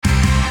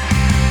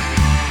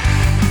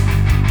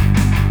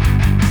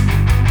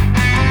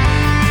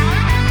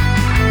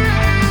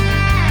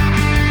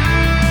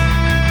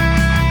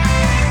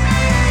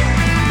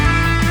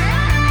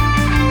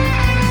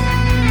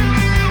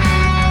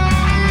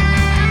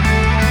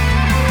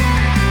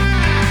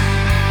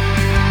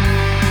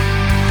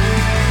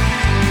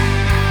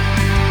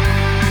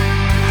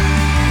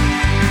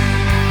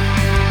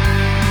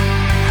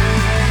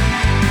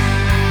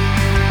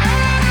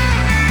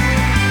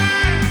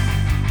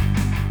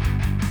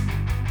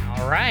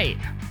right.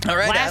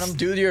 Adam,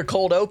 do your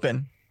cold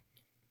open.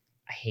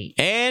 I hate.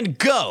 And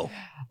go.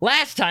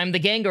 Last time, the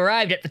gang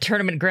arrived at the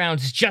tournament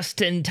grounds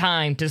just in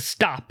time to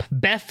stop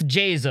Beth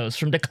Jesus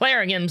from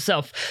declaring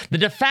himself the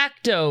de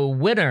facto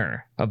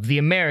winner of the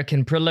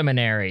American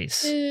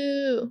preliminaries.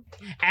 Ooh.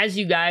 As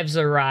you guys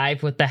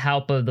arrive with the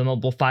help of the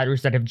mobile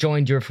fighters that have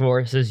joined your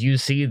forces, you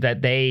see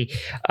that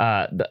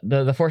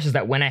the forces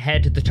that went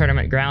ahead to the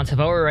tournament grounds have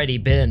already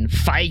been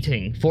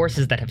fighting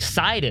forces that have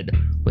sided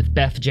with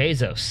Beth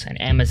Jesus and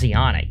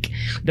Amazionic.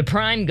 The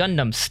Prime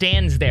Gundam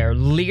stands there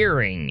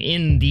leering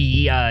in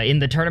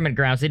the tournament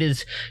grounds. It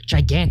is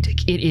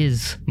gigantic. It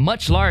is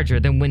much larger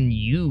than when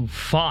you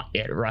fought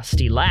it,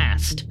 Rusty,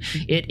 last.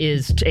 It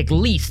is at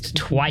least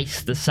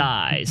twice the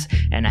size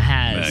and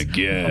has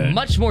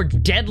much more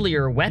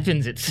deadlier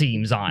weapons, it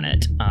seems, on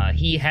it.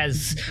 He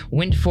has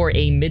went for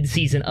a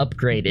mid-season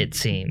upgrade, it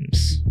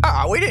seems.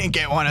 Oh, we didn't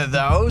get one of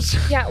those.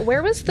 Yeah,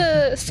 where was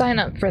the sign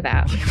up for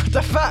that? What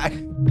the fuck?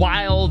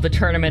 While the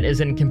tournament is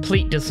in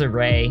complete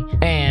disarray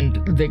and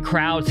the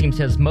crowd seems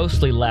to have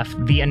mostly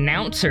left, the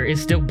announcer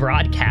is still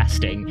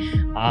broadcasting,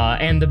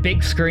 and the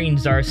big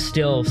screens are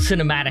still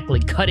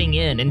cinematically cutting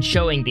in and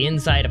showing the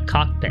inside of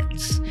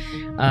cockpits.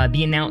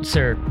 The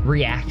announcer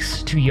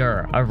reacts to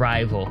your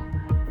arrival.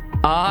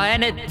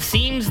 And it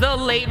seems the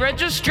late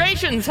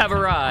registrations have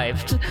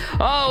arrived.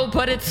 Oh,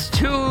 but it's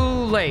too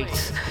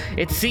late.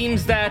 It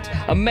seems that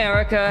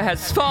America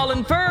has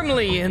fallen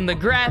firmly in the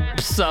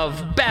grasp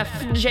of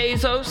Beth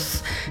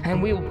Jesus,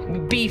 and we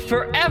will be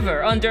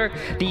forever under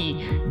the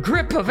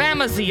grip of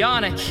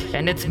Amazionic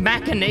and its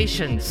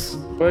machinations.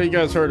 Well, you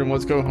guys heard him.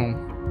 Let's go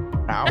home.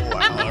 Oh,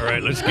 well. All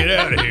right, let's get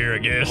out of here, I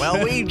guess.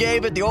 Well, we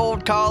gave it the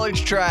old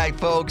college try,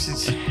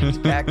 folks. Let's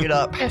back it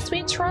up. Yes,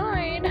 we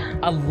tried.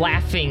 A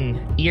laughing,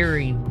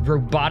 eerie,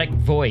 robotic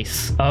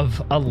voice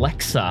of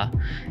Alexa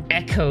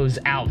echoes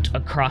out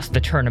across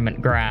the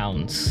tournament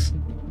grounds.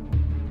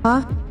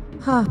 Ha,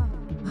 ha,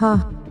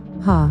 ha,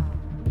 ha.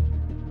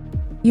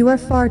 You are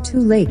far too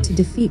late to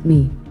defeat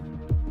me.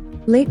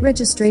 Late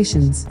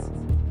registrations.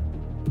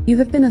 You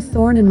have been a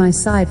thorn in my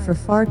side for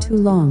far too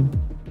long.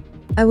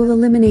 I will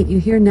eliminate you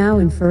here now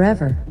and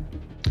forever.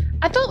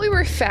 I thought we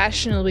were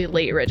fashionably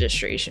late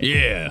registration.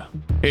 Yeah,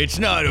 it's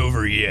not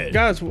over yet.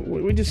 Guys,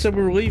 we just said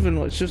we were leaving.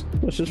 Let's just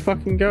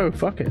fucking go.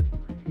 Fuck it.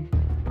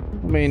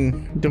 I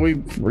mean, do we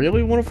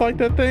really want to fight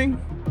that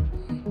thing?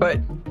 But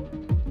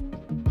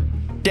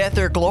death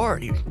or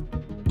glory?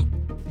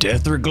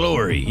 Death or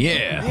glory,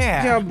 yeah.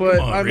 Yeah, but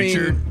Come on, I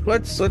Richard. mean,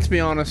 let's be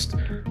honest.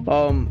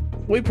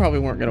 We probably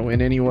weren't gonna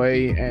win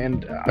anyway,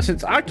 and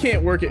since I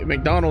can't work at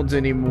McDonald's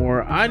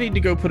anymore, I need to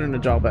go put in a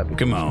job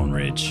application. Come on,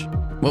 Rich.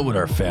 What would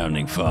our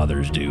founding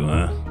fathers do,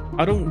 huh?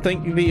 I don't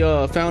think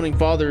the founding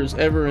fathers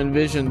ever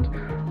envisioned,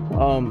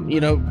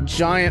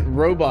 giant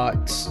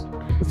robots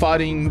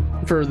fighting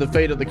for the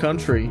fate of the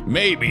country.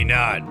 Maybe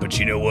not, but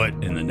you know what?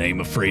 In the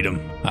name of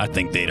freedom, I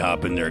think they'd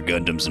hop in their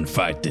Gundams and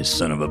fight this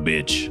son of a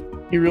bitch.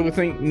 You really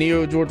think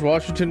Neo George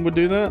Washington would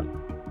do that?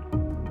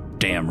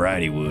 Damn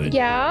right he would.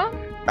 Yeah?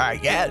 I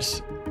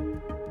guess.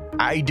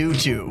 I do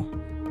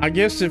too. I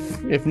guess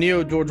if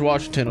Neo George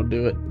Washington will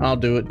do it, I'll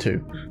do it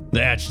too.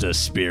 That's the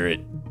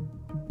spirit.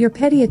 Your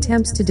petty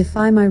attempts to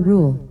defy my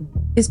rule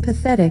is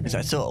pathetic. Is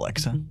that still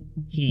Alexa?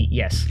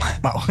 Yes.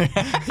 Oh.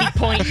 The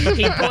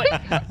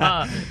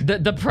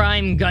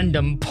Prime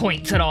Gundam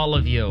points at all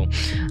of you.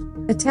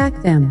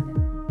 Attack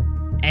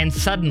them. And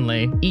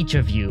suddenly, each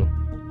of you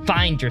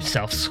find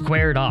yourself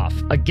squared off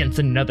against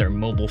another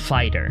mobile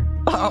fighter.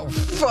 Oh,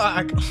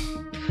 fuck.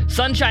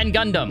 Sunshine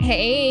Gundam,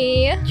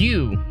 Hey.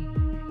 you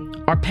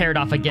are paired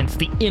off against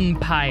the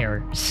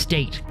Empire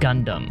State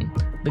Gundam,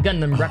 the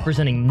Gundam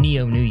representing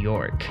Neo New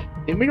York.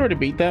 Didn't we already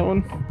beat that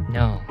one?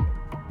 No,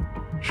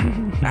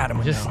 Adam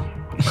would just know.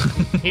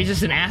 he's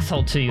just an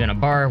asshole to you in a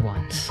bar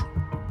once.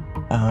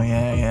 Oh,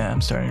 yeah.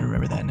 I'm starting to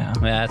remember that now.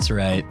 That's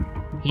right.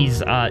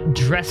 He's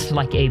dressed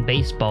like a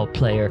baseball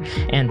player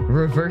and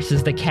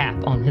reverses the cap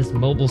on his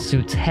mobile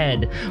suit's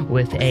head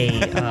with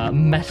a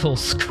metal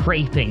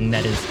scraping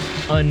that is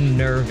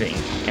unnerving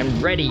and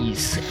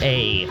readies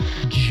a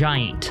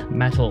giant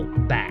metal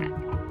bat.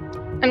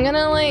 I'm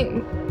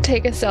gonna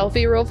take a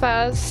selfie real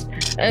fast,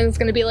 and it's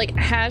gonna be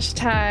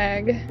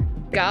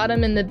hashtag got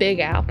him in the Big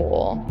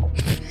Apple.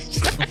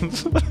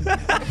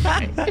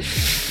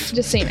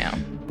 Just so you know.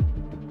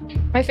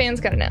 My fans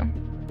gotta know.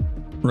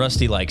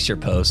 Rusty likes your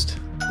post.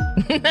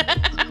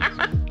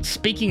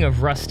 Speaking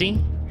of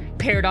Rusty,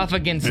 paired off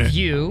against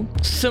you,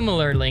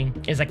 similarly,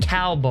 is a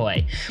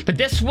cowboy. But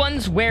this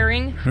one's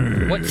wearing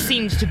what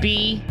seems to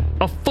be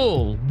a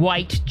full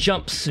white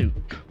jumpsuit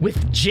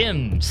with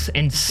gems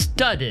and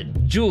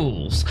studded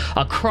jewels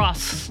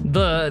across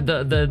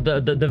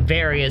the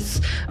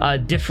various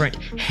different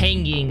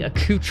hanging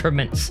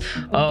accoutrements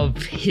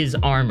of his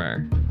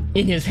armor.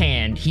 In his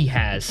hand, he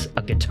has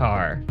a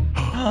guitar.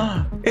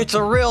 It's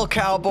a real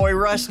cowboy,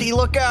 Rusty.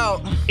 Look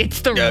out. It's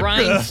the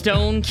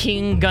Rhinestone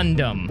King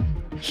Gundam,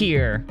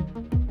 here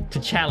to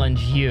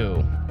challenge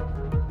you.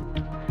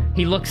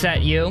 He looks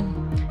at you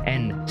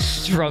and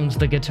strums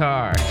the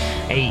guitar.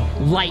 A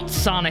light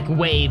sonic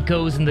wave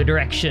goes in the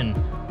direction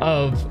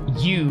of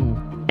you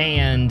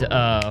and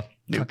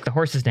fuck the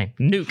horse's name,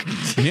 Nuke.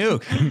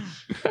 Nuke.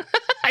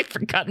 I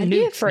forgot I'd be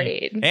Nuke.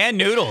 afraid. And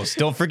Noodles.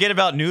 Don't forget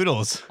about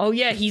Noodles. Oh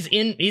yeah, isn't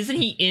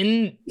he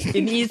in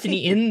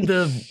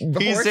the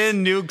He's horse?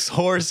 in Nuke's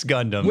horse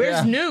Gundam.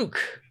 Where's Nuke?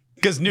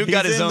 Because Nuke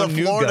got his in own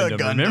the Nuke Florida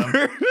Gundam, Gundam.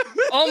 remember?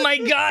 Oh my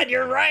god,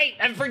 you're right.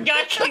 I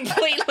forgot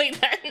completely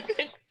that.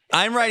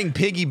 I'm riding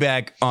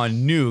piggyback on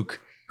Nuke,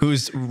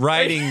 who's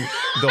riding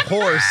the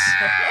horse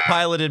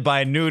piloted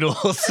by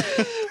Noodles.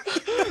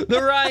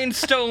 The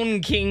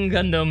Rhinestone King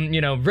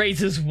Gundam,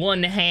 raises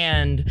one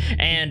hand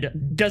and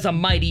does a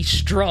mighty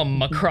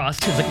strum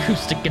across his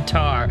acoustic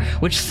guitar,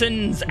 which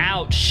sends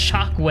out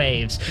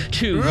shockwaves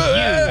to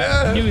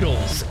you,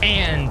 Noodles,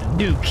 and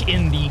Nuke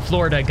in the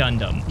Florida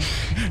Gundam.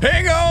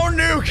 Hang on,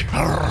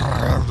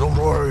 Nuke. Don't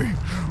worry.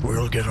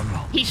 We'll get him.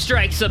 He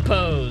strikes a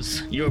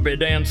pose. You'll be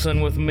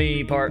dancing with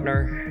me,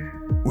 partner.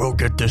 We'll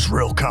get this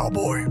real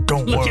cowboy.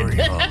 Don't worry.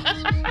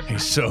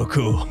 He's so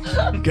cool.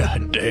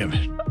 God damn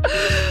it.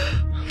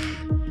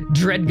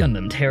 Dread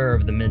Gundam, Terror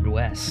of the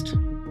Midwest.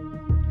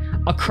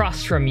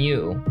 Across from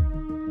you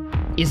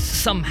is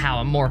somehow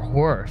a more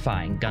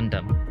horrifying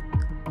Gundam.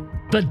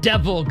 The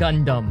Devil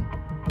Gundam,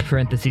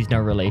 parentheses, no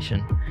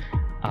relation.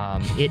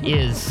 It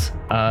is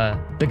the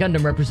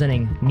Gundam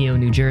representing Neo,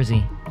 New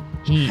Jersey.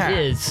 He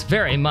is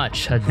very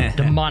much a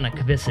demonic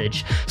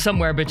visage,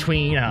 somewhere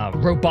between a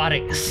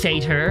robotic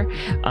satyr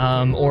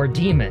or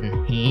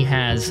demon. He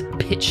has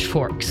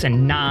pitchforks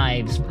and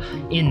knives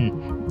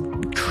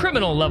in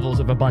criminal levels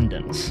of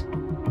abundance.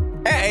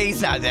 Hey,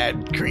 he's not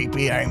that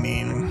creepy. I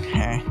mean,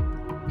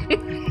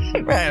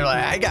 well,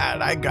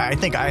 I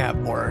think I have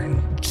more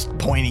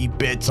pointy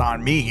bits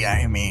on me.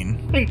 I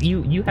mean,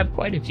 You have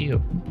quite a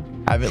few.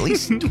 I have at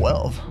least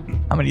 12.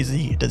 How many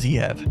does he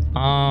have?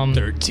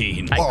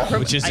 13,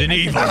 which is I- an I-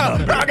 evil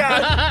number.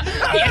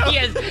 Yeah,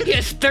 he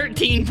has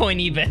 13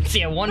 pointy bits.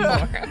 Yeah, one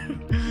more.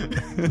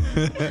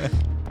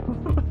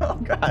 Oh,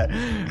 God.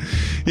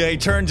 Yeah, he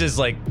turns his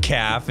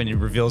calf and he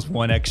reveals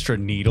one extra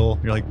needle.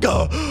 You're like,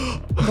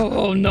 oh.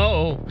 Oh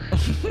no.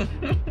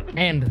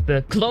 And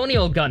the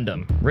Colonial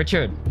Gundam,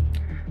 Richard.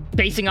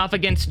 Facing off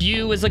against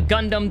you is a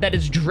Gundam that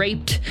is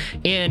draped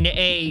in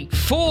a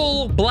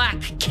full black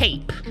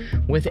cape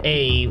with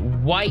a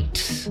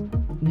white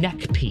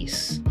neck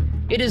piece.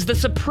 It is the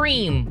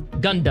Supreme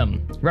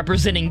Gundam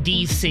representing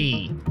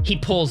DC. He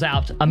pulls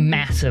out a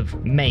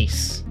massive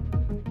mace.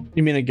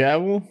 You mean a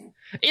gavel?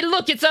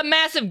 Look, it's a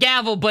massive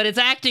gavel, but it's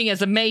acting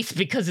as a mace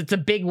because it's a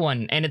big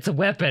one and it's a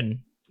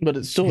weapon. But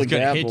it's still He's a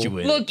gonna gavel. hit you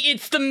with it. Look,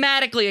 it's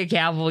thematically a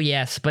gavel,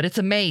 yes, but it's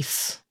a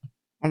mace.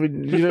 I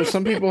mean,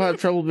 some people have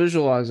trouble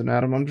visualizing,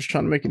 Adam. I'm just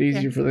trying to make it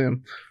easier for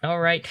them.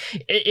 All right,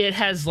 it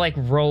has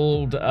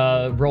rolled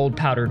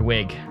powdered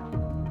wig,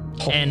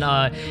 and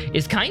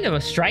is kind of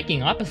a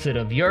striking opposite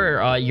of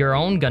your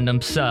own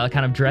Gundam's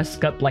kind of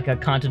dressed up like a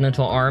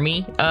Continental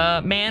Army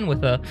man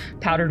with a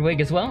powdered wig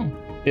as well,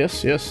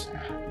 Yes.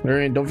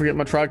 Marion, don't forget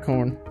my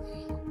tricorn.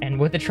 and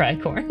with a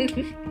tricorn.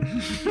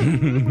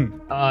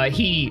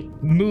 He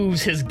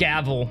moves his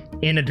gavel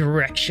in a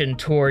direction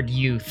toward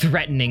you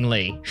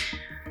threateningly.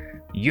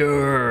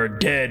 You're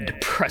dead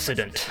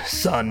precedent,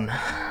 son.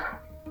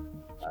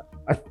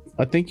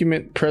 I think you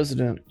meant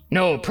president.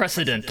 No,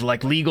 precedent,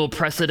 like legal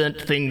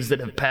precedent, things that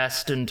have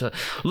passed into...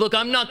 Look,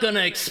 I'm not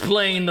gonna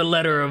explain the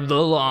letter of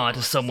the law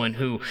to someone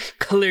who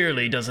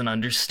clearly doesn't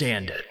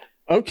understand it.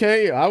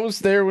 Okay, I was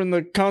there when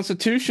the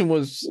Constitution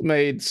was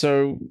made,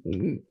 so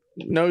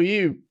no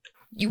you.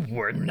 You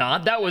were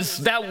not. That was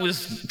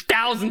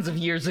thousands of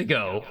years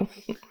ago.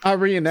 I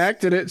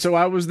reenacted it, so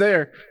I was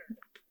there.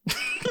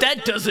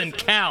 That doesn't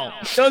count.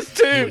 It does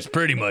He too. was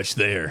pretty much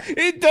there.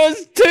 It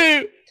does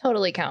too.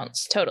 Totally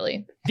counts.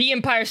 Totally. The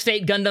Empire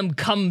State Gundam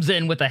comes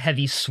in with a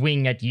heavy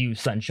swing at you,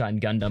 Sunshine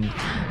Gundam.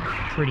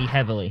 Pretty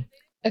heavily.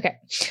 Okay.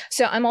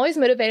 So I'm always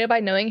motivated by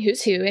knowing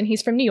who's who, and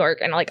he's from New York.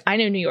 And I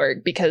know New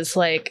York because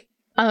I'm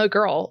a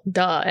girl,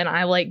 duh. And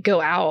I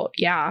go out.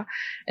 Yeah.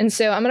 And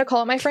so I'm going to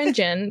call up my friend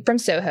Jen from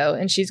Soho,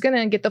 and she's going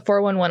to get the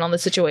 411 on the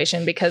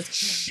situation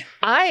because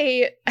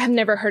I have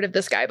never heard of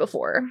this guy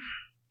before.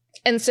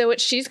 And so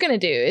what she's going to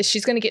do is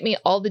she's going to get me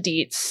all the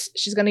deets.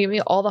 She's going to give me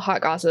all the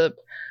hot gossip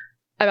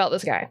about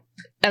this guy.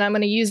 And I'm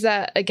going to use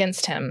that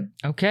against him.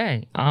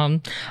 Okay. I'll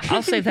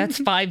say that's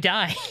 5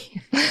 die.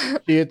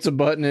 He hits a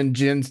button and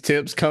Jen's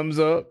tips comes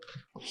up.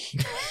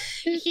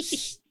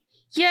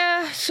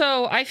 Yeah,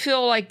 so I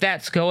feel like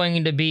that's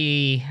going to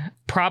be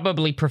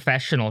probably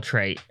professional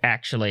trait,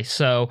 actually.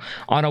 So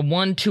on a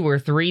 1, 2, or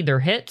 3, they're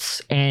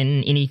hits,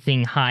 and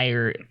anything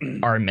higher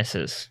are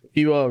misses. If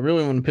you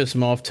really want to piss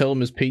him off, tell him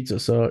his pizza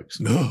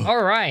sucks.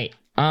 All right.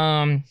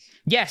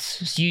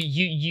 Yes. So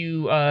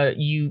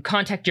you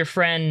contact your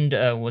friend.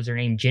 Was her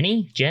name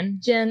Jenny? Jen.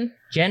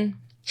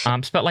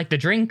 Spelled like the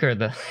drink or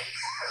the.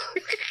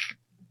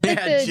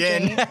 Yeah,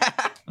 Jen.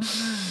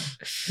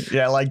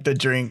 Yeah, like the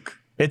drink.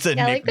 It's a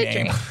Yeah, I like the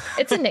nickname. drink.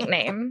 It's a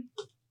nickname.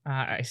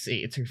 I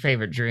see. It's her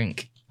favorite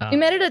drink. We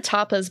met at a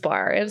tapas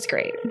bar. It was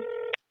great.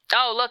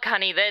 Oh, look,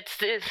 honey,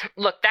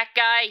 look, that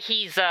guy,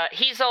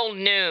 he's old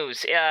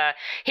news.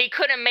 He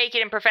couldn't make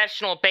it in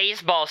professional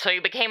baseball, so he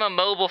became a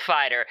mobile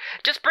fighter.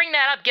 Just bring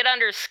that up, get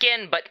under his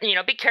skin, but,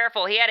 be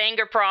careful. He had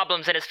anger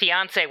problems and his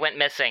fiancée went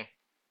missing.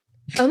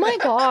 Oh my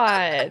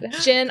god.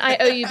 Jen, I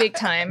owe you big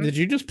time. Did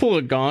you just pull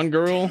a Gone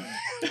Girl?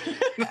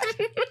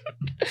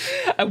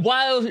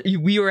 While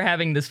we were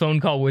having this phone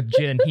call with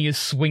Jen, he is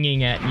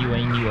swinging at you,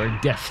 and you are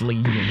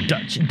deftly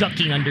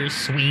ducking under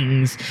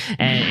swings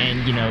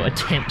and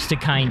attempts to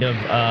kind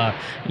of,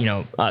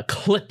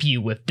 clip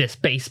you with this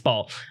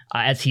baseball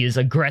as he is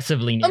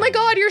aggressively near Oh my you.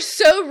 god, you're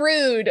so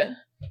rude.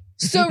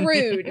 So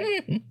rude.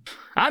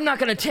 I'm not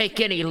going to take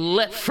any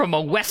lip from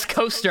a West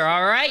Coaster,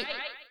 all right?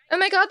 Oh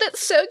my god, that's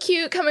so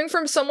cute coming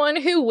from someone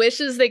who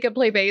wishes they could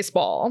play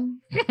baseball.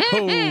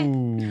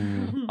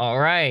 All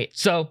right.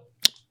 So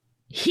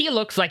he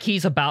looks like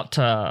he's about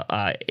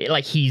to,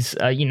 he's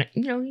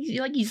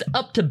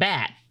up to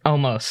bat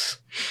almost.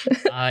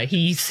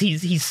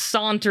 He's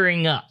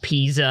sauntering up.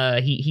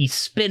 He's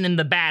spinning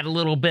the bat a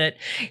little bit.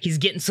 He's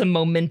getting some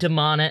momentum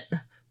on it,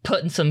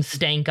 putting some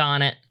stank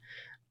on it.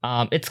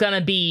 It's gonna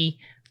be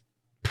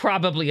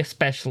probably a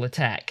special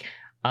attack.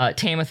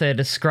 Tamitha,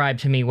 describe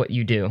to me what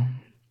you do.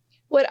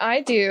 What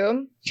I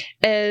do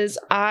is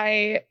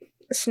I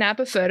snap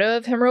a photo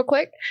of him real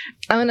quick.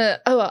 I'm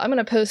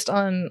gonna post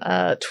on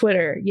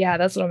Twitter. Yeah,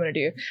 that's what I'm gonna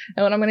do.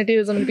 And what I'm gonna do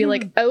is I'm gonna be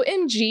like,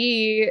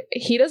 OMG,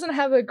 he doesn't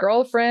have a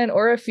girlfriend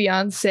or a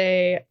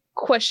fiance, ?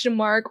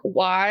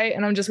 Why?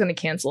 And I'm just gonna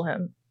cancel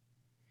him.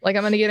 Like,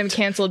 I'm gonna get him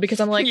canceled because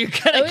I'm like,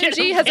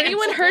 OMG, has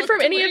anyone heard from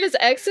any of his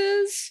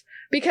exes?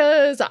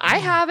 Because I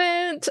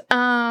haven't.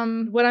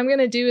 What I'm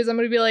gonna do is I'm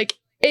gonna be like,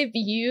 if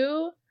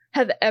you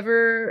have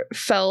ever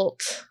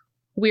felt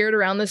weird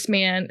around this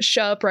man,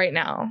 show up right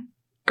now.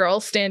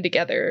 Girls stand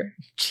together.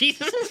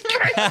 Jesus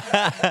Christ.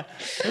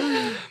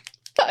 I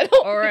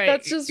don't. All right.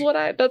 That's just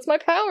that's my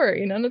power.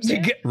 You know what I'm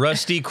saying?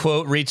 Rusty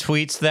quote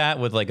retweets that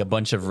with like a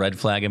bunch of red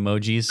flag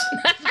emojis.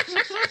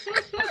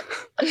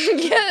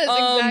 Yes,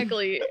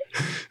 exactly.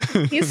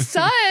 He's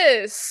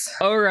sus.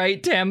 All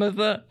right,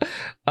 Tamitha.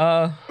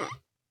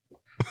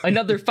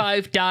 Another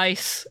 5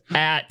 dice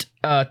at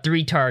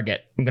 3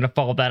 target. I'm gonna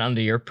follow that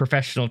under your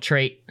professional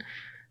trait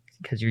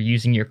because you're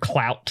using your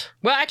clout.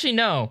 Well, actually,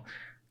 no.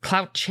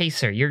 Clout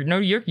chaser.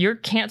 You're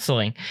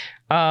canceling.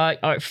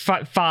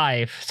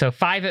 5. So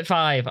 5 at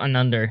 5 and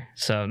under.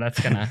 So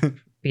that's gonna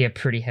be a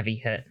pretty heavy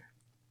hit.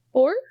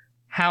 4?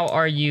 How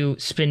are you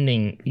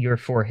spending your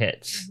 4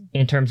 hits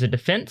in terms of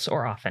defense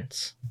or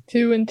offense?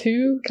 2 and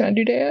 2. Can I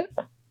do that?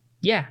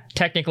 Yeah,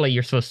 technically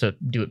you're supposed to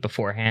do it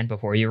beforehand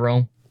before you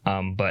roll.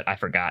 But I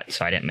forgot,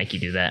 so I didn't make you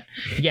do that.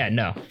 Yeah,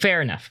 no,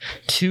 fair enough.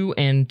 2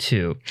 and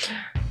 2.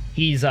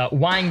 He's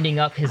winding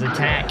up his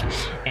attack,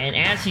 and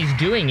as he's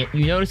doing it,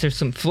 you notice there's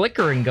some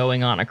flickering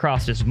going on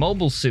across his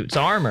mobile suit's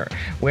armor,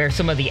 where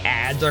some of the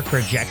ads are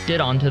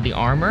projected onto the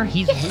armor.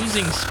 He's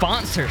losing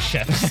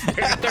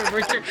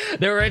sponsorships.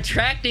 They're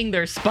attracting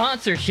their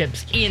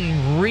sponsorships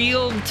in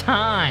real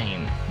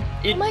time.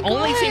 It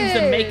only seems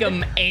to make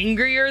him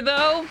angrier,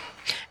 though.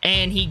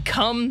 And he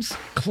comes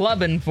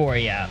clubbing for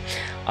you,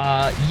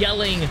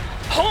 yelling,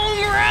 "Home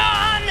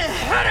run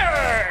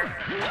hitter!"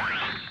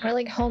 Or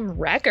like home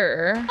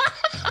wrecker.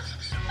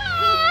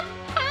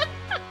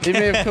 He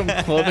may have come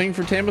clubbing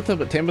for Tamitha,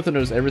 but Tamitha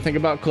knows everything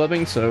about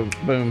clubbing, so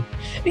boom.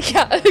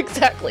 Yeah,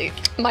 exactly.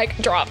 Mic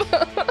drop.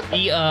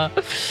 The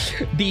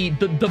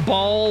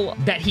ball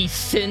that he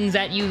sends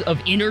at you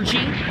of energy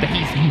that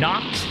he's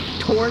knocked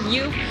toward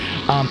you,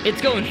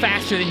 it's going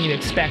faster than you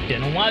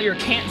expected. And while your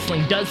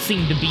canceling does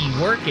seem to be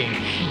working,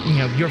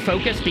 your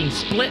focus being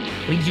split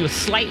leaves you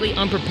slightly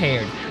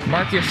unprepared.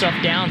 Mark yourself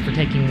down for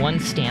taking 1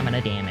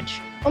 stamina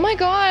damage. Oh my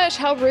gosh,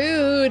 how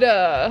rude.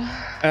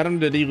 Adam,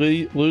 did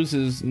he lose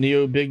his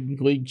Neo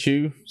Big League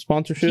Chew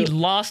sponsorship? He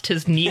lost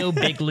his Neo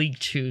Big League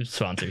Chew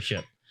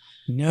sponsorship.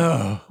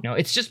 No,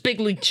 it's just Big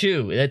League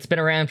Chew. It's been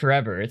around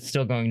forever. It's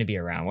still going to be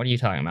around. What are you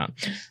talking about?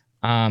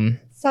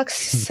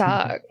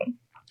 Suck.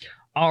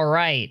 All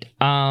right.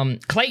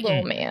 Clayton.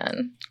 Little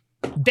man.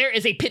 There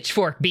is a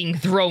pitchfork being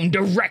thrown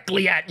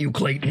directly at you,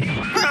 Clayton.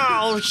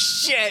 Oh,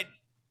 shit.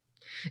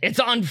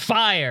 It's on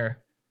fire.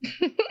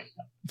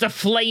 It's a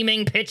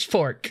flaming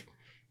pitchfork.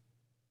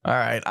 All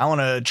right, I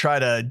want to try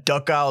to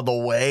duck out of the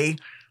way,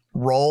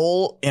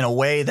 roll in a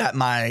way that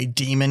my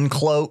demon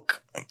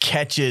cloak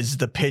catches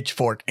the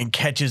pitchfork and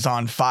catches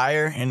on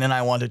fire, and then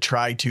I want to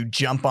try to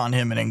jump on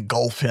him and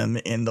engulf him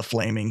in the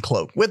flaming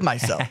cloak with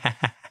myself.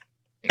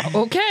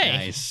 Okay.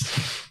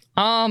 nice.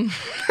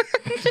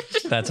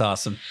 That's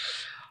awesome.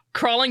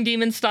 Crawling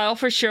demon style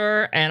for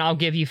sure, and I'll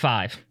give you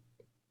 5.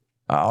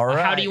 All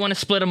right. How do you want to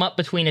split them up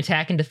between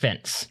attack and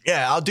defense?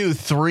 Yeah, I'll do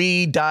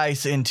 3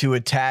 dice into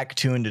attack,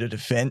 2 into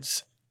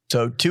defense.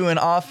 So 2 in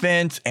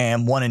offense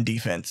and 1 in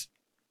defense.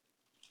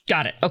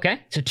 Got it. Okay.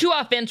 So 2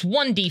 offense,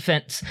 1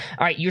 defense.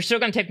 All right, you're still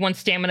going to take 1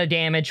 stamina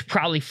damage,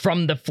 probably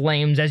from the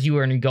flames as you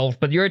are engulfed,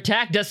 but your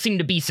attack does seem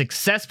to be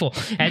successful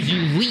as you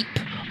leap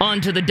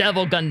onto the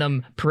Devil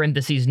Gundam,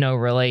 parentheses no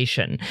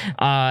relation.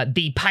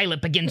 The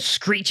pilot begins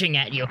screeching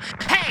at you.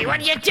 Hey, what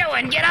are you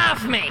doing? Get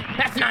off me!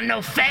 That's not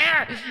no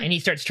fair! And he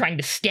starts trying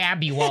to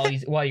stab you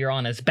while you're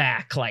on his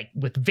back, like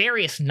with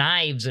various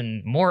knives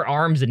and more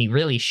arms than he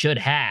really should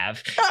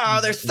have. Oh,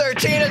 there's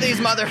 13 of these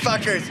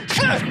motherfuckers.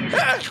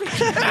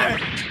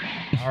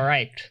 All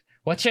right.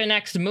 What's your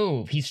next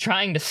move? He's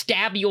trying to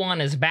stab you on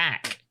his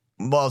back.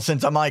 Well,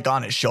 since I'm like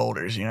on his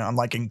shoulders, I'm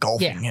like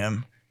engulfing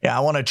him. Yeah,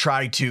 I want to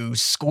try to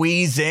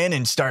squeeze in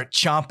and start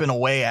chomping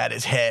away at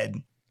his head.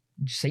 Did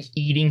you say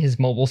eating his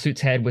mobile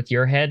suit's head with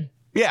your head?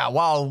 Yeah,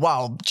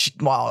 while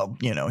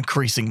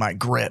increasing my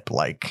grip,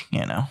 like,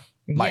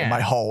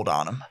 my hold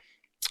on him.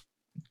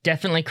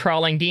 Definitely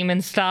crawling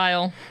demon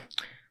style.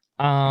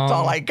 That's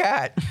all I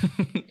got.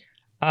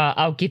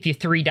 I'll give you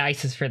 3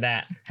 dices for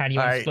that. How do you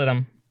want to split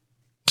them?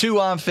 2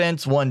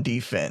 offense, 1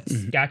 defense.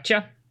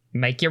 Gotcha.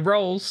 Make your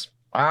rolls.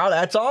 Wow,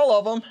 that's all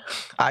of them.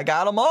 I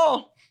got them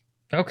all.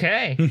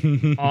 Okay.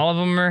 All of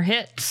them are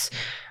hits.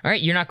 All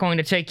right, you're not going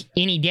to take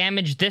any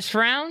damage this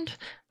round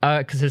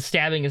because his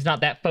stabbing is not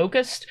that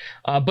focused,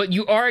 but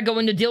you are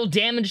going to deal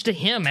damage to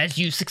him as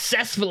you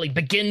successfully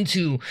begin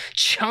to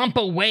chomp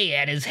away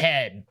at his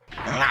head.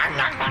 Hey,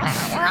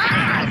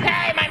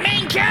 my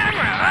main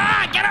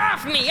camera! Get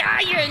off me!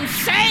 You're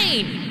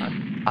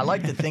insane! I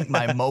like to think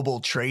my mobile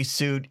trace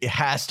suit, it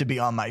has to be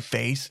on my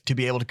face to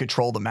be able to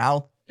control the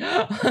mouth.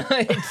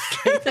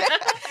 It's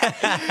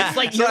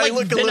like you're like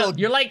Venom.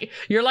 You're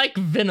like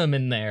Venom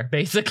in there,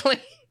 basically.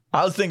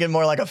 I was thinking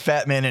more like a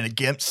fat man in a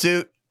gimp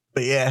suit,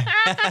 but yeah.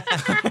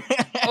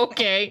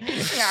 Okay.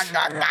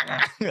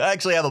 I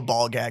actually have a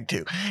ball gag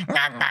too.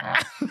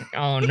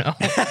 Oh no.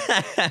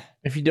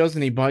 If he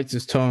doesn't, he bites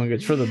his tongue.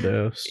 It's for the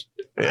best.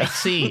 I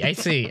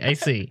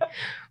see.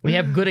 We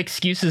have good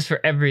excuses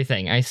for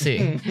everything. I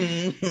see.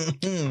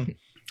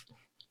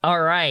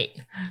 All right.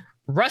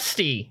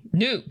 Rusty,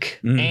 Nuke,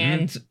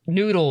 and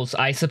Noodles,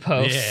 I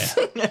suppose. Yeah.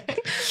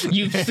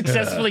 You've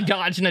successfully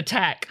dodged an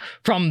attack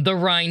from the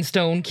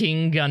Rhinestone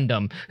King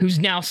Gundam, who's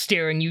now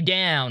staring you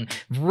down,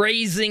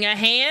 raising a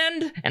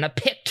hand and a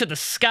pick to the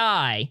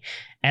sky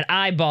and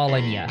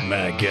eyeballing you.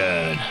 My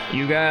God.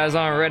 You guys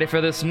aren't ready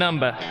for this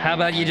number. How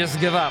about you just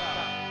give up?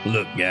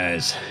 Look,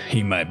 guys,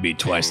 he might be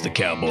twice the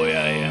cowboy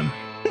I am,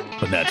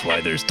 but that's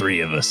why there's 3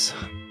 of us.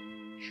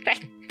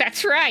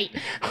 That's right.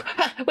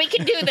 We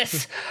can do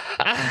this.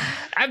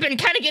 I've been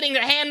kind of getting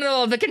the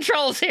handle of the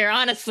controls here,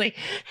 honestly.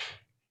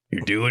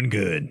 You're doing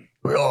good.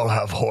 We all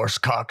have horse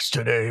cocks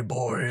today,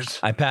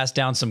 boys. I passed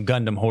down some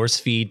Gundam horse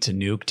feed to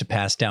Nuke to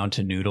pass down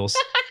to Noodles.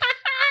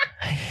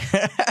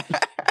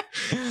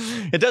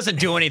 It doesn't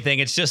do anything.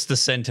 It's just the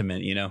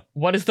sentiment,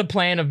 What is the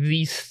plan of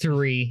these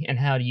 3, and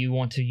how do you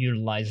want to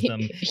utilize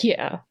them?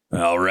 Yeah.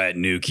 All right,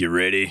 Nuke, you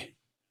ready?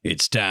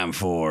 It's time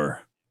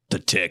for the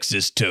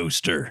Texas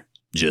Toaster.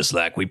 Just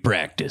like we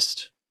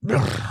practiced.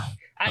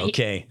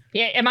 Okay.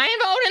 Yeah, am I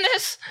involved in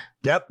this?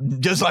 Yep,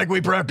 just like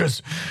we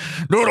practiced.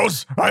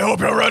 Noodles, I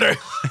hope you're ready.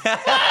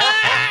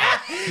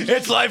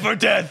 It's life or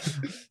death.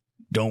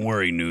 Don't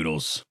worry,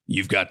 Noodles.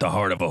 You've got the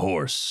heart of a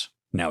horse.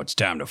 Now it's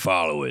time to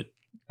follow it.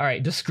 All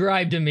right,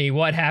 describe to me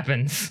what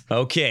happens.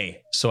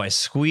 Okay, so I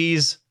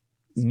squeeze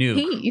Nuke.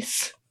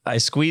 Peace. I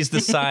squeeze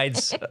the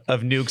sides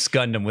of Nuke's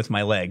Gundam with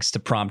my legs to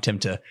prompt him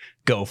to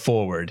go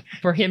forward.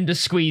 For him to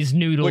squeeze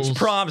Noodles. Which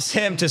prompts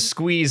him to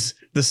squeeze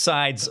the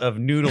sides of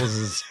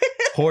Noodles'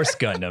 horse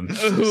Gundam.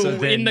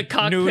 Who, in the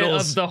cockpit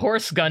of the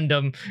horse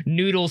Gundam,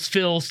 Noodles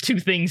feels 2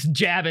 things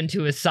jab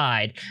into his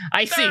side.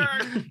 I see.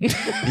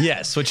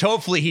 Yes, which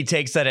hopefully he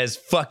takes that as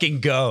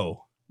fucking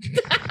go.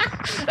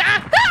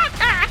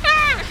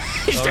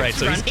 All right,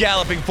 so he's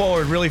galloping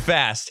forward really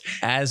fast.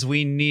 As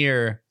we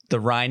near the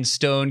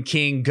Rhinestone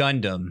King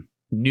Gundam,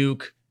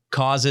 Nuke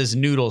causes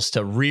Noodles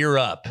to rear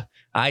up.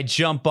 I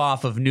jump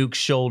off of Nuke's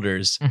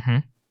shoulders,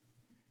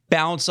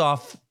 bounce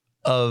off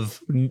of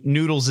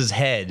Noodles'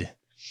 head,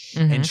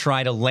 and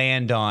try to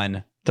land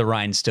on the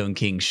Rhinestone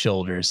King's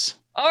shoulders.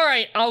 All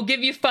right, I'll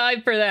give you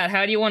 5 for that.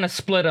 How do you want to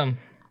split them?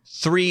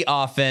 3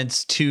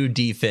 offense, 2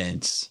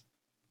 defense.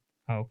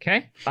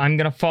 Okay. I'm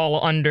going to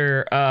fall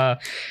under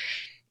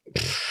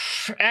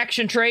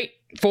action trait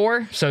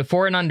 4. So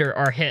 4 and under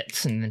are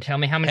hits. And then tell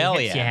me how many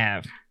hits you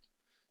have.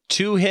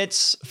 2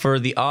 hits for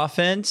the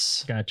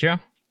offense. Gotcha.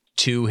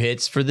 2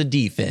 hits for the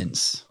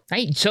defense.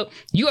 Right, so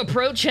you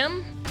approach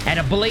him at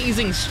a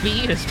blazing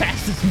speed as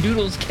fast as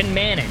Noodles can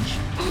manage.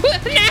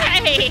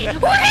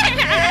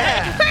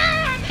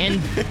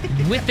 And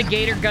with the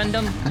Gator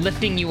Gundam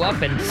lifting you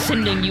up and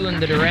sending you in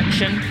the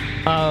direction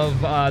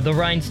of the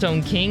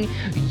Rhinestone King,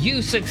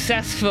 you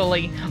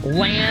successfully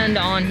land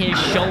on his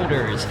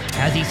shoulders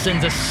as he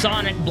sends a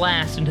sonic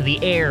blast into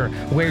the air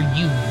where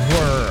you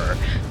were.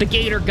 The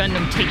Gator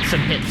Gundam takes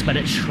some hits, but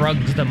it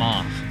shrugs them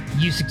off.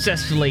 You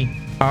successfully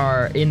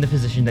are in the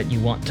position that you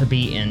want to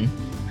be in.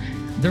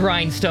 The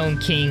Rhinestone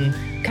King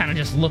kind of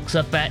just looks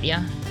up at you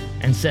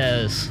and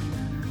says,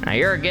 "Now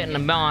you're getting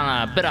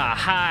on a bit of a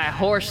high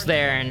horse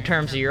there in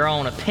terms of your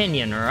own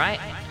opinion,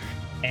 right?"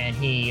 And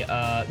he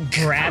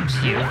grabs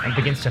you and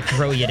begins to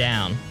throw you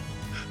down.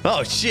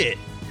 Oh, shit.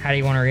 How do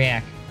you want to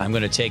react? I'm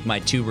going to take my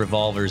 2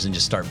 revolvers and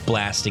just start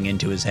blasting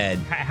into his head.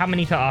 How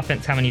many to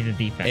offense? How many to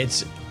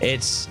defense?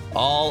 It's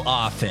all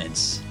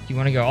offense. Do you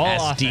want to go all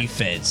as offense?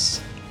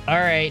 defense. All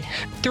right.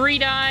 3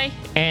 die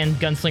and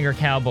Gunslinger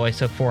Cowboy,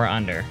 so 4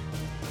 under.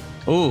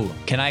 Ooh,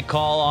 can I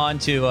call on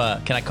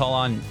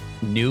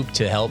Nuke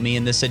to help me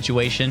in this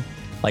situation?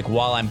 Like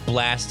while I'm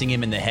blasting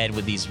him in the head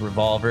with these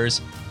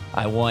revolvers,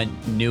 I want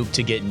Nuke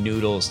to get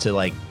Noodles to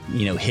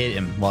hit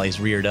him while he's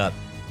reared up.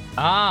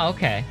 Ah,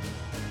 okay.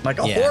 Like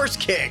a horse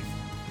kick.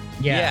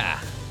 Yeah.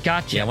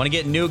 Gotcha. Yeah, I want to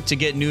get Nuke to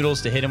get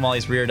Noodles to hit him while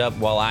he's reared up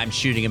while I'm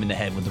shooting him in the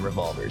head with the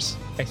revolvers.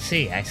 I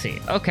see.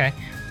 Okay.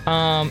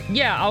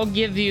 Yeah, I'll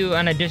give you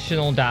an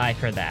additional die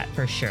for that,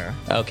 for sure.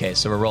 Okay,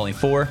 so we're rolling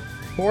 4.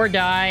 4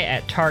 die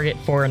at target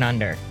 4 and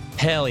under.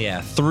 Hell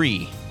yeah,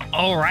 3.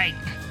 All right.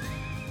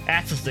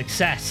 That's a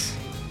success.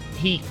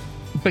 He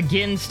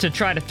begins to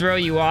try to throw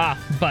you off,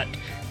 but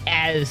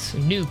as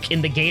Nuke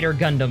in the Gator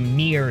Gundam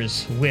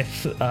nears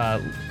with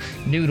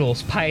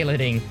Noodles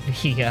piloting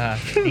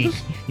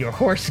your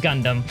horse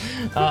Gundam,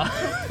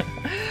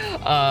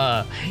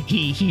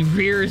 he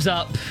rears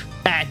up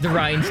at the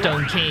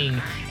Rhinestone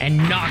King and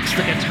knocks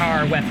the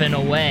guitar weapon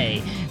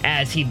away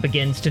as he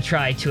begins to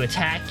try to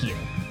attack you.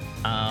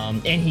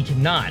 And he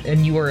cannot,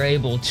 and you are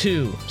able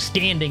to,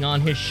 standing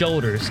on his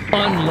shoulders,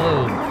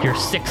 unload your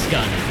 6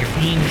 guns, your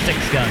beam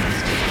 6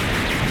 guns,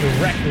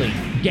 directly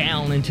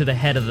down into the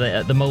head of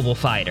the mobile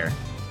fighter.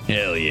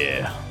 Hell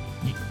yeah.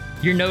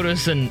 You're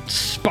noticing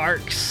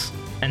sparks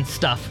and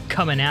stuff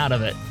coming out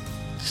of it.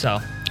 So,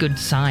 good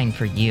sign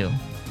for you.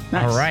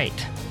 Nice. All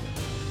right.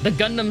 The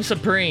Gundam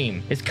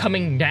Supreme is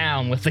coming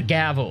down with the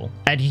gavel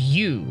at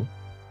you,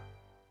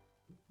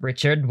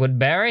 Richard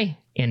Woodbury,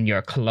 in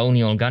your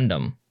Colonial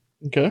Gundam.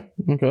 Okay.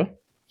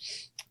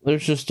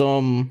 There's just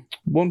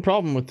one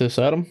problem with this,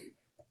 Adam.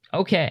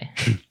 Okay.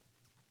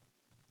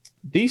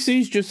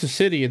 DC's just a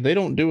city, and they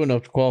don't do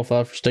enough to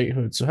qualify for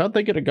statehood. So how'd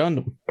they get a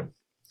Gundam?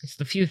 It's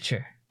the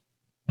future.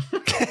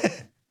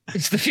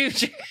 It's the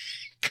future.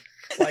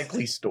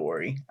 Likely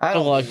story. I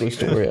don't like this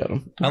story,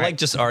 Adam. I like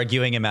just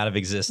arguing him out of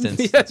existence.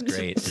 Yeah. That's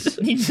great.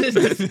 He just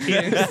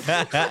disappears.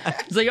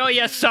 It's like, oh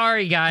yeah,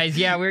 sorry guys.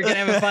 Yeah, we're gonna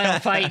have a final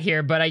fight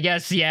here, but I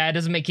guess, yeah, it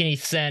doesn't make any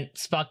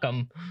sense. Fuck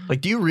them.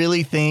 Like, do you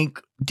really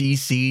think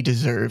DC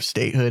deserves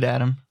statehood,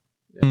 Adam?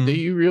 Do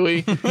you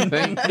really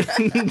think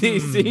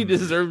DC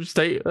deserves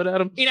statehood,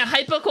 Adam? In a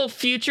hypothetical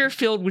future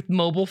filled with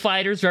mobile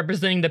fighters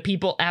representing the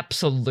people,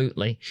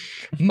 absolutely.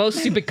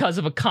 Mostly because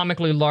of a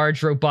comically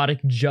large robotic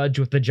judge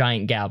with a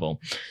giant gavel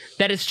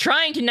that is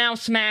trying to now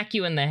smack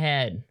you in the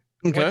head.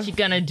 Okay. What you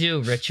gonna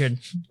do, Richard?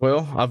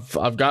 Well,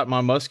 I've got my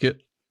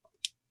musket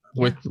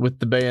with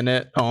the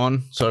bayonet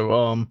on,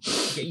 so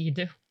Yeah, you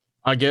do.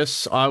 I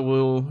guess I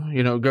will,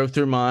 go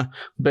through my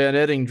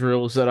bayoneting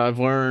drills that I've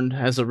learned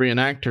as a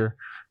reenactor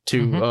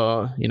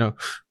to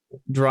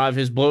drive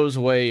his blows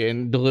away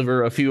and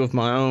deliver a few of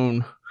my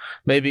own.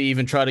 Maybe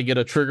even try to get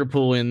a trigger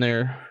pull in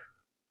there.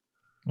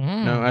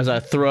 As I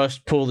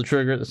pull the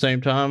trigger at the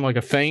same time, like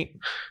a feint.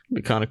 It'd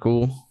be kind of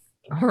cool.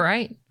 All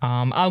right.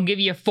 I'll give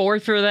you a 4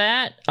 for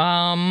that.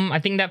 I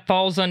think that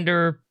falls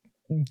under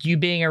you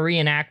being a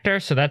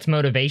reenactor, so that's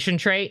motivation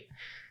trait.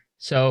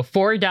 So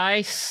 4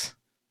 dice.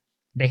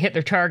 They hit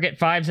their target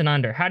 5s and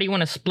under. How do you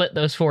want to split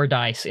those 4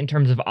 dice in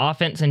terms of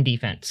offense and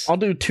defense? I'll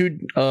do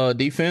 2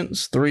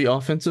 defense, 3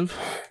 offensive.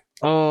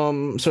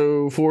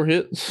 So 4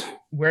 hits.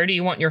 Where do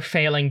you want your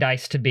failing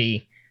dice to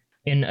be?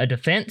 In a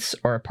defense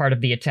or a part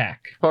of the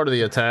attack? Part of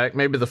the attack,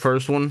 maybe the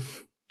first one.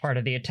 Part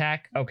of the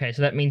attack? Okay,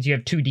 so that means you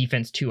have 2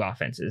 defense, 2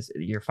 offenses.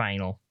 Your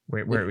final,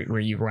 where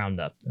you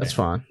round up. That's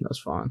fine.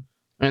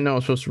 I know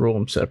I'm supposed to roll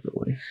them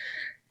separately.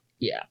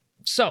 Yeah.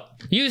 So,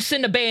 you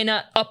send a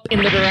bayonet up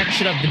in the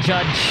direction of the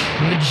judge,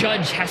 and the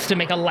judge has to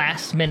make a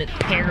last-minute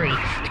parry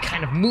to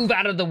kind of move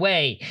out of the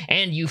way,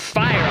 and you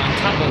fire on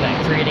top of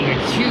that, creating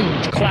a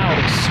huge cloud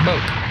of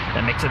smoke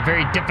that makes it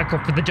very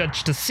difficult for the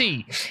judge to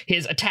see.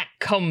 His attack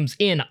comes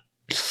in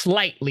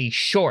slightly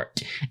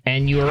short,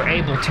 and you are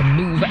able to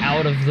move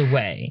out of the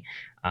way.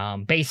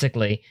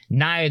 Basically,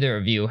 neither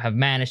of you have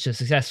managed to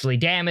successfully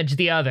damage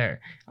the other.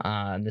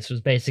 This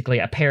was basically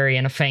a parry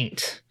and a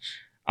feint.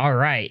 All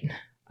right.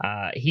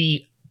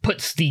 He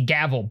puts the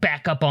gavel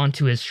back up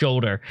onto his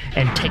shoulder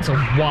and takes a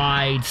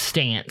wide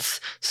stance,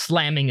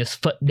 slamming his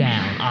foot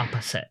down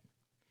opposite.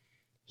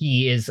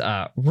 He is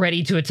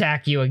ready to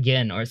attack you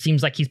again, or it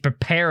seems like he's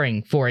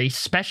preparing for a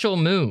special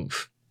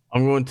move. I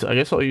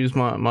guess I'll use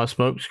my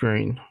smoke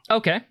screen.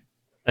 Okay.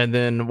 And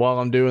then while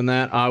I'm doing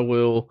that, I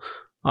will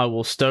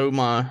stow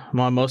my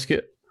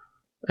musket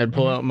and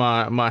pull out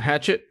my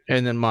hatchet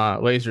and then my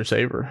laser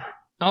saber.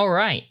 All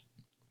right.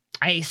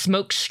 A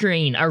smoke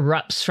screen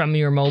erupts from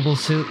your mobile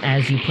suit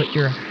as you put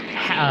your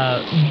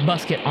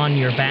musket on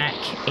your back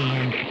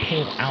and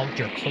pull out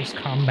your close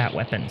combat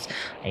weapons,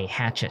 a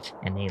hatchet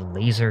and a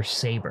laser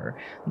saber.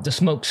 The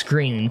smoke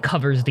screen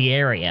covers the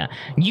area.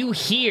 You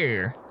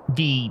hear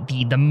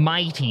the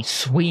mighty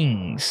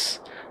swings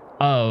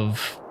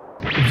of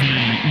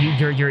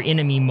your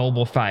enemy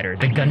mobile fighter,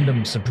 the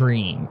Gundam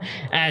Supreme,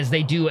 as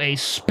they do a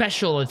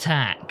special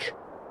attack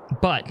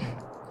But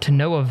to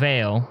no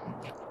avail,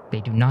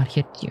 they do not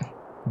hit you.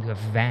 You have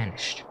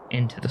vanished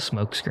into the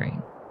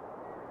smokescreen.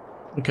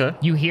 Okay.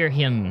 You hear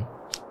him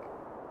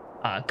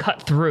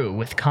cut through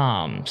with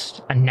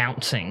comms,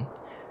 announcing,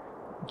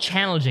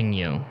 challenging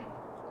you.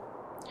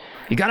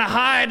 You gotta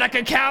hide like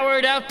a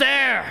coward out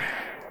there.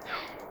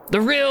 The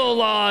real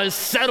law is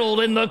settled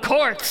in the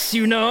courts,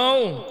 you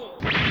know.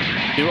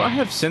 Do I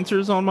have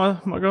sensors on my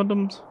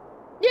Gundams?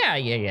 Yeah.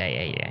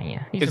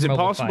 These Is are it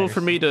mobile possible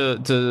for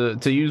fighters. me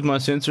to use my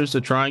sensors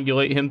to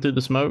triangulate him through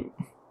the smoke?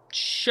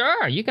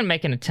 Sure, you can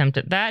make an attempt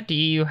at that. Do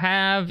you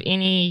have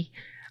any...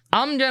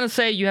 I'm gonna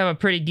say you have a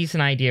pretty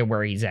decent idea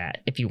where he's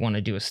at if you want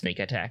to do a sneak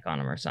attack on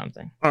him or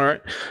something. All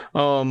right.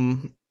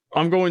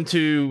 I'm going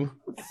to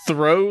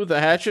throw the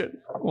hatchet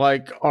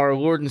like our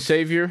Lord and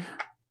Savior.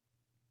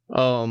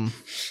 Mel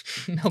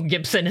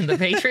Gibson in The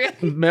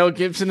Patriot? Mel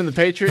Gibson in The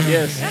Patriot,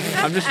 yes.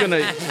 I'm just going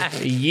to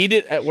yeet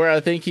it at where I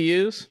think he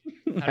is.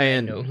 I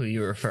know who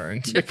you're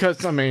referring to.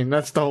 Because, I mean,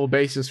 that's the whole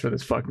basis for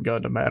this fucking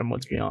Gundam, Adam,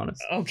 let's be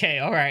honest. Okay,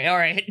 all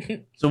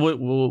right. So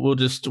we'll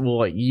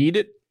like yeet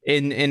it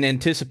in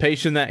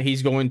anticipation that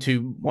he's going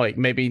to like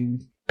maybe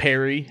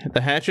parry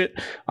the hatchet.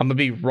 I'm gonna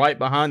be right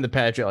behind the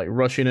hatchet, like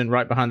rushing in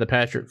right behind the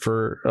hatchet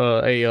for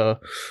a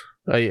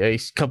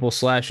couple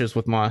slashes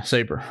with my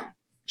saber.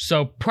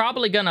 So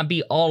probably gonna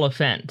be all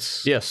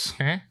offense. Yes.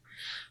 Okay.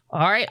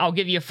 All right, I'll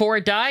give you 4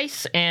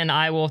 dice, and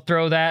I will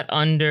throw that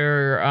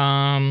under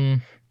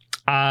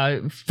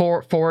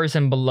 4s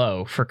and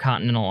below for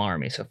Continental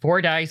Army. So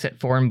 4 dice at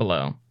 4 and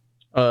below.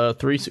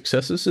 3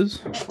 successes.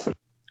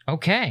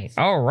 Okay,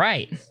 all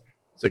right.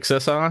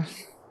 Success eye.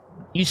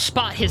 You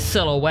spot his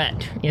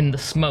silhouette in the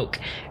smoke,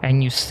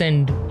 and you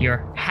send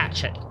your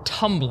hatchet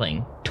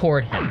tumbling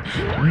toward him,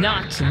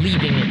 not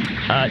leaving it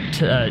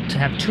to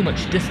have too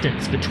much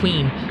distance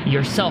between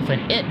yourself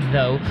and it,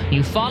 though.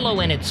 You follow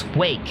in its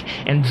wake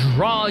and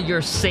draw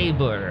your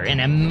saber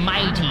in a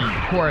mighty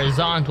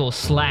horizontal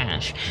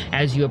slash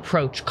as you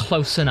approach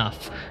close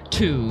enough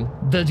to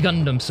the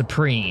Gundam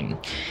Supreme.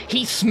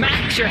 He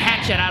smacks your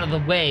hatchet out of the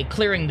way,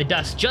 clearing the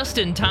dust just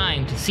in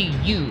time to see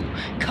you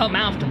come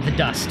out of the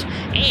dust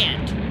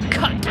and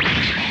cut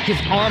his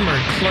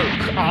armored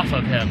cloak off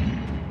of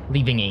him,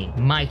 leaving a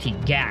mighty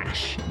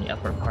gash in the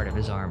upper part of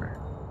his armor.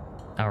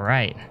 All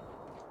right.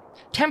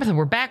 Tabitha,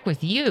 we're back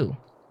with you.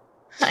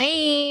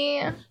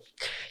 Hi.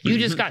 You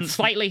just got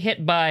slightly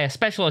hit by a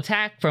special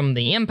attack from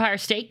the Empire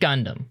State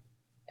Gundam.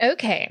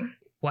 Okay.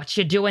 What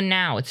you doing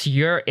now? It's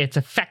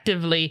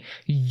effectively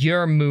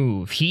your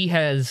move. He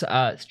has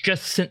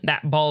just sent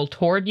that ball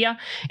toward you,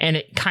 and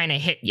it kind of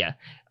hit you.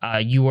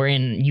 You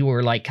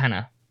were like kind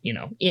of,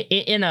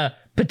 in a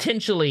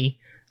potentially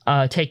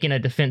taking a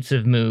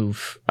defensive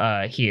move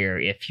here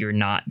if you're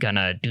not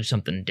gonna do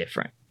something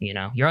different.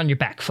 You're on your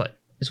back foot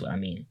is what I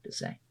mean to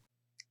say.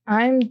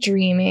 I'm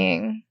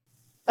dreaming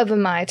of a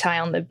Mai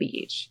Tai on the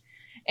beach,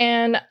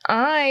 and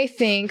I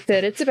think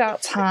that it's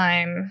about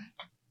time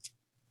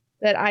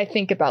that I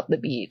think about the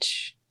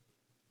beach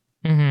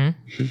and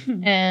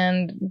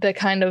the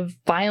kind of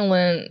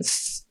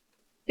violence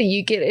that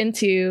you get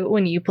into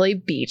when you play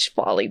beach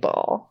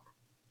volleyball.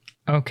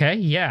 Okay,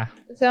 yeah.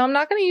 So I'm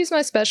not going to use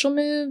my special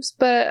moves,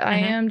 but I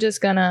am just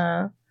going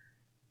to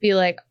be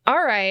like,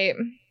 all right,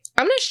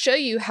 I'm going to show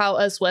you how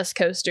us West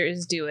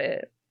Coasters do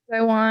it. I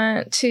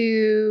want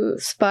to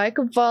spike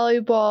a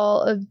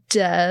volleyball of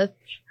death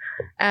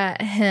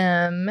at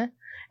him.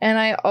 And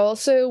I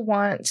also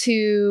want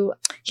to...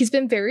 He's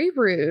been very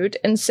rude,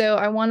 and so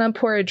I want to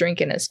pour a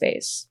drink in his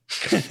face.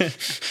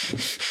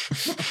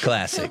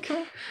 Classic.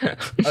 A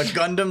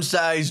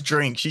Gundam-sized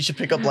drink. She should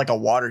pick up like a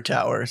water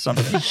tower or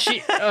something.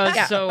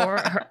 So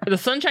the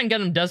Sunshine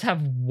Gundam does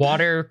have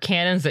water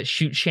cannons that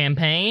shoot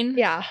champagne.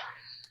 Yeah.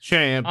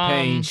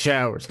 Champagne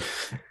showers.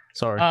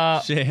 Sorry.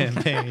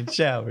 Champagne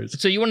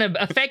showers. So you want to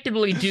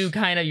effectively do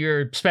kind of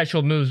your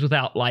special moves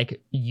without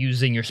like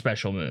using your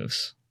special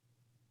moves.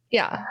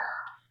 Yeah.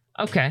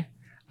 Okay.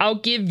 I'll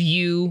give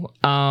you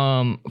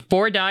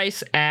 4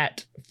 dice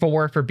at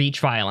 4 for beach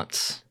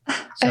violence.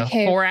 So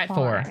Okay, 4 at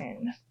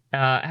fine.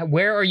 4.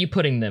 Where are you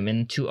putting them?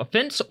 Into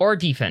offense or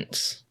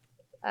defense?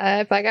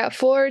 If I got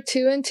 4,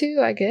 2, and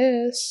 2, I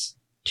guess.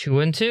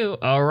 2 and 2.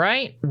 All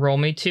right. Roll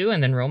me 2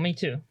 and then roll me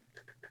 2.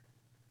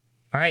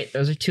 All right.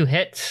 Those are 2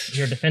 hits.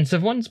 Your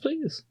defensive ones,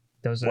 please.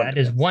 That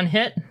is 1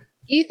 hit.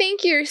 You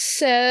think you're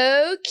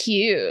so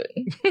cute.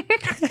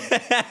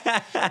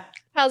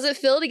 How's it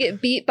feel to get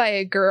beat by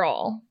a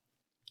girl?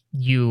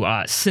 You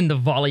send a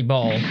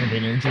volleyball of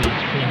energy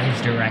in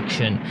his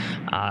direction.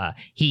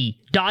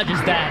 He dodges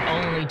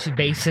that only to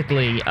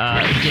basically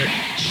get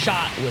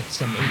shot with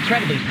some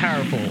incredibly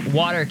powerful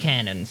water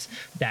cannons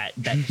that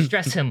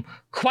stress him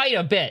quite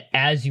a bit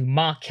as you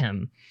mock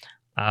him.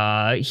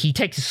 He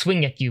takes a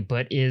swing at you,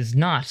 but is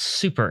not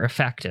super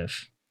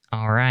effective.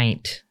 All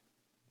right.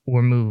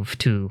 We'll move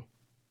to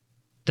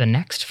the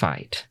next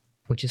fight,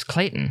 which is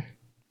Clayton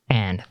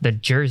and the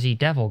Jersey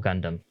Devil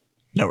Gundam.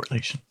 No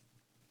relation.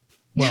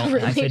 Well,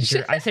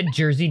 relation. I said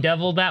Jersey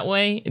Devil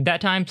that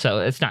time, so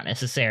it's not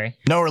necessary.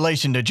 No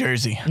relation to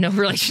Jersey. No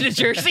relation to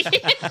Jersey.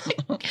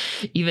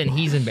 Even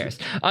he's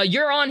embarrassed.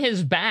 You're on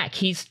his back.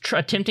 He's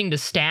attempting to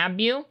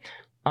stab you,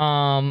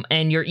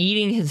 and you're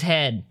eating his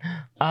head.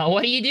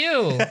 What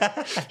do?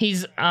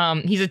 He's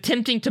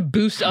attempting to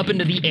boost up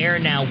into the air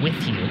now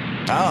with you.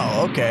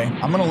 Oh, okay.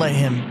 I'm gonna let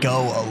him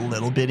go a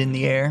little bit in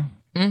the air.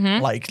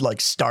 Mm-hmm. Like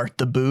start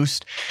the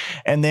boost,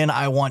 and then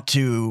I want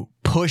to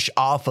push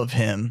off of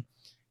him,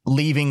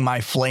 leaving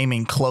my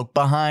flaming cloak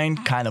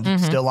behind, kind of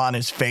still on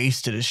his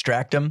face to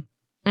distract him.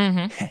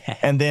 Mm-hmm.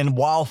 And then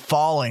while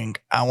falling,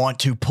 I want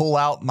to pull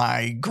out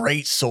my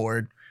great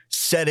sword,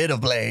 set it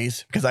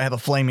ablaze, because I have a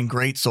flaming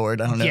great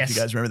sword. I don't know if you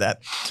guys remember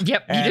that.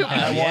 Yep, you And do.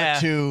 I want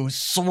to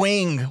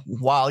swing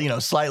while,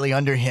 slightly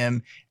under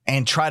him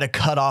and try to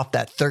cut off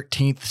that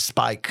 13th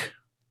spike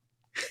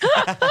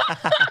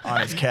on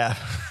his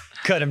calf.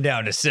 Cut him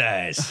down to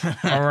size.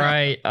 All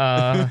right.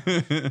 Are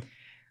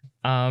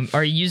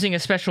you using a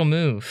special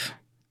move?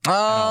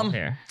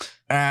 Here.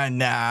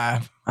 Nah,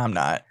 I'm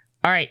not.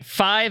 All right,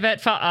 5 at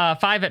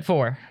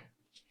 4.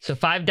 So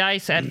 5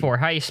 dice at 4.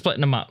 How are you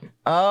splitting them up?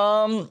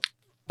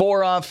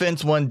 4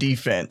 offense, 1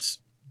 defense.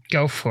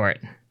 Go for it.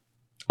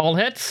 All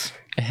hits?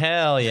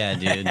 Hell yeah,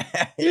 dude.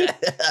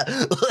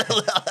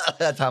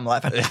 That's how I'm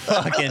laughing.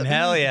 Fucking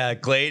hell yeah,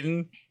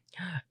 Clayton.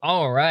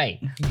 All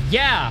right.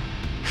 Yeah.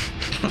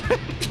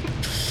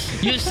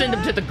 You send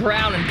him to the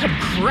ground and come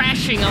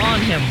crashing on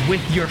him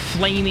with your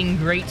flaming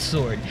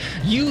greatsword.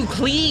 You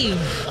cleave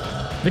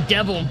the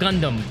Devil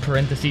Gundam,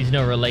 parentheses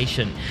no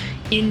relation,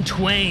 in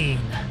twain,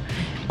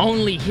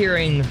 only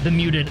hearing the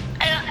muted of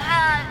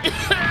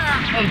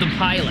the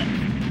pilot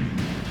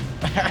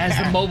as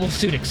the mobile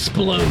suit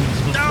explodes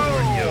before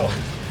you.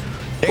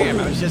 Damn,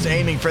 I was just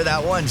aiming for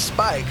that one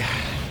spike.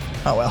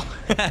 Oh well.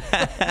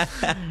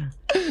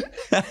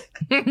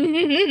 I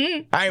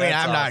mean,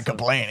 I'm not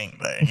complaining,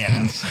 but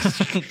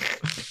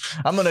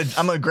I'm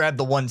gonna grab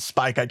the one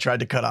spike I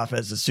tried to cut off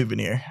as a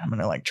souvenir. I'm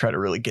gonna try to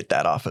really get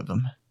that off of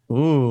him.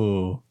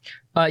 Ooh.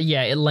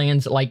 Yeah, it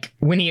lands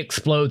when he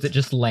explodes, it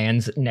just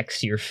lands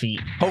next to your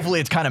feet. Hopefully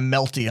it's kind of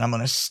melty and I'm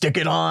gonna stick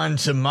it on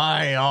to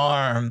my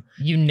arm.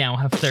 You now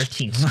have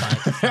 13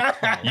 spikes.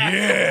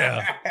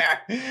 Yeah.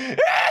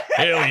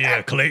 Hell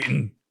yeah,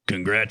 Clayton.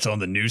 Congrats on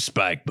the new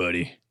spike,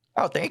 buddy.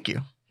 Oh, thank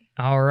you.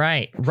 All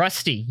right,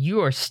 Rusty,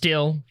 you are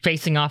still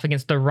facing off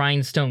against the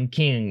Rhinestone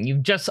King.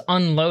 You've just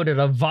unloaded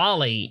a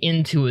volley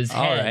into his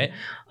head.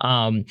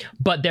 All right.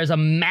 But there's a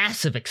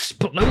massive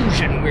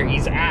explosion where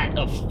he's at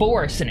of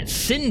force, and it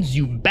sends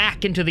you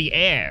back into the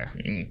air.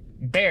 You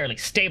barely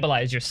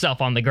stabilize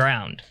yourself on the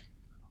ground.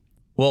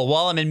 Well,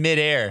 while I'm in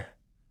midair,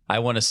 I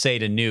want to say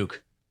to Nuke,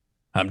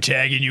 I'm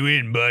tagging you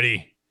in,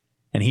 buddy.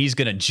 And he's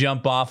going to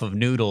jump off of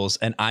Noodles,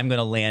 and I'm going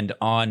to land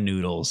on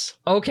Noodles.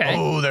 Okay.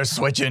 Oh, they're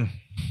switching.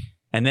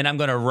 And then I'm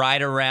going to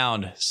ride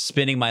around,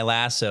 spinning my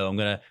lasso. I'm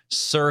going to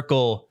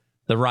circle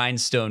the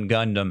Rhinestone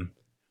Gundam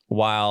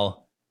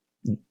while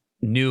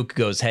Nuke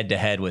goes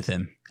head-to-head with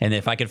him. And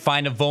if I can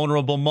find a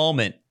vulnerable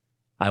moment,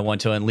 I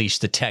want to unleash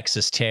the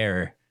Texas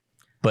Terror,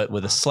 but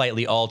with a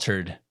slightly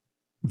altered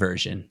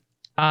version.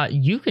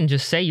 You can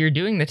just say you're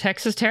doing the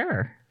Texas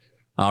Terror.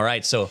 All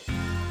right, so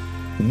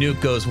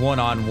Nuke goes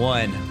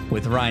one-on-one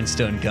with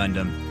Rhinestone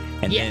Gundam.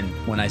 And then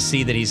when I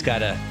see that he's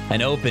got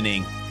an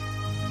opening,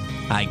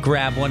 I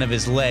grab one of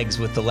his legs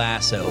with the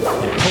lasso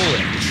and pull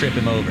him to trip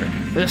him over.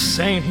 This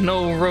ain't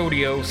no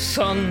rodeo,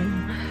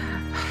 son.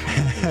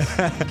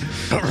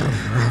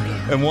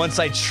 And once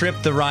I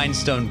trip the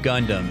Rhinestone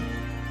Gundam,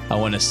 I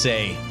want to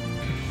say,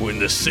 when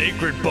the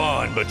sacred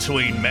bond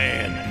between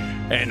man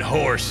and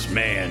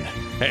horseman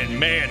and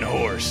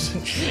man-horse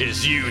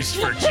is used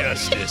for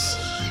justice,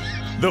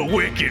 the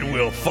wicked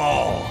will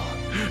fall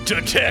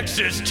to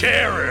Texas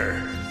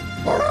Terror.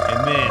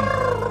 And then,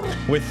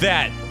 with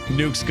that,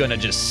 Nuke's gonna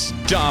just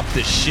stomp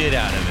the shit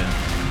out of him.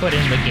 But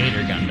in the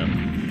Gator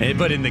Gundam.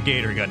 But in the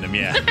Gator Gundam,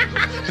 yeah.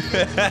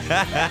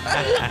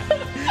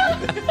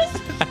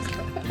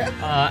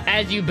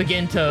 As Nuke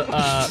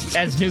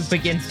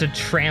begins to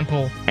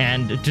trample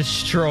and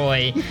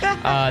destroy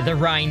the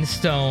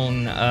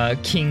Rhinestone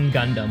King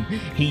Gundam,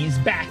 he's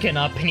backing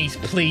up and he's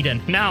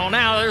pleading. Now,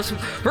 there's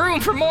room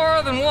for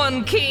more than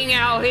one king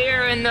out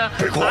here in the...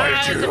 Be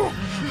quiet, you.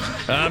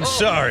 I'm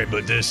sorry,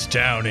 but this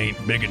town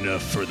ain't big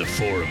enough for the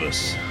 4 of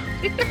us.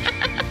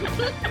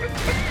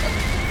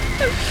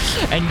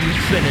 And you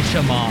finish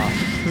him off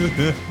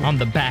on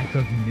the back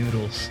of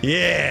Noodles.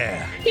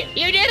 Yeah.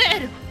 You did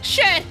it!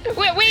 Shit!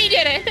 We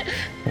did it!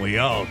 We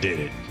all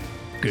did it.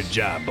 Good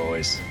job,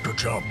 boys. Good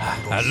job.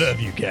 I love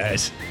you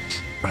guys.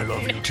 I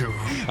love you too.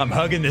 I'm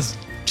hugging this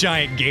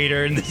giant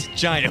gator and this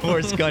giant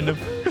horse Gundam.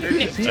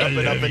 I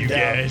love you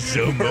guys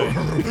so much.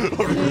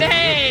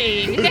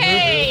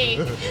 Nay!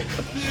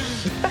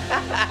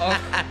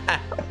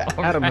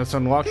 Adam has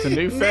unlocked a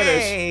new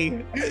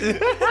fetish.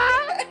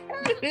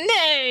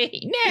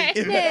 Nay!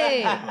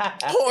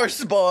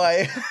 Horse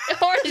boy.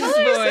 Horse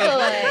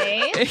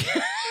boy!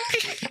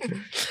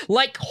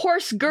 Like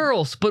horse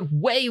girls, but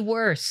way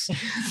worse.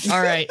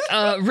 All right,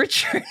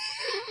 Richard.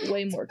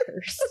 way more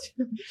cursed.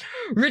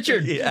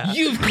 Richard,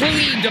 you've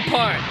cleaved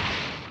apart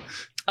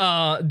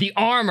the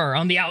armor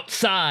on the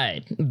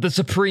outside. The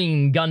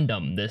Supreme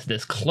Gundam,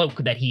 this cloak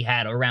that he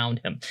had around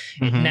him,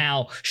 it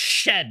now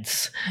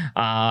sheds,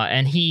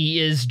 and he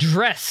is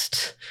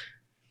dressed.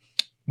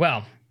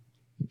 Well,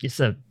 it's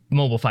a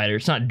mobile fighter.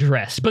 It's not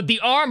dressed, but the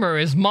armor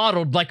is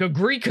modeled like a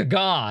Greek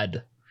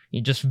god.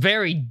 Just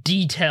very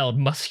detailed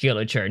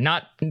musculature,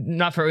 not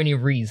for any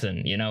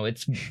reason. You know,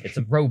 it's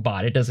a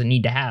robot. It doesn't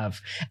need to have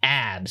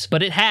abs,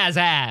 but it has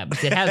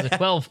abs. It has a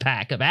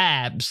 12-pack of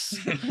abs.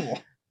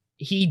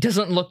 He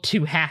doesn't look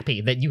too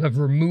happy that you have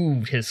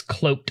removed his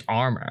cloaked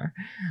armor,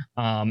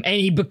 and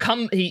he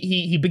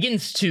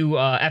begins to,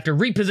 after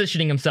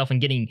repositioning himself and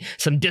getting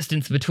some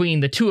distance between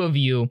the two of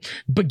you,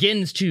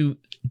 begins to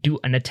do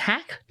an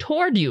attack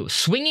toward you,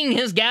 swinging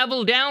his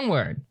gavel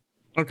downward.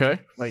 Okay,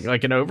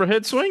 like an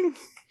overhead swing.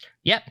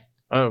 Yep.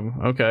 Oh,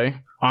 okay.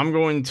 I'm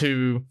going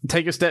to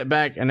take a step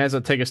back, and as I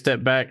take a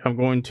step back, I'm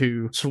going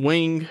to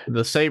swing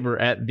the saber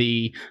at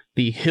the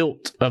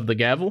hilt of the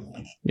gavel,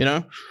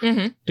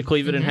 to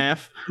cleave it in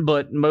half.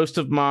 But most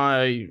of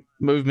my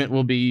movement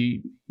will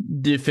be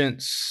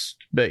defense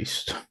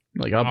based.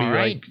 Like I'll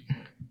be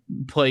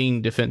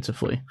playing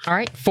defensively. All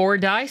right, 4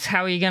 dice.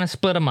 How are you gonna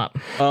split them up?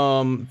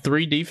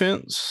 3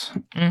 defense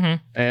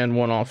and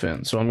 1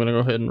 offense. So I'm gonna go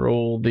ahead and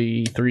roll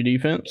the 3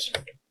 defense.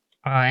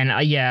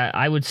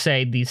 I would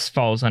say these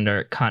falls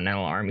under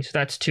Continental Army, so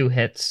that's 2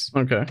 hits.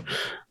 Okay,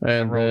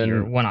 and roll then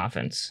your 1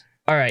 offense.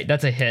 All right,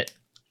 that's a hit.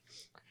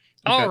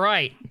 Okay. All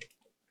right,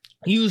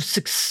 you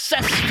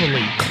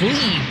successfully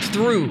cleaved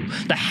through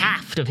the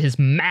haft of his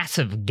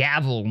massive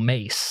gavel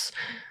mace,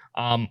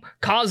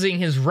 causing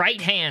his right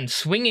hand,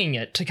 swinging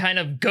it, to kind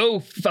of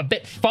go a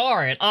bit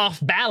far and off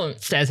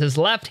balance as his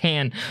left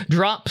hand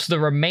drops the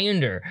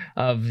remainder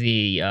of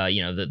the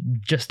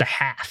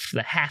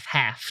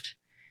haft.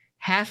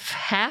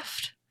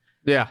 Half-haft?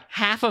 Yeah.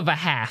 Half of a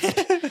haft.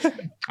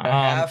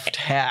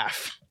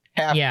 Half.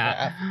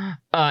 Yeah.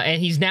 And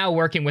he's now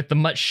working with the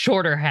much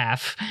shorter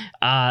half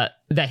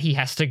that he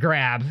has to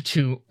grab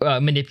to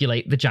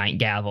manipulate the giant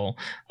gavel.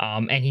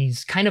 And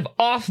he's kind of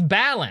off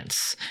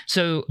balance.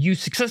 So you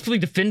successfully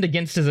defend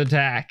against his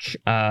attack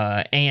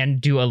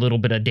and do a little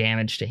bit of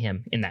damage to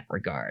him in that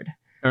regard.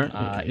 All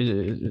right.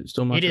 Is it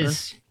still my turn? It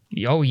is.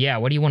 Oh, yeah.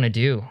 What do you want to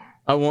do?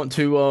 I want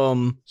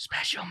to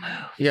special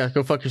move. Yeah,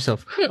 go fuck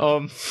yourself.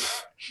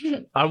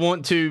 I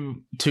want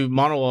to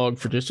monologue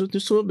for just a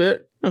little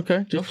bit.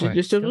 Okay,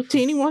 just a little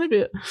teeny one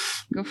bit.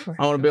 Go for it.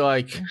 I want to be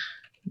like,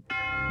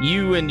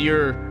 you and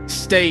your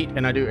state,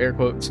 and I do air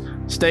quotes,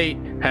 state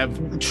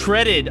have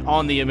treaded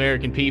on the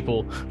American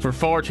people for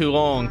far too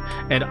long,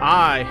 and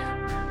I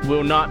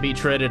will not be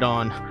treaded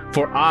on,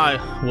 for I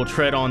will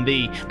tread on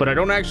thee. But I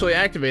don't actually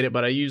activate it,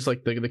 but I use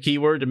like the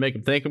keyword to make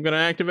him think I'm going to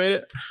activate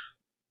it.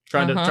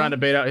 Trying to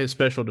bait out his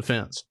special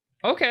defense.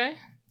 Okay.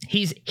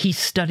 He's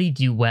studied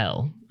you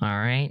well, all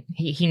right?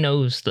 He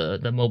knows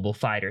the mobile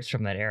fighters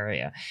from that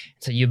area.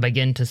 So you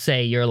begin to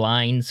say your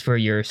lines for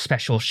your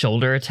special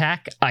shoulder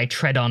attack, I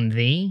tread on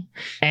thee,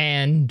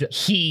 and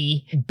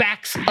he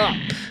backs up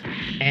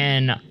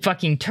and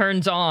fucking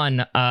turns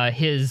on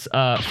his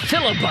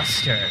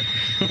filibuster,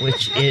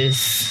 which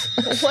is...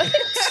 What?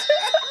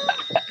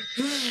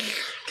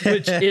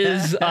 Which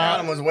is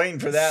Adam was waiting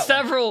for that.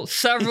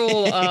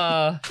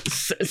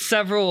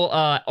 Several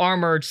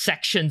armored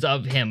sections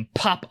of him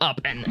pop up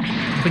and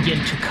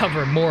begin to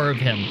cover more of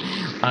him,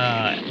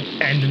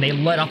 and then they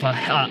let off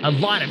a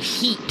lot of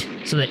heat,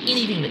 so that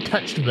anything that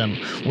touched them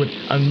would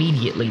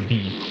immediately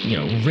be,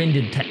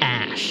 rendered to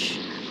ash.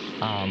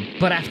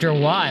 But after a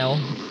while,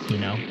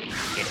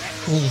 it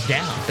cools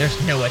down.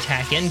 There's no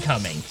attack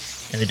incoming,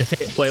 and the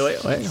defense. Wait,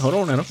 hold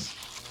on, Adam.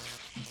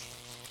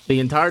 The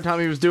entire time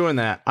he was doing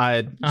that, I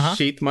had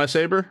sheathed my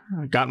saber,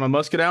 got my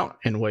musket out,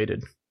 and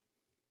waited.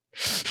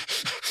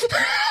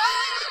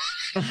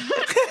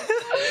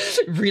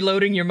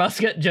 Reloading your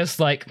musket, just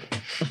like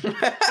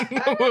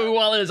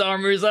while his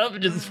armor's up,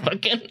 just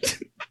fucking.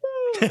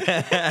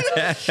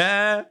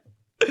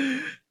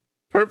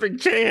 Perfect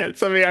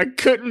chance. I mean, I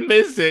couldn't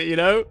miss it,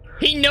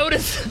 He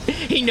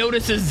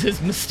notices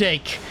his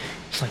mistake.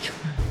 It's like,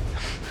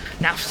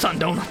 now, son,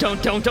 don't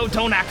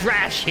act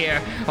rash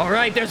here. All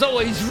right, there's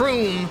always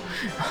room.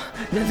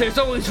 There's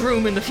always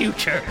room in the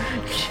future.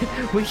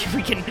 We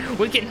can.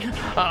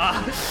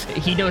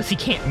 He knows he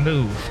can't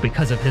move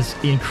because of his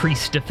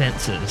increased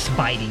defenses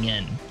biting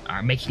in,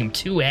 are making him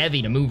too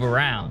heavy to move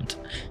around.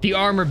 The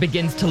armor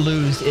begins to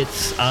lose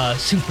its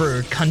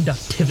super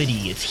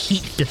conductivity, its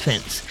heat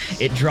defense.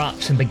 It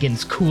drops and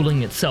begins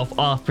cooling itself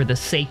off for the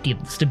safety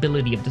and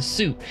stability of the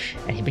suit,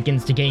 and he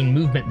begins to gain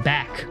movement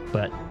back,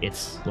 but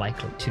it's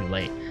likely too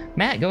late.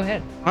 Matt, go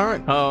ahead. All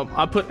right.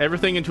 I put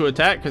everything into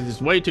attack because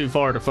it's way too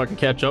far to fucking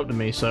catch up to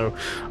me. So,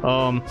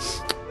 I'm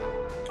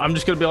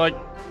just gonna be like,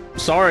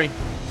 sorry,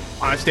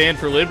 I stand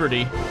for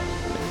liberty,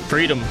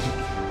 freedom,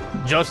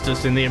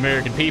 justice, and the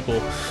American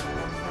people.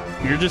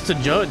 You're just a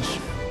judge,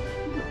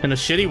 and a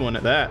shitty one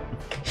at that.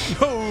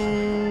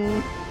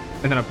 And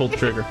then I pulled the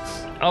trigger.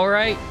 All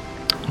right.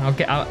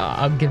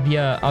 I'll give you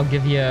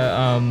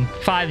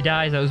 5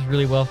 dice. That was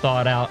really well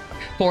thought out.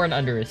 4 and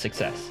under is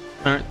success.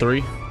 All right,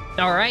 3.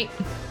 All right.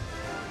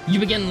 You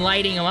begin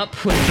lighting him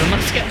up with the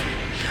musket.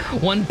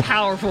 One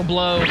powerful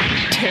blow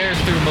tears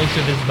through most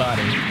of his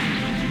body,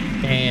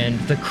 and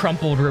the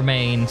crumpled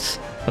remains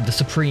of the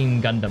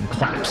Supreme Gundam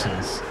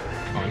collapses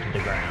onto the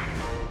ground.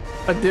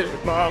 I did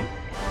it, Mom.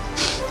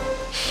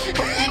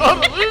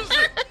 I'm a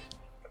loser.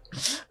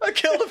 I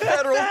killed a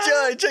federal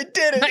judge. I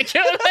did it. I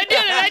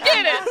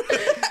did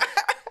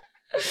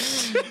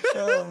it.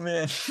 Oh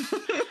man.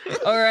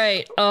 All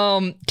right,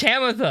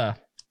 Tamitha.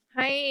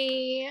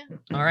 Hi.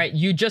 All right,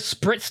 you just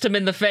spritzed him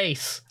in the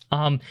face.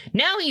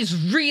 Now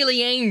he's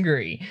really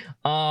angry.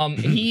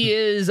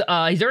 He's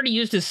already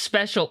used his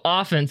special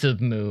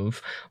offensive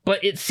move,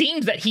 but it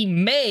seems that he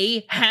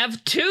may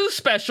have 2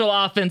 special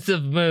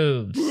offensive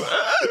moves.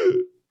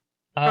 What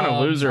kind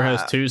of loser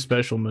has 2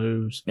 special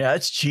moves? Yeah,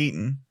 it's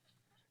cheating.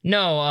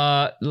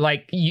 No,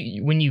 like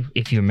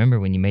if you remember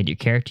when you made your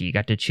character, you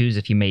got to choose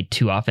if you made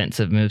 2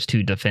 offensive moves,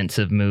 2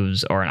 defensive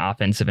moves, or an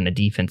offensive and a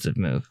defensive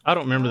move. I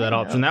don't remember that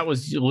option. That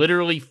was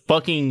literally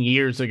fucking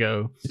years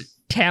ago.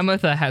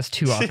 Tamitha has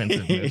 2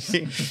 offensive moves.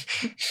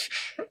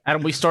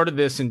 Adam, we started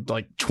this in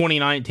like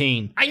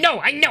 2019. I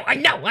know.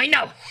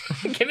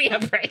 Give me a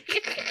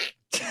break.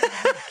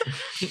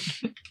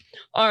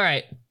 All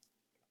right.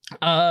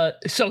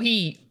 So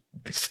he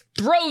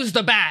throws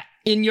the bat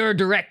in your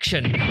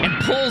direction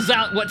and pulls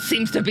out what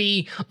seems to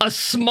be a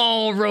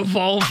small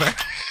revolver.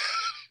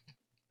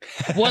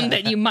 One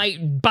that you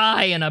might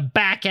buy in a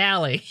back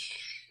alley.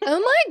 Oh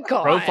my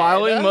god.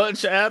 Profiling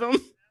much, Adam?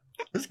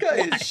 This guy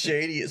is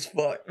shady as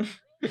fuck.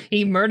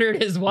 He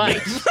murdered his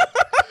wife.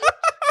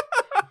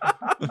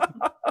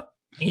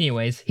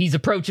 Anyways, he's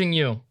approaching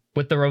you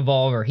with the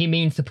revolver. He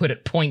means to put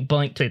it point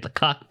blank to the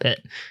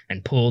cockpit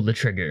and pull the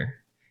trigger.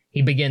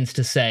 He begins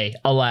to say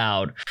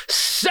aloud,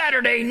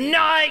 "Saturday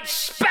Night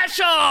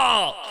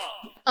Special!"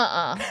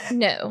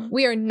 No,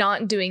 we are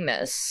not doing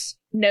this.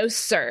 No,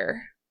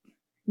 sir.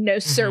 No,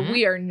 sir,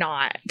 we are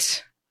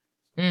not.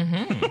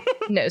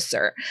 Mm-hmm. No,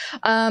 sir.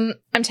 I'm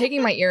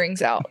taking my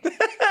earrings out.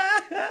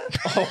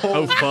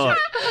 Oh, fuck.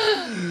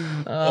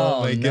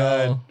 Oh my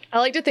god. I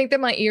like to think that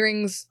my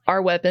earrings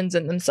are weapons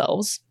in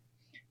themselves.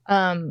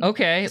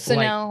 Okay. So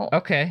now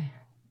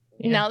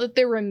that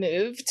they're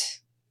removed,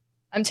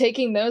 I'm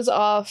taking those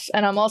off,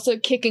 and I'm also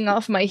kicking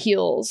off my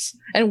heels.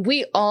 And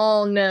we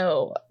all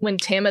know when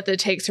Tamitha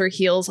takes her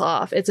heels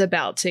off, it's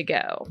about to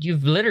go.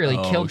 You've literally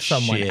killed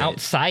someone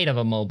outside of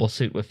a mobile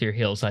suit with your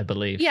heels, I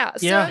believe. Yeah,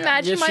 so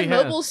imagine my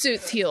mobile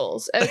suit's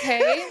heels,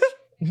 okay?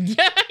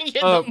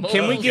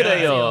 Can we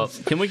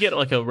get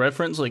like a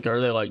reference? Like, are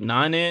they like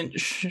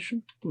 9-inch?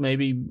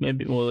 Maybe.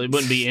 Well, it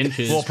wouldn't be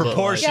inches. Well,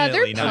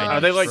 proportionally,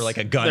 are they like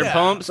a gun? They're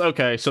pumps.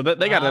 Okay, so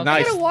they got a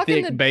nice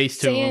thick base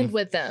to them.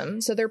 With them,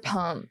 so they're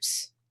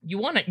pumps. You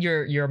want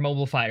your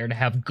mobile fighter to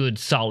have good,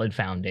 solid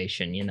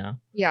foundation, you know?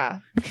 Yeah.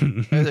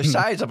 They're the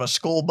size of a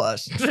school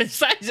bus. The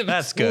size of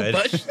That's good.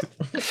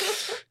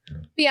 bus.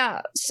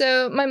 Yeah.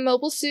 So my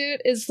mobile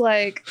suit is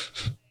like,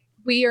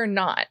 we are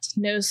not.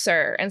 No,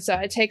 sir. And so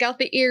I take out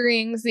the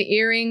earrings. The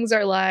earrings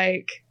are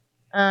like,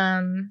 I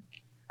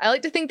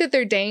like to think that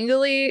they're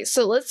dangly.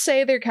 So let's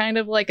say they're kind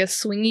of like a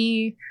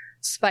swingy,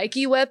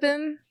 spiky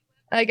weapon.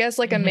 I guess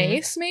like a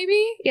mace,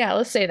 maybe? Yeah,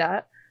 let's say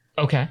that.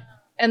 Okay.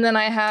 And then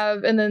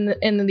and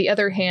then the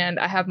other hand,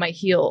 I have my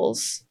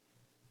heels.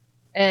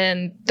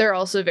 And they're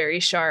also very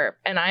sharp.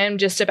 And I am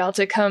just about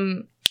to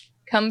come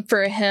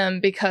for him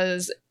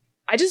because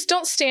I just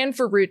don't stand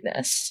for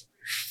rudeness.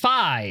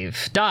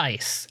 5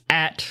 dice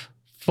at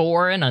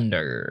 4 and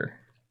under.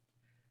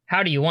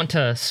 How do you want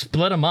to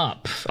split them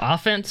up?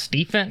 Offense,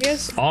 defense,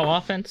 Yes. all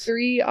offense?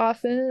 3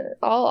 offense,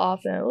 all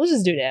offense. Let's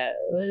just do that.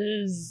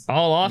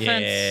 All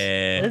offense?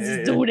 Yeah. Let's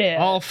just do that.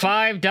 All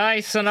 5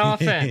 dice on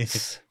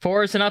offense.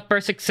 4s and up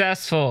are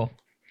successful.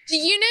 Do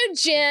you know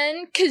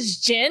Jen? Because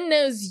Jen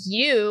knows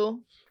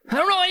you. I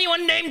don't know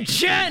anyone named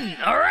Jen,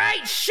 all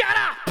right? Shut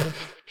up!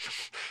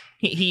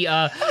 He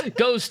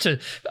goes to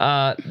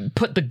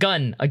put the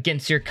gun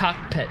against your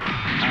cockpit,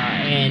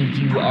 and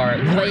you are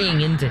laying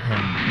into him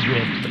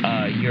with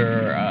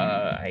your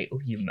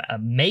a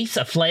mace,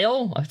 a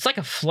flail. It's like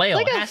a flail.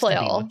 Like it a has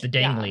flail. to be with the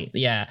dangly.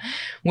 Yeah.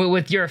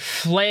 With your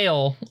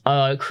flail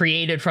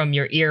created from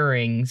your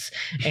earrings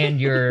and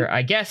your,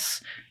 I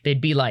guess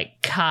they'd be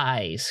like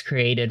Kai's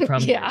created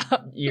from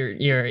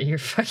your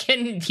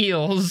fucking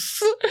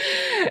heels,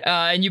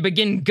 and you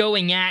begin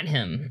going at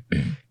him.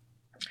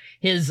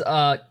 His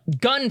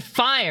gun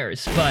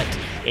fires, but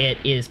it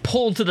is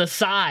pulled to the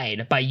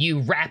side by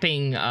you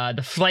wrapping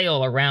the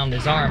flail around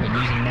his arm and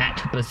using that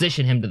to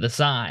position him to the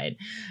side.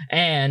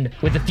 And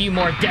with a few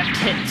more deft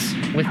hits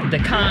with the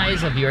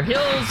Kais of your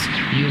hills,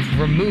 you've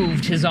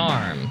removed his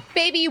arm.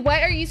 Baby,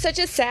 why are you such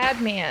a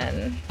sad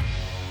man?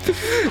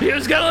 He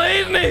was gonna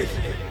leave me!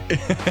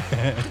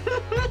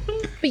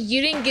 But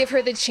you didn't give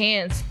her the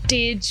chance,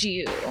 did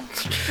you?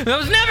 I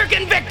was never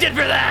convicted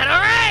for that,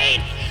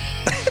 alright?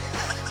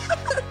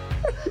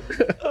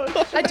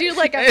 I do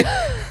like a...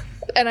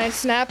 And I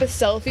snap a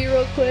selfie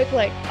real quick,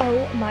 like,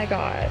 oh my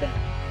god.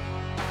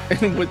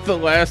 And with the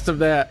last of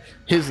that,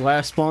 his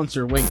last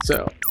sponsor winks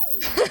out.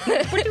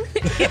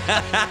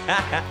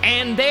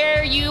 And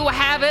there you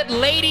have it,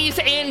 ladies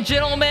and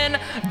gentlemen.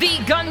 The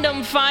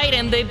Gundam fight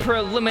and the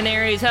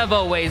preliminaries have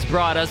always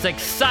brought us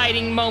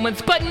exciting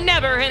moments, but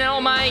never in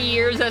all my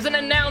years as an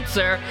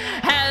announcer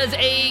has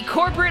a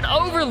corporate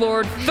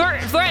overlord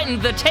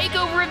threatened the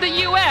takeover of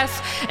the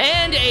U.S.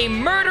 and a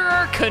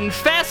murderer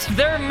confessed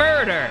their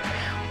murder.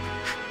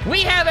 We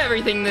have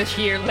everything this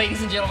year,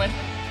 ladies and gentlemen.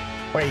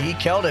 Wait, he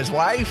killed his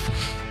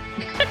wife?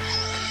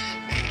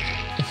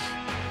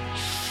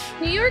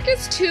 New York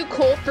is too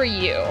cool for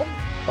you.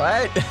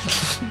 What?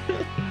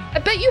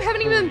 I bet you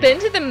haven't even been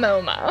to the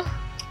MoMA.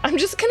 I'm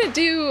just gonna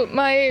do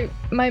my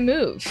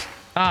move.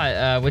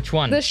 Which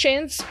one? The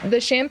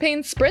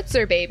champagne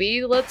spritzer,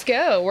 baby. Let's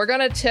go. We're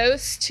gonna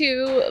toast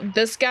to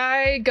this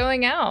guy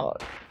going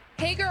out.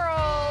 Hey,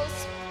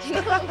 girls. You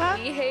know,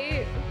 we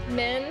hate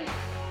men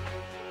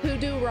who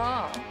do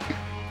wrong.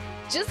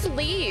 Just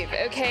leave,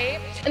 okay?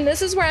 And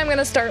this is where I'm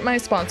gonna start my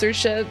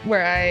sponsorship,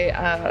 where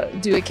I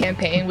do a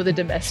campaign with a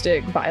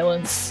domestic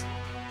violence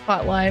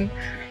hotline.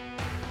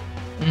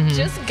 Mm-hmm.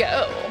 Just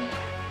go.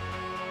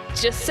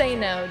 Just say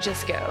no,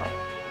 just go.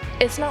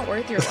 It's not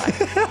worth your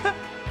life.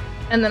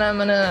 And then I'm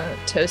gonna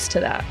toast to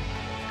that.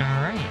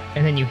 All right.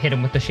 And then you hit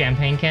him with the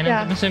champagne cannon,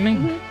 I'm assuming?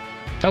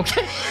 Mm-hmm.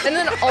 Okay. And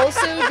then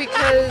also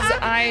because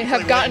I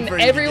have gotten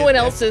everyone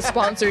else's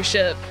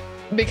sponsorship,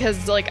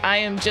 because like I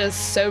am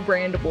just so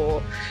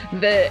brandable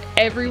that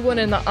everyone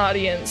in the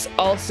audience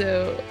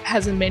also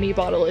has a mini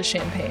bottle of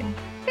champagne.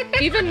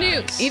 Even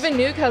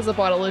Nuke has a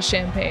bottle of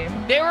champagne.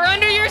 They were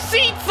under your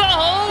seats the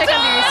whole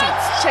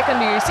time. Check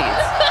under your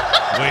seats.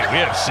 Wait, we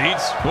have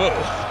seats? Whoa.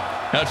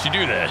 How'd she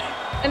do that?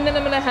 And then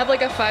I'm gonna have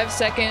like a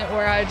 5-second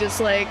where I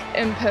just like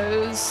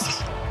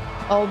impose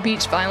all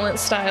beach violence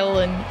style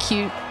and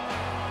cute,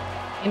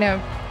 you know,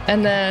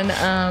 and then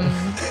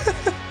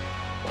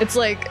it's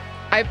like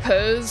I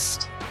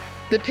posed,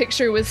 the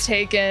picture was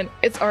taken,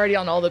 it's already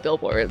on all the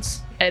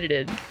billboards,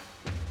 edited.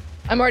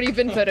 I'm already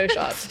been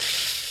photoshopped.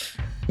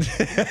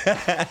 This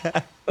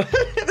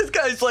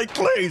guy's like,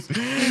 please,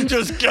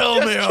 just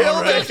kill me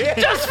already.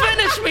 Just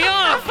finish me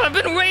off. I've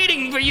been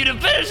waiting for you to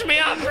finish me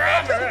off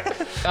forever.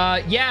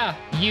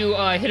 You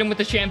hit him with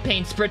the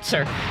champagne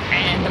spritzer,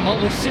 and the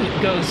mobile suit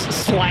goes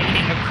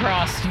sliding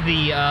across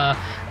the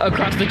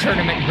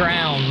tournament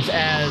grounds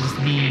as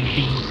the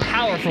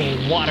powerful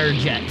water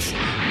jets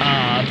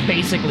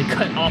basically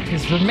cut off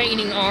his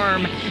remaining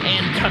arm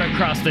and cut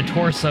across the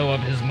torso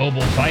of his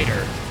mobile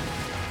fighter.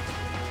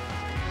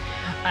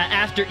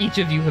 After each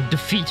of you have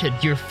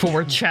defeated your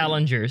 4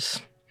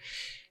 challengers,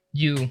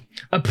 you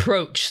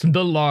approach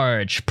the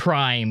large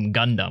Prime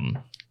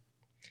Gundam.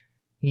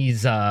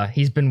 He's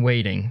been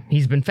waiting.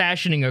 He's been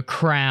fashioning a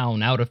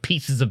crown out of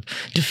pieces of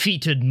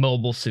defeated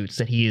mobile suits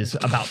that he is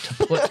about to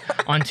put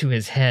onto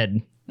his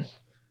head.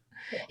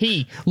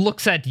 He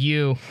looks at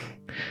you.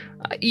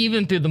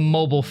 Even through the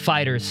mobile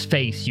fighter's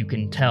face, you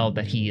can tell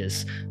that he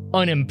is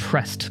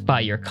unimpressed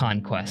by your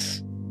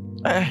conquests.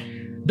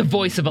 The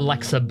voice of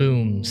Alexa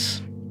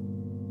booms.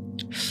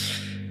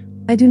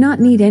 I do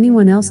not need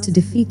anyone else to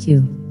defeat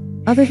you,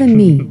 other than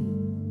me.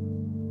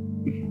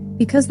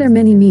 Because there are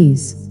many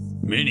me's.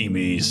 Many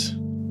me's?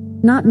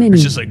 Not many.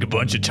 It's just like a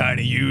bunch of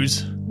tiny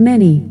yous?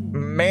 Many.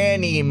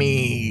 Many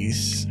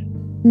me's.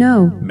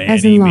 No, Many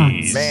as in lots.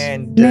 me's.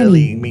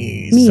 Manly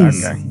me's.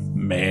 Me's.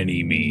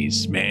 Many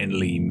me's.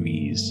 Manly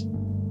me's.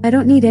 I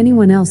don't need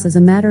anyone else as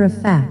a matter of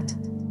fact.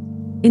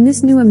 In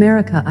this new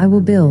America I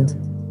will build.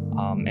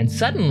 And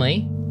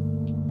suddenly,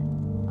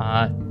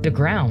 the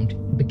ground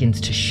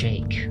begins to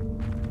shake.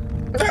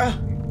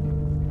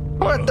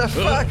 What the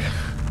fuck?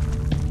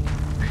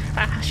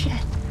 Shit.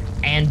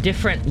 And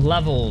different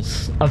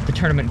levels of the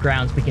tournament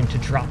grounds begin to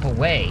drop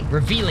away,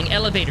 revealing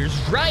elevators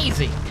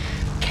rising,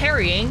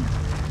 carrying,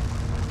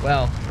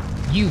 well,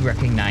 you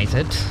recognize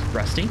it,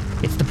 Rusty.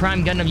 It's the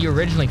Prime Gundam you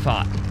originally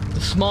fought.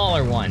 The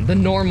smaller one, the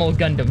normal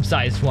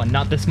Gundam-sized one,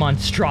 not this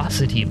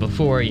monstrosity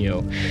before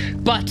you.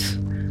 But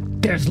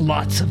there's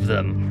lots of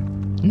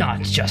them,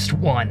 not just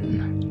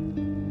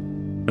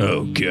one.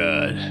 Oh,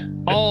 God.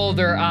 All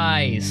their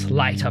eyes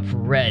light up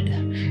red,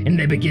 and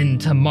they begin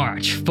to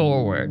march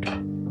forward.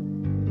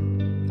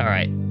 All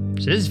right,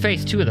 so this is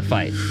phase 2 of the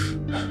fight.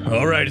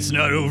 All right, it's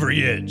not over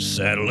yet.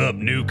 Saddle up,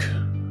 Nuke.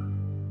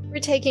 We're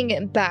taking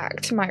it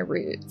back to my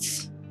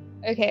roots.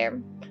 Okay,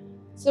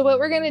 so what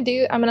we're gonna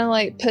do, I'm gonna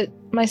like put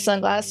my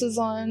sunglasses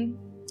on,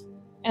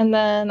 and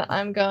then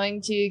I'm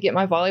going to get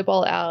my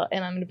volleyball out,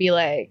 and I'm gonna be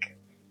like,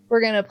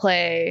 we're gonna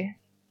play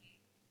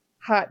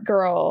hot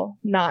girl,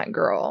 not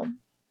girl.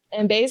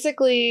 And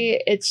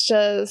basically, it's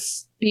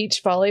just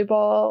beach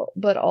volleyball,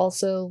 but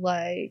also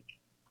like,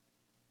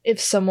 if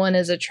someone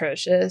is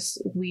atrocious,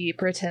 we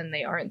pretend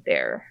they aren't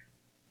there.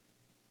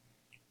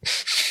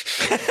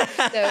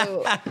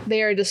 So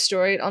they are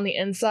destroyed on the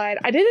inside.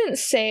 I didn't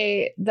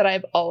say that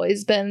I've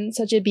always been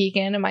such a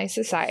beacon in my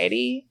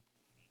society.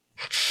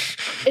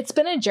 It's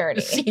been a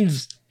journey.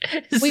 This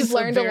We've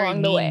learned a very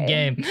along the mean way.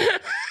 Game.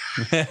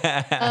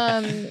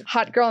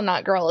 Hot girl,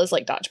 not girl is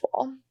like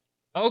dodgeball.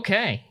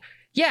 Okay.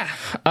 Yeah.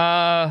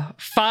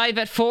 5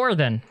 at 4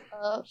 then.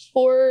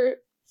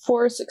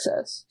 4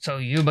 success. So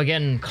you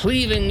begin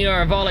cleaving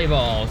your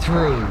volleyball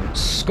through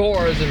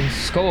scores and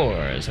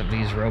scores of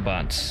these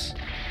robots.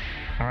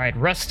 All right,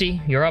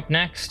 Rusty, you're up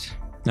next.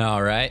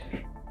 All right.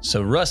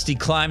 So Rusty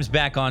climbs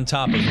back on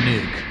top of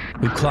Nuke,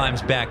 who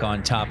climbs back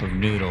on top of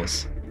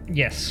Noodles.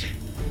 Yes.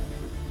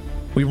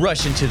 We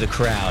rush into the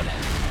crowd,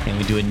 and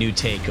we do a new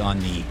take on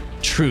the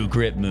true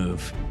grip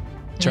move,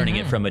 turning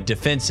it from a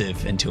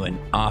defensive into an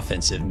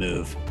offensive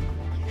move.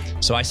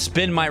 So I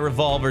spin my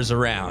revolvers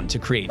around to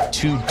create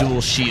 2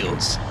 dual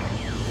shields.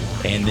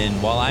 And then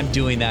while I'm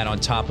doing that on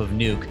top of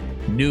Nuke,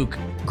 Nuke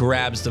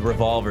grabs the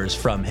revolvers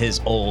from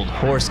his old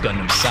horse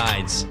Gundam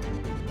sides,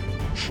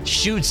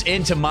 shoots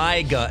into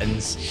my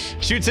guns,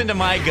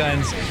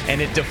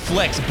 and it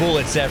deflects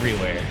bullets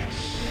everywhere.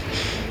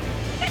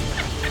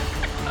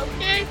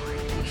 Okay.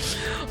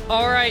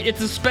 All right,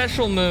 it's a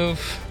special move.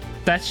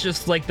 That's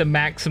just like the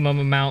maximum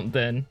amount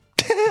then.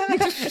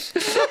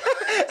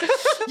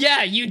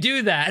 Yeah, you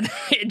do that.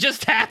 It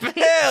just happened.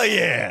 Hell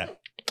yeah.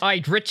 All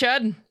right,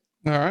 Richard,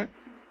 All right.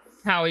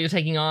 how are you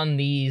taking on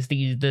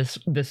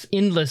this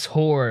endless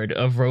horde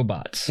of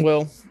robots?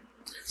 Well,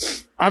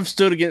 I've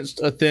stood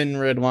against a thin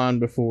red line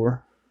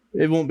before.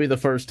 It won't be the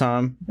first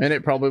time, and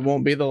it probably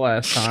won't be the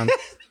last time.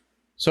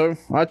 So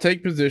I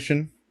take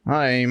position,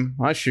 I aim,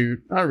 I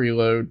shoot, I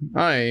reload,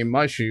 I aim,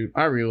 I shoot,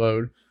 I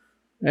reload.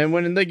 And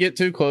when they get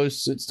too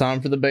close, it's time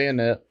for the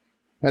bayonet.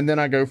 And then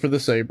I go for the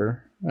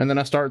saber. And then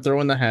I start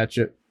throwing the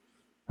hatchet.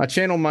 I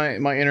channel my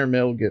inner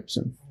Mel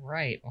Gibson.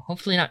 Right. Well,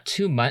 hopefully not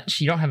too much.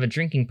 You don't have a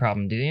drinking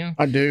problem, do you?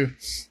 I do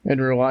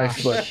in real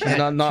life, but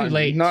not Too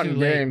late, not too in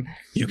late. game.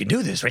 You can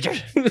do this,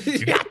 Richard.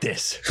 You got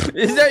this.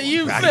 Is that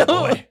you, Rocky Phil?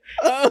 boy.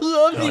 I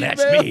love No, you,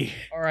 that's Phil. me.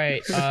 All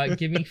right.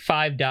 Give me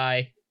 5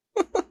 die.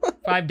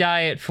 5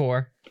 die at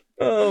 4.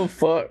 Oh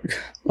fuck!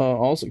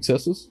 All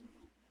successes.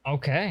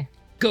 Okay.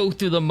 Go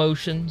through the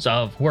motions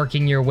of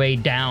working your way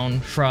down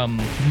from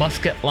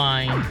musket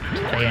line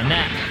to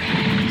bayonet,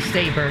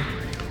 saber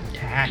to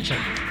hatchet,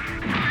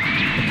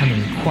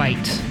 becoming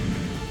quite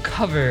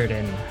covered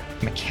in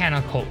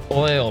mechanical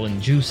oil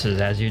and juices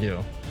as you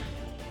do.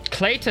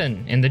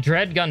 Clayton, in the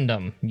Dread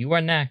Gundam, you are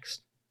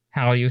next.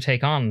 How do you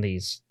take on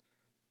these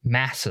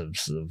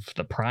massives of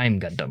the Prime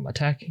Gundam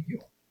attacking you?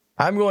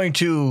 I'm going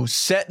to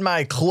set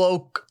my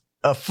cloak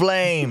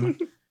aflame,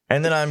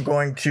 and then I'm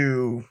going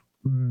to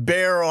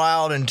barrel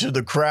out into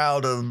the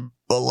crowd of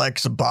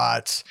Alexa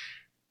bots.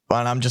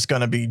 And I'm just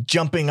going to be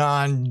jumping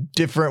on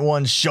different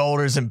ones'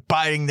 shoulders and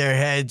biting their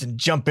heads and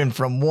jumping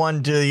from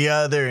one to the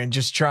other and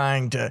just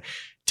trying to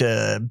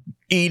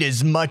eat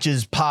as much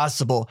as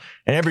possible.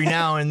 And every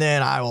now and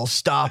then I will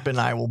stop and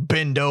I will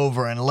bend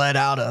over and let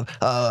out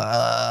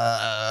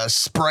a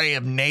spray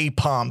of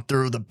napalm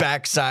through the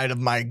backside of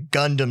my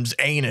Gundam's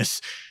anus.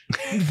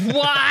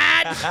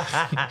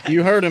 What?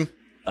 You heard him.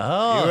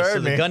 Oh, You heard so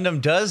the me.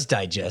 Gundam does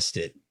digest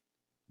it.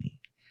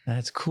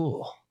 That's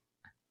cool.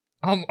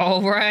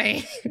 All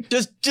right.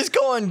 Just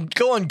going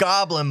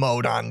goblin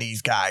mode on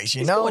these guys,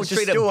 you know? going Just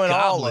straight up doing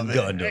all goblin of it.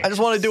 Gundam. I just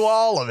want to do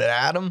all of it,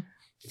 Adam.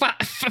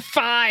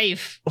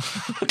 5,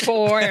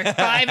 4,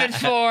 5 and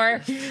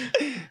 4.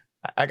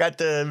 I got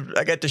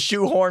to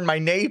shoehorn my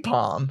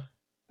napalm.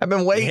 I've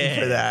been waiting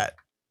for that.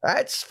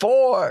 That's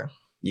 4.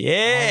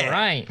 Yeah. All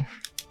right.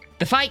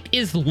 The fight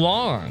is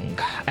long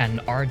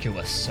and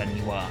arduous, and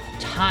you are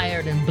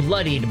tired and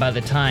bloodied by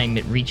the time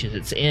it reaches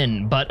its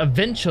end. But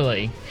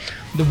eventually,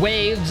 the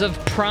waves of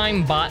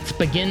Prime bots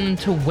begin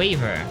to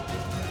waver.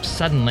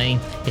 Suddenly,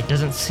 it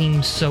doesn't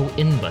seem so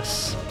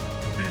endless.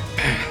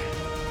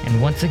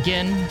 And once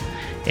again,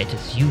 it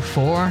is you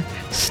 4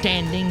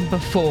 standing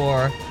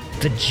before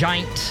the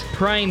giant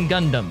Prime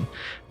Gundam,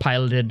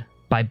 piloted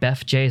by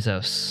Beth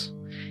Jesus.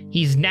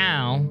 He's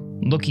now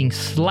looking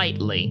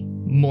slightly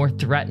more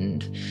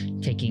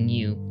threatened, taking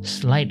you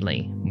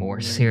slightly more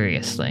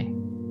seriously.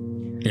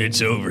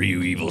 It's over,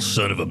 you evil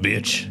son of a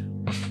bitch.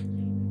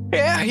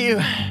 Yeah, you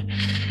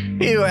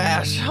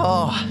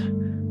asshole.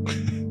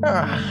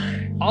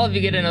 All of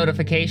you get a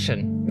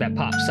notification that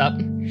pops up.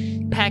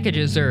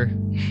 Packages are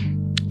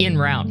en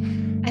route.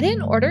 I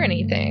didn't order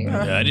anything.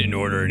 I didn't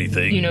order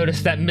anything. You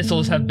notice that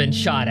missiles have been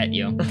shot at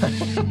you.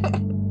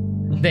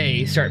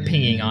 They start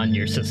pinging on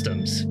your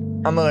systems.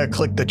 I'm gonna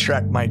click the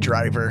track my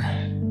driver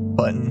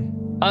button.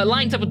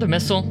 Lines up with the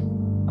missile.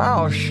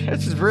 Oh,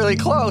 this is really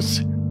close.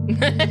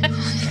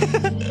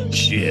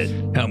 Shit.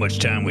 How much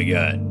time we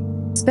got?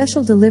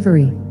 Special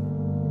delivery.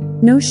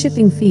 No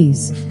shipping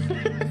fees.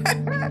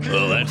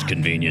 Well, that's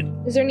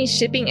convenient. Is there any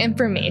shipping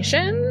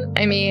information?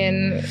 I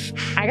mean,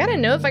 I gotta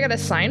know if I gotta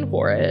sign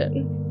for it.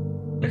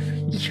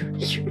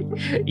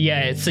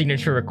 Yeah, it's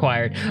signature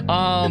required.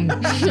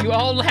 You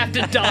all have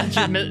to dodge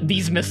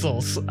these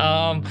missiles.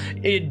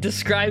 It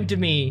described to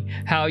me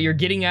how you're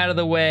getting out of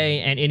the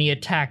way and any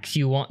attacks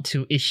you want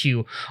to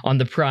issue on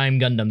the Prime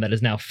Gundam that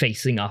is now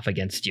facing off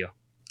against you.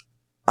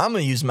 I'm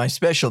gonna use my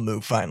special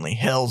move finally,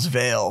 Hell's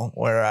Veil,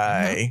 where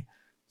I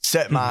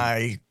set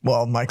my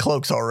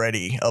cloak's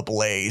already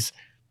ablaze.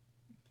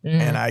 Mm.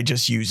 And I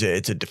just use it.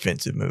 It's a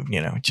defensive move,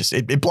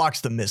 it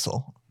blocks the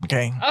missile.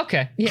 Okay.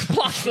 Okay. Yeah,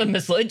 blocks the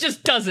missile. It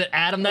just does it,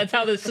 Adam. That's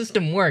how the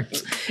system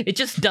works. It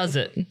just does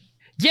it.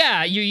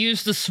 Yeah, you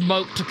use the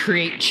smoke to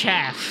create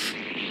chaff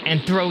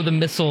and throw the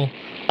missile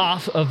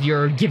off of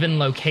your given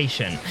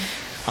location.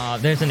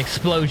 There's an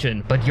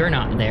explosion, but you're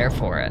not there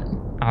for it.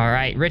 All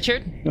right,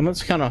 Richard? And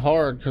that's kind of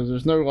hard because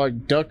there's no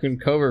like duck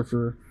and cover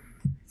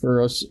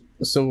for us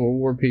Civil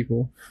War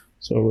people.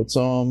 So it's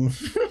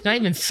It's not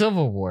even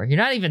Civil War. You're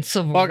not even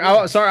Civil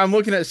War. Sorry, I'm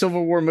looking at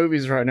Civil War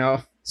movies right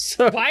now.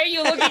 So Why are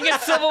you looking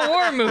at Civil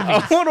War movies?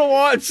 I want to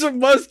watch some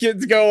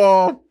muskets go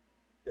off.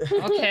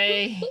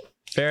 Okay.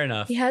 Fair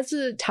enough. He has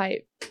a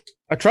type.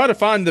 I try to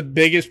find the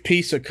biggest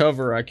piece of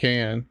cover I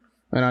can,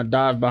 and I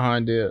dive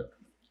behind it.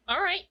 All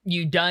right.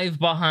 You dive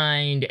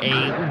behind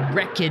a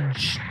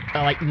wreckage,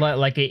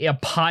 like a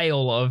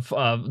pile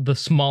of the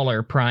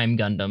smaller Prime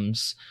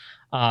Gundams.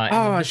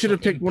 I should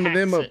have picked one of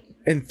them up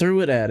and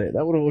threw it at it.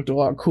 That would have looked a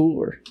lot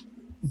cooler.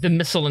 The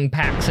missile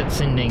impacts it,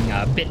 sending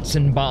bits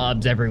and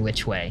bobs every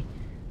which way.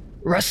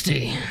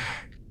 Rusty.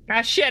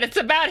 Ah, shit, it's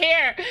about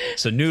here.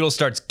 So Noodle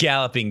starts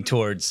galloping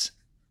towards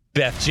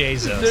Beth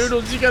Jezos.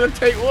 Noodles, you gotta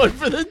take one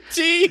for the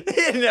team.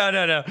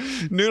 No.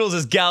 Noodles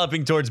is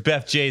galloping towards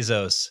Beth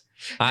Jezos.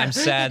 I'm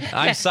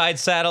side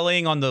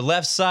saddling on the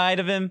left side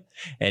of him,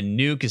 and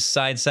Nuke is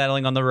side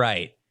saddling on the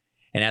right.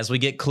 And as we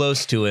get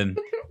close to him,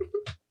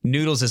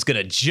 Noodles is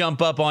gonna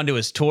jump up onto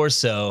his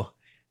torso.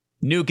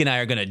 Nuke and I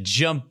are gonna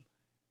jump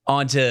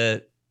onto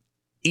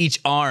each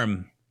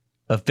arm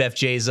of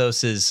Beth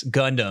Jezos's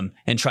Gundam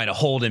and try to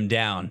hold him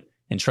down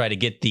and try to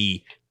get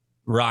the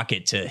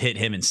rocket to hit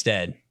him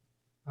instead.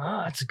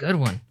 Oh, that's a good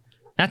one.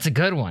 That's a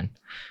good one.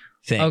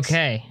 Thanks.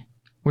 Okay.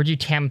 We'll do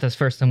Tamitha's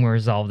first and we'll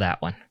resolve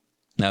that one.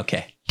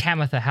 Okay.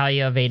 Tamitha, how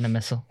you evading a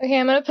missile? Okay,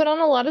 I'm gonna put on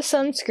a lot of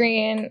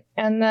sunscreen,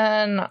 and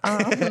then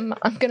I'm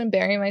gonna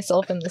bury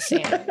myself in the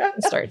sand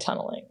and start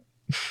tunneling.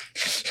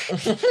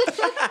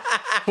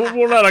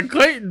 We're not a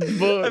Clayton I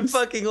book.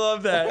 fucking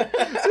love that.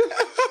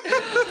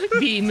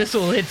 The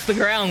missile hits the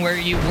ground where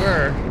you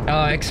were,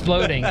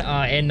 exploding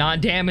and not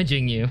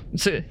damaging you.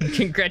 So,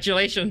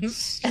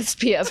 congratulations.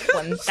 SPF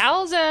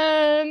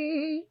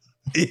 1000.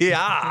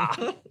 Yeah.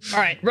 All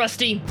right,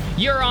 Rusty,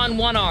 you're on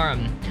one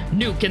arm.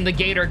 Nuke and the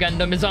Gator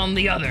Gundam is on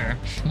the other.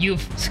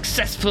 You've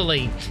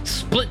successfully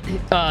split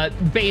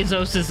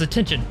Jezos's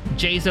attention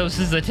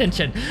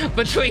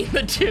between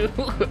the two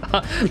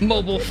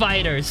mobile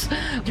fighters,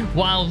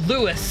 while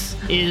Lewis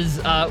is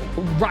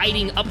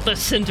riding up the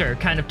center,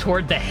 kind of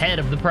toward the head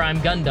of the Prime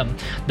Gundam.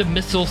 The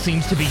missile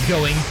seems to be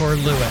going for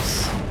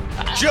Lewis.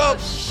 Jump!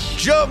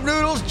 Jump,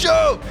 Noodles,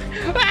 jump!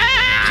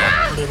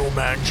 Ah! Jump, little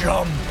man,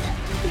 jump!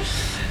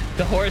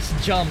 The horse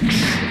jumps,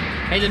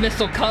 and the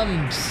missile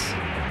comes.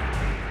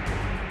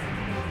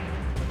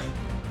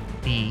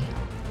 The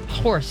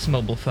horse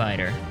mobile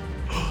fighter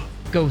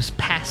goes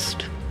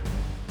past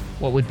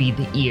what would be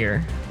the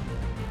ear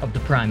of the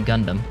Prime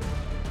Gundam,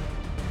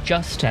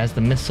 just as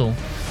the missile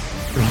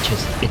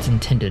reaches its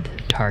intended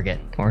target,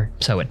 or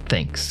so it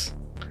thinks.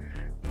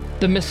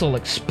 The missile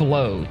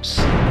explodes,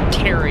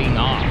 tearing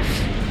off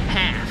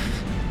half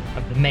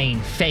of the main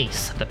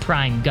face of the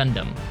Prime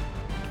Gundam.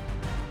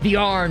 The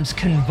arms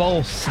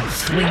convulse and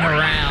swing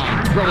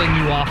around, throwing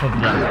you off of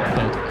them,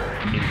 both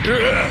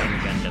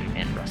Gundam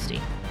and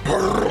Rusty.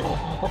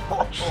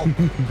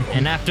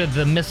 And after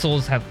the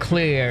missiles have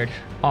cleared,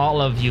 all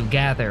of you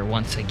gather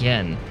once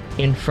again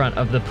in front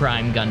of the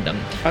Prime Gundam.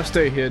 I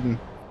stay hidden.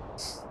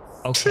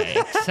 Okay,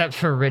 except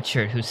for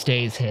Richard, who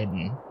stays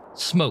hidden.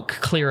 Smoke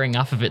clearing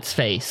off of its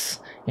face,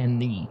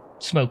 and the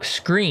smoke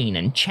screen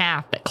and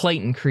chaff that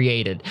Clayton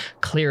created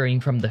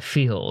clearing from the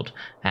field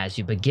as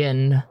you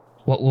begin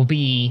what will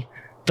be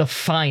the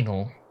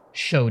final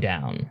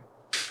showdown.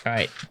 All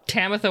right,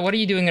 Tamitha, what are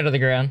you doing under the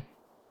ground?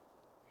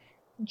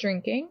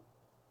 Drinking.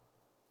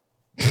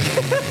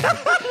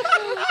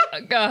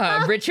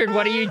 Richard,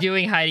 what are you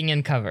doing hiding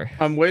in cover?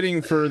 I'm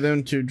waiting for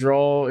them to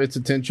draw its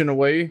attention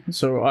away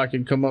so I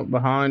can come up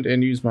behind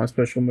and use my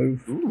special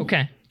move.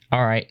 Okay.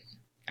 All right.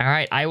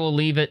 I will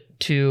leave it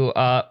to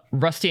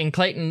Rusty and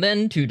Clayton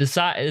then to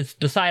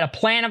decide a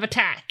plan of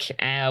attack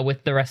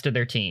with the rest of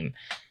their team.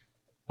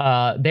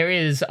 There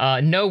is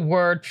no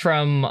word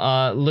from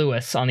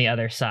Lewis on the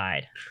other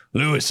side.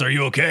 Lewis, are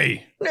you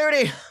okay?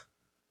 Nudie!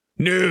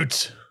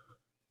 Newt!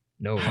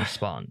 No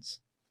response.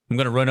 I'm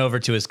going to run over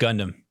to his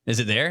Gundam. Is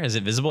it there? Is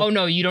it visible? Oh,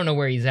 no, you don't know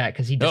where he's at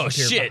because he Oh,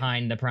 disappeared shit.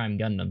 behind the Prime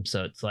Gundam.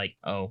 So it's like,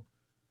 oh.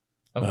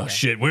 Okay. Oh,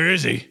 shit, where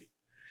is he?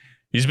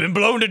 He's been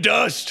blown to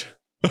dust.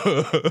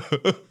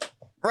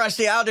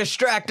 Rusty, I'll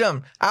distract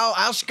him.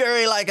 I'll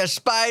scurry like a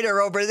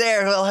spider over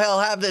there. He'll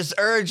have this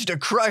urge to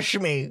crush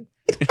me.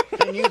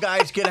 And you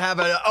guys can have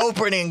an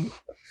opening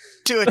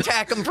to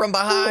attack him from Oh,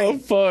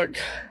 behind fuck.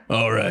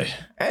 All right,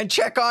 and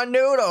check on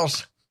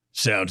Noodles.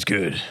 sounds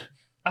good.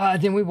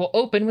 Then we will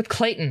open with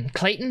Clayton.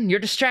 Clayton, your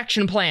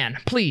distraction plan.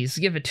 Please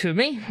give it to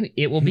me.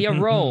 It will be a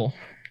roll.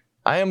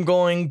 I am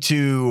going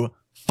to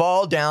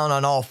fall down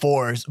on all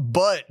fours,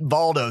 but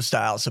Valdo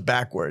style, so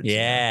backwards.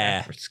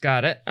 Yeah.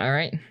 Got it. All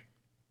right.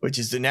 Which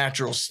is the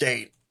natural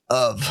state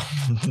of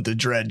the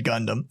Dread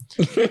Gundam.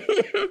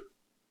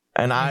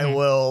 And I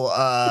will,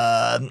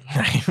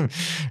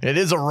 it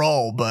is a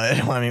roll,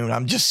 but I mean,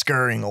 I'm just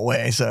scurrying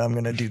away, so I'm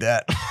going to do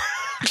that.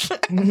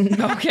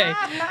 Okay.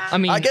 I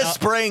mean, I guess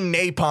spraying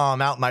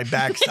napalm out my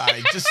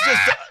backside,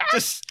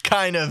 just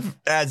kind of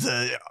as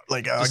a,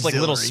 like, Just like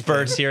little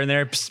spurts here and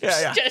there. Psst,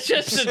 Yeah, yeah.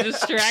 just to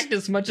distract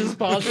as much as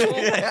possible.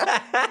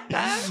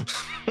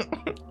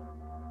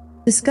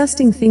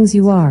 Disgusting things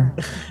you are.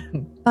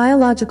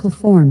 Biological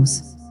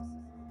forms.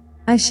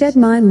 I shed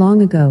mine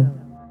long ago,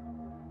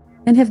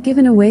 and have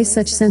given away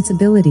such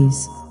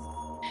sensibilities.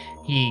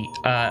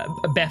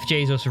 Beth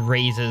Jesus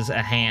raises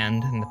a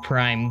hand, and the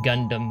Prime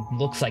Gundam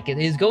looks like it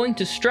is going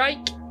to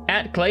strike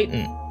at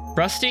Clayton.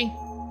 Rusty,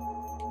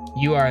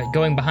 you are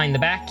going behind the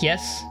back,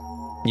 yes?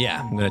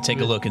 Yeah, I'm gonna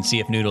take a look and see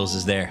if Noodles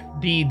is there.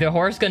 The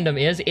Horse Gundam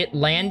it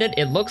landed.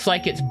 It looks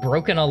like it's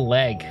broken a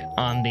leg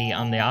on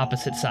the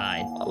opposite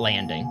side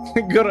landing.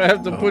 Gonna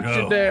have to put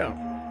you down.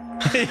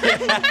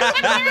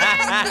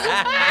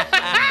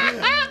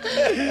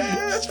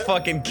 Just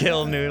fucking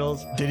kill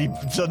Noodles.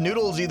 So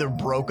Noodles either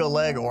broke a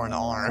leg or an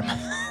arm.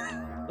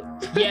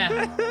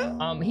 Yeah.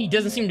 He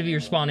doesn't seem to be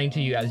responding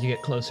to you as you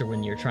get closer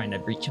when you're trying to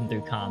reach him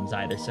through comms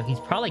either. So he's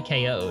probably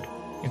KO'd.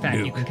 In fact,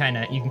 you can kind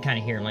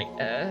of hear him like.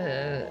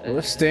 Well,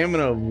 the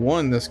stamina of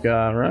one, this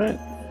guy, right?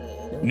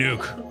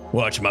 Nuke,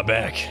 watch my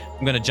back.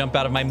 I'm gonna jump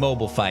out of my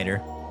mobile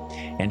fighter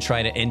and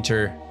try to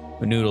enter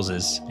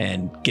Noodles's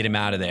and get him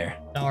out of there.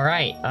 All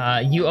right.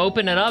 You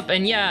open it up,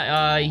 and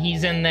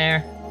he's in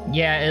there.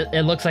 Yeah,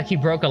 it looks like he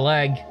broke a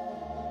leg.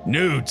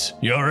 Nudes,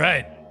 you all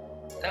right?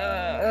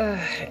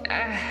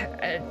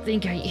 I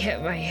think I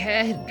hit my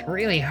head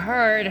really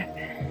hard.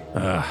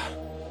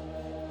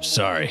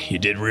 Sorry, you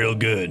did real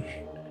good.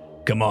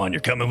 Come on, you're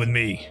coming with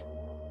me.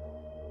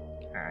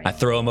 All right. I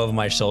throw him over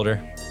my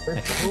shoulder.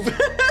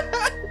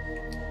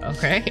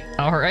 Okay.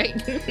 All right.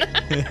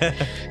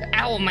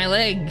 Ow, my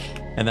leg.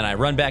 And then I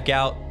run back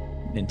out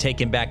and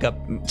take him back up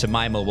to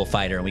my mobile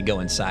fighter, and we go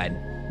inside.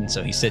 And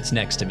so he sits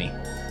next to me.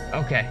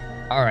 Okay.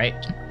 All right.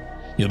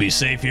 You'll be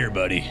safe here,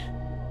 buddy.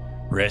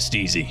 Rest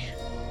easy.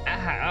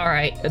 All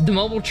right. The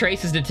mobile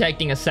trace is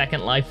detecting a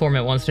second life form.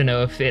 It wants to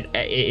know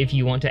if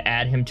you want to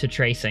add him to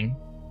tracing.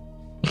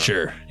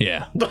 Sure,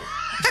 yeah. This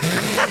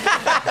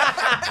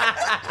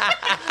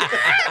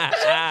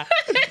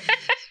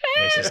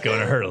is going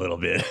to hurt a little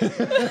bit.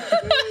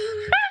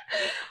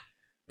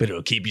 But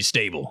it'll keep you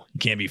stable. You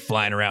can't be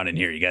flying around in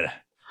here. You gotta.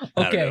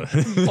 Okay.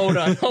 Hold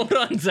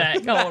on,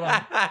 Zach. Hold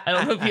on. I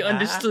don't know if you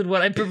understood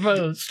what I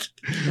proposed.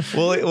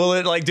 Will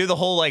it like do the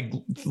whole like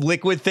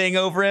liquid thing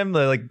over him?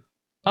 The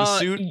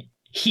suit?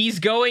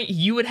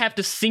 You would have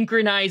to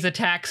synchronize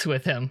attacks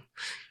with him.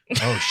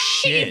 Oh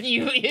shit.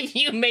 if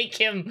you make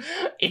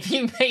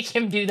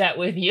him do that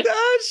with you.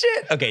 Oh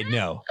shit. Okay,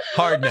 no.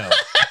 Hard no.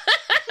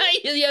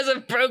 He has a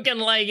broken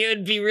leg. It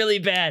would be really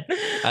bad.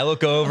 I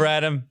look over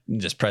at him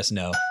and just press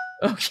no.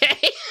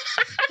 Okay.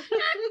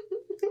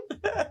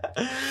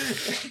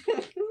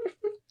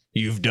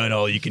 You've done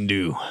all you can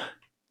do.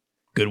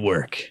 Good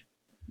work.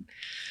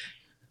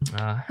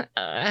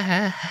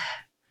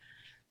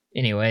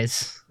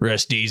 Anyways.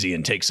 Rest easy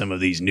and take some of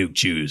these nuke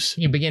chews.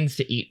 He begins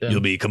to eat them. You'll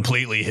be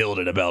completely healed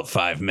in about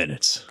 5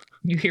 minutes.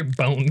 You hear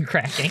bone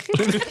cracking.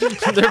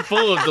 They're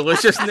full of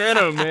delicious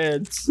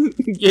nanomeds.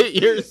 Get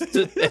yours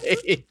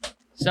today.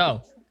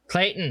 So,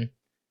 Clayton,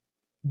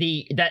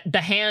 the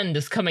hand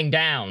is coming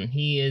down.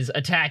 He is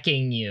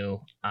attacking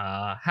you.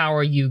 How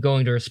are you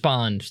going to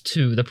respond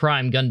to the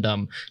Prime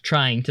Gundam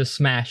trying to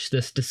smash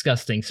this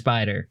disgusting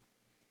spider?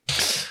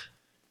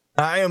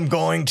 I am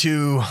going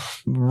to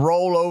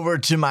roll over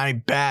to my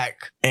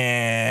back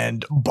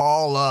and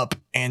ball up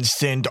and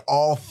send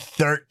all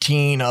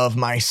 13 of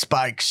my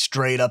spikes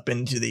straight up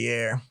into the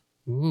air.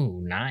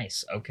 Ooh,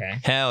 nice. Okay.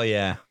 Hell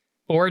yeah.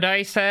 4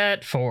 dice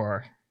at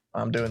 4.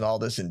 I'm doing all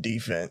this in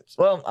defense.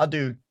 Well, I'll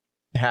do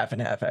half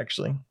and half,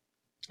 actually.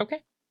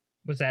 Okay.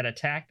 Was that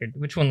attack, or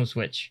which one was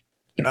which?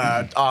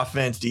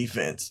 Offense,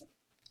 defense.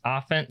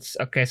 Offense?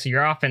 Okay, so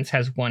your offense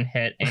has 1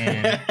 hit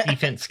and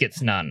defense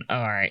gets none.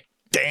 All right.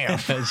 Damn.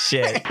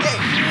 Shit.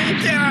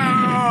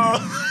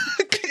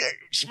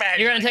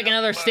 You're gonna take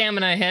another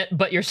stamina hit,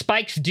 but your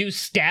spikes do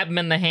stab him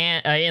in the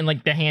hand,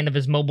 the hand of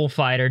his mobile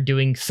fighter,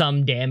 doing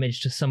some damage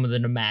to some of the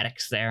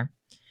pneumatics there.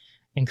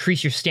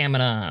 Increase your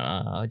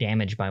stamina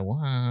damage by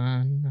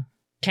 1.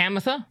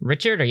 Tamitha,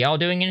 Richard, are y'all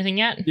doing anything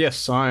yet?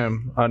 Yes, I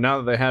am. Now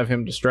that they have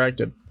him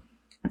distracted,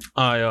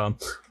 I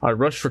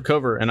rush for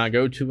cover and I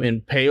go to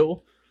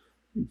impale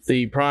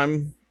the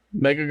Prime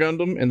Mega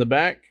Gundam in the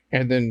back,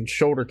 and then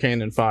shoulder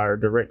cannon fire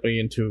directly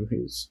into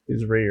his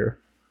rear.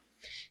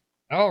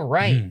 All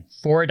right.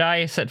 4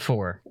 dice at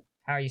 4.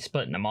 How are you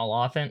splitting them?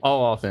 All offense?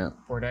 All offense.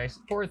 4 dice.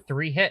 4,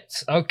 3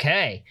 hits.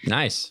 Okay.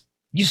 Nice.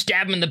 You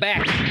stab him in the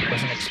back.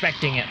 Wasn't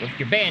expecting it with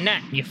your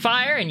bayonet. You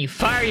fire, and you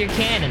fire your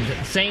cannons at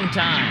the same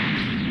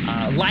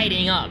time,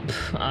 lighting up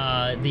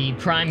the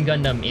Prime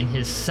Gundam in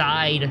his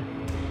side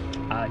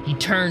He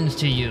turns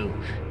to you,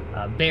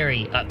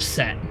 very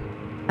upset.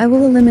 I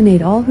will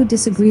eliminate all who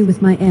disagree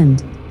with my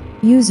end.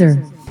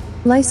 User.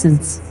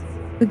 License.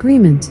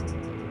 Agreement.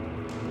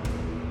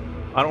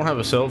 I don't have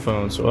a cell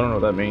phone, so I don't know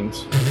what that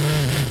means.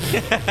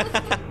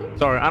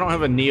 Sorry, I don't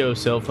have a Neo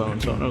cell phone,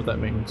 so I don't know what that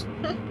means.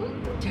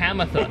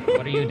 Tamitha,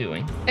 what are you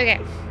doing? Okay.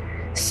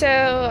 So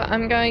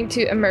I'm going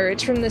to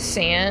emerge from the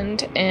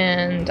sand,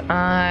 and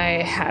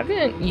I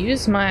haven't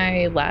used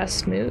my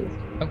last move.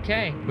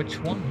 Okay, which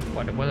one?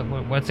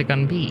 What's it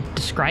gonna be?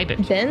 Describe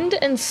it. Bend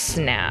and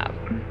snap.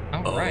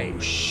 All right. Oh,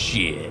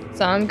 shit.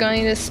 So I'm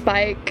going to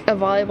spike a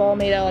volleyball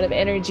made out of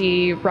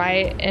energy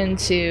right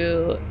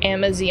into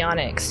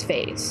Amazionic's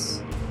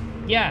face.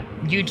 Yeah,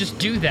 you just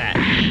do that.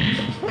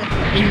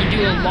 And you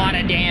do a lot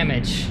of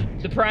damage.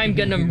 The Prime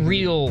Gundam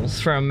reels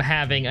from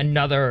having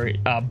another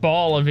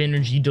ball of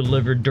energy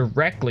delivered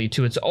directly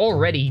to its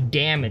already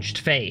damaged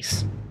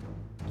face.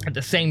 At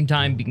the same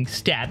time being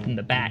stabbed in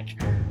the back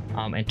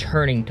and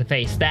turning to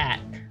face that.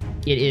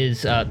 It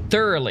is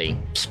thoroughly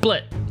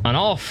split on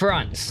all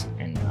fronts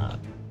and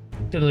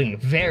feeling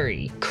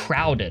very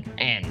crowded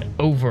and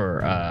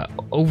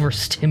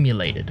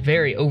overstimulated,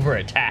 very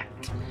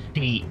over-attacked.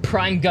 The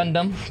Prime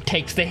Gundam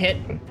takes the hit,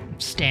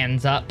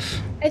 stands up.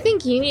 I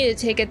think you need to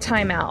take a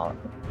timeout.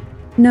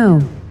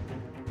 No.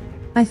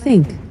 I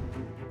think.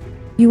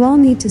 You all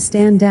need to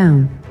stand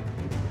down.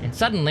 And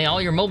suddenly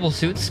all your mobile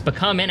suits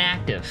become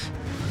inactive.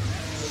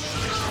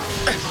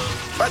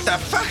 What the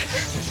fuck?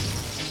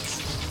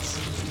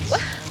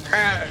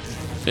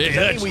 Hey,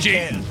 that's we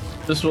cheating.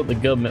 This is what the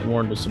government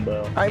warned us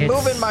about. I'm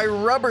It's- moving my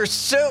rubber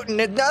suit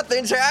and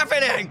nothing's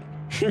happening.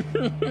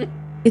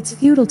 It's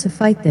futile to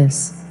fight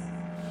this.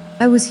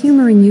 I was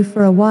humoring you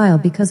for a while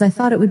because I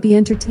thought it would be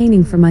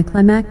entertaining for my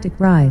climactic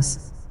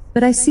rise.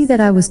 But I see that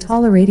I was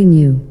tolerating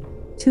you.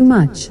 Too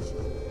much.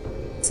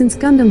 Since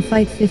Gundam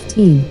Fight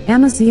 15,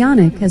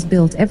 Amazionic has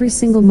built every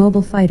single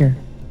mobile fighter.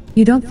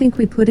 You don't think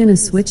we put in a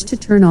switch to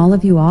turn all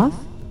of you off?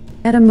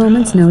 At a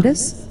moment's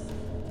notice?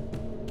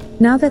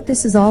 Now that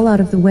this is all out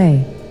of the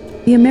way,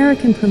 the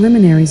American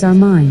preliminaries are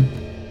mine.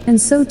 And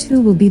so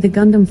too will be the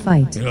Gundam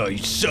fight. Oh, you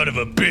son of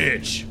a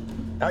bitch.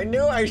 I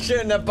knew I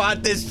shouldn't have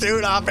bought this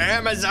suit off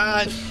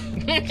Amazon.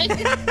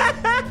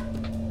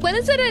 When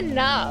is it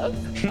enough?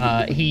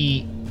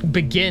 He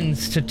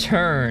begins to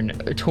turn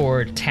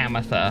toward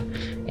Tamitha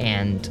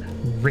and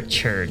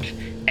Richard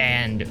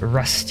and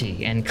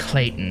Rusty and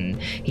Clayton.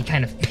 He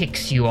kind of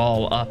picks you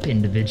all up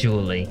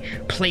individually,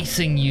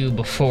 placing you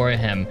before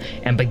him,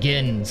 and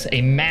begins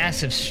a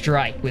massive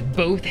strike with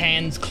both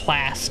hands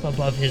clasped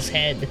above his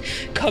head,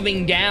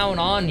 coming down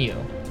on you.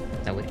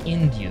 That would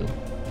end you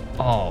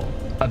all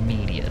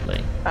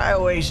immediately. I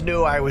always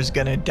knew I was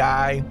gonna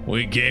die.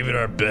 We gave it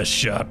our best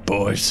shot,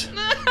 boys.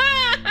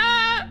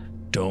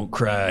 Don't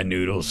cry,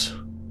 Noodles.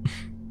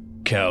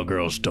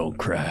 Cowgirls don't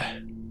cry.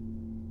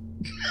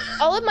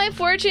 All of my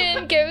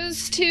fortune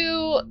goes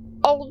to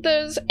all of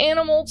those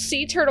animal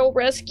sea turtle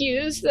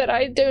rescues that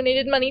I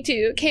donated money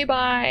to. Okay,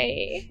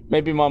 bye.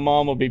 Maybe my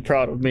mom will be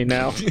proud of me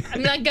now.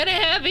 I'm not gonna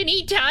have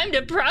any time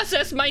to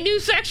process my new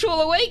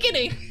sexual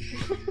awakening.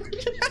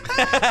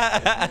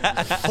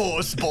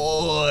 Horse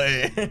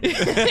boy.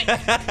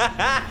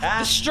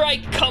 The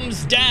strike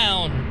comes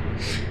down.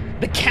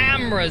 The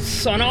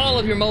cameras on all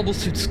of your mobile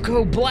suits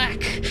go black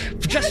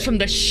just from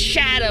the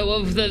shadow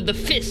of the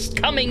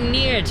fist coming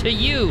near to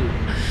you.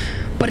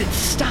 But it's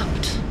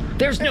stopped.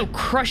 There's no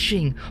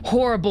crushing,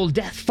 horrible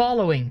death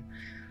following.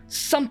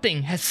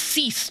 Something has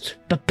ceased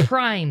the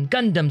Prime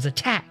Gundam's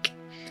attack.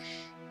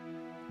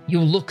 You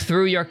look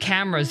through your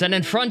cameras, and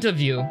in front of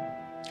you,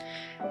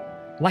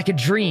 like a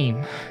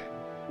dream,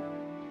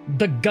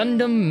 the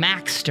Gundam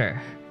Maxter,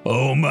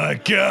 Oh my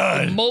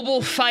god.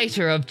 mobile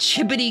fighter of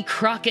Chibbity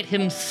Crockett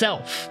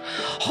himself,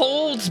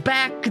 holds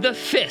back the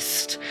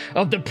fist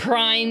of the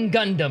Prime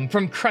Gundam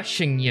from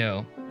crushing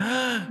you.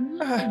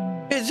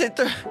 Is it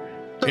the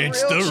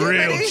It's real the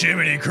real Jiminy?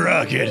 Jiminy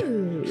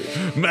Crockett.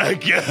 My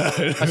god.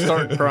 I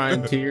start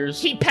crying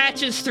tears. He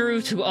patches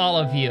through to all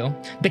of you.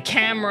 The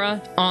camera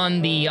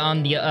on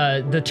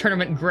the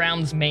tournament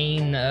grounds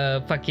main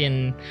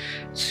fucking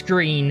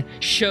screen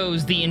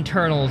shows the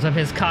internals of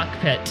his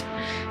cockpit.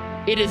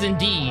 It is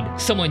indeed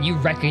someone you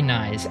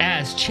recognize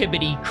as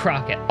Chibbity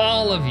Crockett,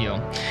 all of you.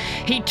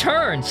 He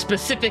turns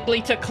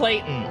specifically to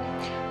Clayton.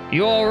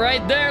 You all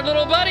right there,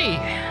 little buddy?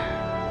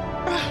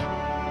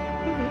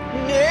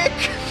 Nick?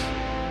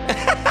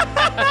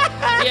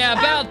 Yeah,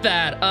 about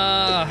that.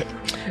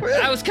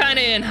 I was kind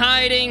of in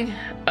hiding.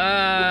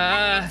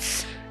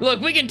 Look,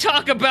 we can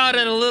talk about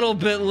it a little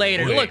bit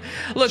later. Wait,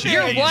 Look,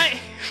 your jeez.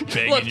 wife.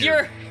 Begging Look,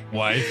 your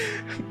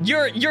wife.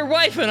 your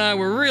wife and I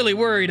were really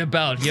worried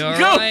about you. All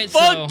Go right,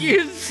 fuck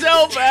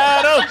yourself,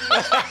 Adam!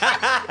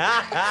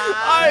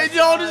 I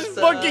just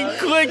fucking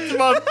clicked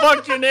my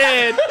fucking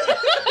head.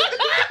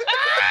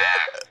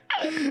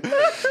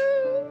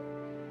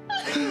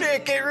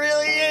 Nick, it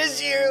really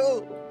is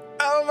you.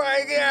 Oh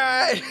my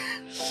god.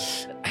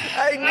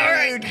 I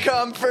knew you'd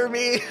come for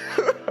me.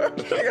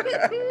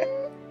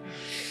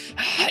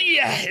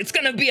 Yeah, it's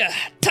gonna be a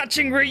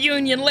touching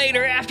reunion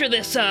later after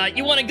this.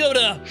 You want to go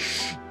to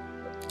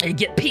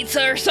get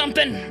pizza or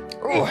something?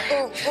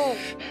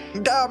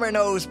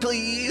 Domino's,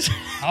 please.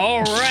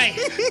 All right,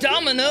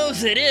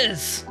 Domino's it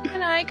is.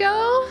 Can I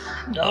go?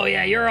 Oh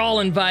yeah, you're all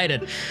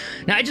invited.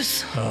 Now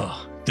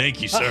Oh, thank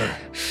you, sir.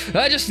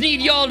 I just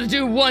need y'all to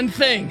do one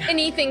thing.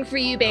 Anything for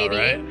you, baby.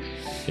 All right.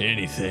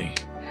 Anything.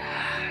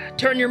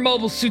 Turn your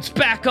mobile suits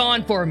back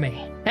on for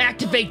me.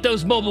 Activate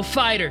those mobile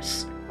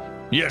fighters.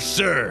 Yes,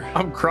 sir.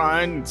 I'm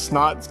crying.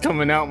 Snot's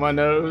coming out my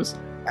nose.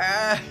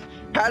 How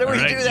do we All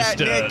right, do that,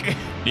 Nick?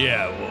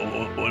 Yeah,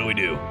 what do we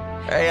do?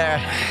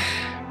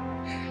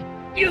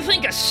 You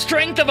think a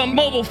strength of a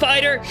mobile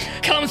fighter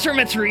comes from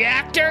its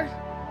reactor?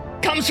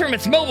 Comes from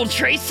its mobile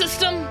trace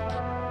system?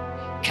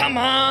 Come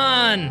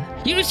on!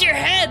 Use your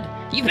head!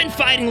 You've been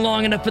fighting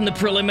long enough in the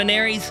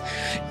preliminaries.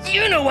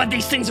 You know what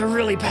these things are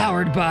really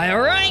powered by,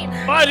 alright?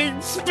 Fighting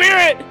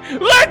spirit!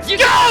 Let's You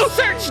go! can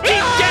search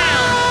deep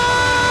down!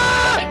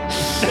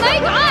 My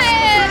God!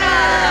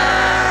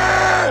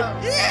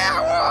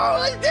 Yeah,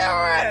 let's do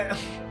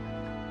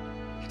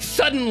it!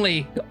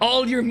 Suddenly,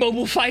 all your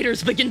mobile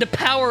fighters begin to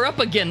power up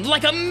again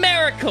like a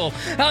miracle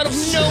out of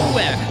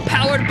nowhere,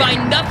 powered by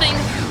nothing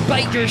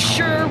but your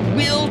sure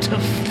will to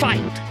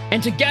fight.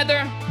 And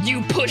together,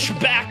 you push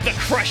back the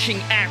crushing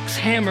axe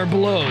hammer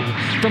blow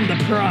from the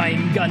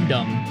Prime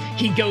Gundam.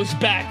 He goes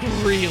back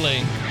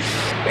reeling.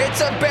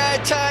 It's a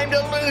bad time to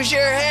lose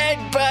your head,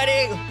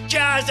 buddy.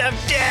 Jaws of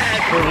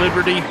death. For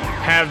liberty,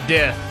 have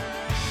death.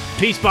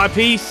 Piece by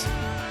piece,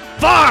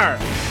 fire!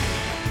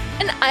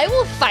 And I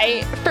will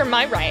fight for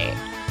my right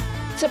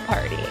to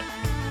party.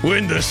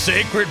 When the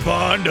sacred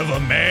bond of a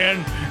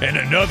man and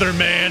another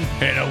man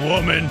and a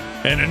woman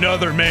and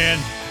another man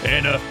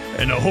and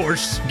a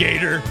horse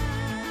gator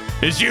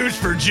is used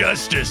for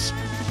justice,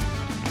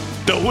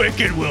 the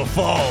wicked will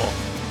fall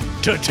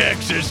to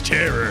Texas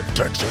terror.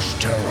 Texas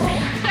terror.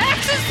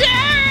 Texas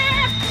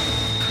Terror!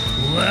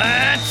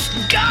 Let's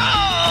go!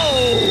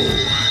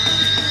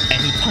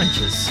 And he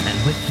punches,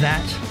 and with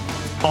that,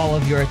 all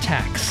of your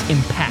attacks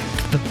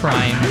impact the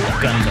Prime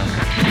Gundam.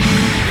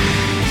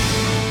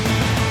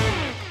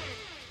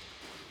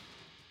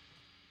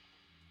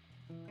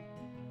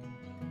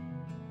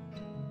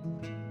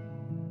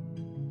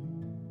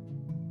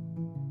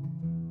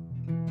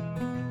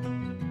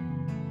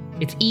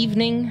 It's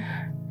evening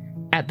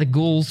at the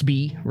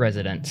Goolsby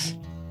residence.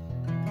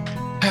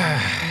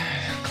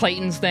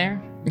 Clayton's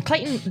there.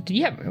 Clayton,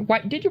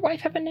 did your wife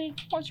have a name?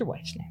 What was your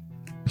wife's name?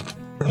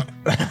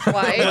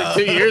 Why?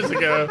 2 years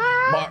ago.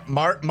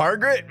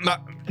 Margaret?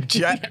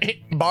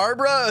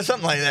 Barbara?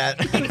 Something like that.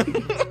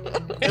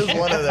 It was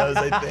one of those,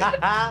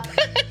 I think.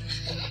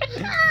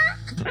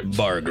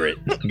 Bargret.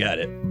 Got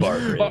it.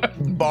 Bargret.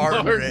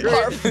 Margaret.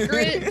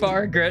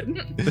 Margaret.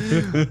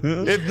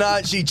 If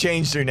not, she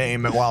changed her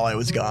name while I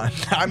was gone.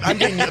 I'm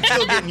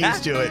still getting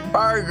used to it.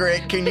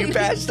 Margaret, can you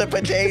pass the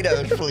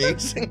potatoes,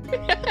 please?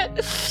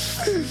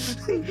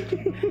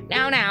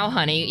 Now,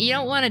 honey, you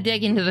don't want to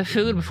dig into the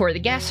food before the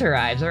guest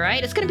arrives, all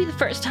right? It's going to be the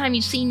first time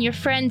you've seen your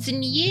friends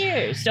in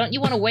years. Don't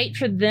you want to wait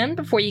for them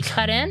before you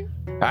cut in?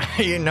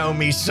 You know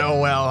me so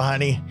well,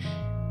 honey.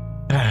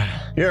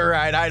 You're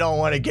right, I don't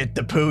want to get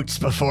the poots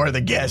before the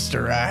guests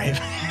arrive.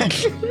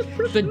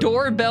 The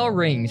doorbell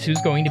rings.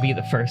 Who's going to be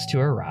the first to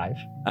arrive?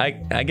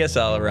 I guess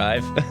I'll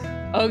arrive.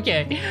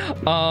 Okay.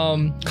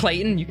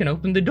 Clayton, you can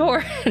open the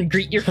door and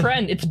greet your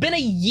friend. It's been a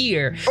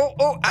year.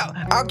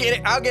 I'll get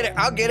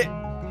it.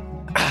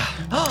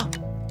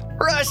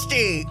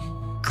 Rusty!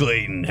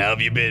 Clayton, how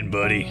have you been,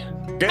 buddy?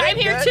 I'm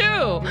here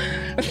too.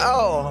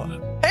 Oh,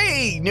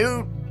 hey,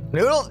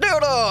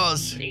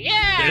 Noodles!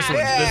 Yeah. This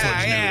one's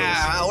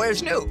Noodles.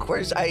 Where's Nuke?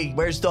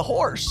 Where's the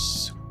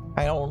horse?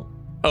 I don't.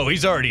 Oh,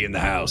 he's already in the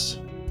house.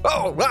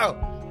 Oh, wow.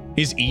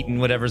 He's eating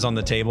whatever's on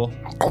the table.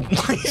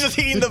 He's just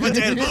eating the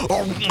potatoes.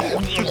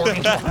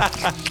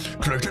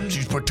 Clayton's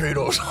these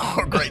potatoes.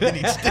 Oh, great. Then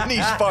he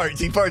farts.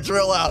 He farts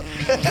real loud.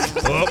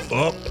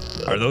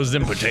 Are those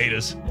them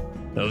potatoes?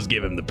 Those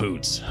give him the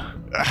poots.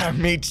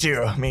 Me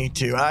too.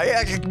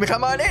 Yeah,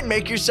 come on in.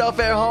 Make yourself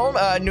at home.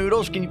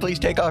 Noodles, can you please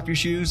take off your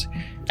shoes?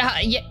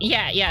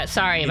 Yeah.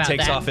 Sorry about that. He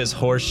takes off his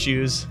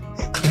horseshoes.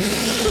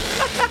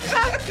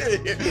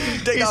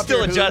 He's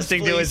Still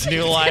adjusting to his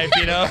new life,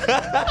 you know?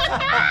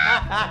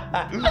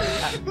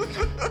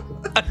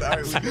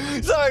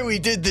 Sorry we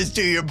did this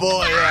to your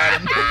boy,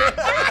 Adam.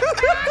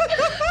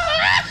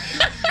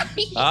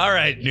 All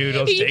right,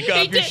 Noodles, take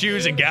off your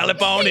shoes and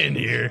gallop on in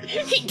here.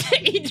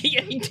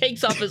 He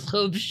takes off his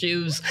hoof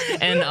shoes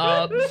and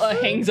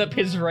hangs up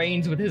his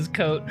reins with his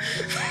coat.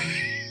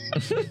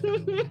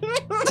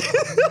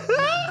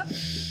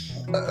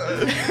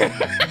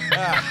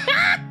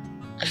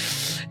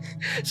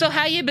 So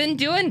how you been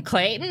doing,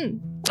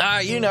 Clayton?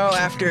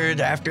 After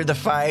the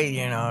fight,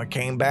 I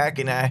came back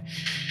and I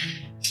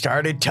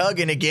started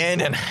tugging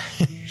again, and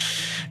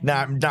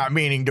not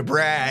meaning to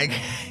brag,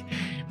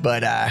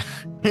 but I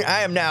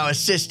am now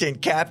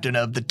assistant captain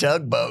of the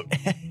tugboat.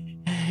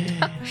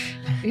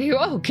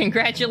 Oh,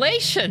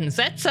 congratulations!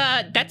 That's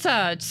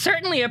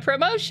certainly a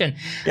promotion.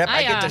 Yep,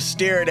 I get to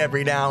steer it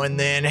every now and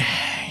then.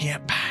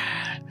 Yep.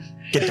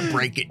 Get to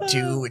break it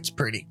too. It's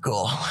pretty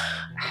cool.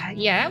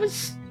 Yeah, that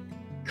was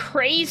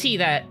crazy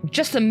that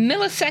just a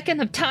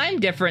millisecond of time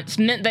difference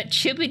meant that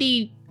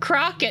Chibbity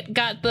Crockett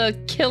got the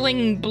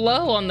killing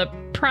blow on the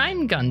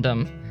Prime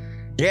Gundam.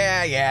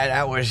 Yeah,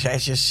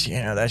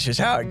 that's just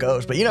how it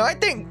goes. But, I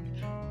think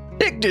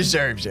Nick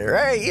deserves it,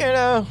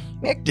 right?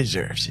 Nick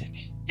deserves it.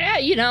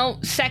 Yeah,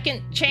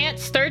 second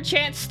chance, third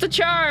chance, the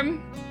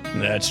charm.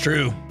 That's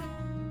true.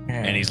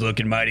 And he's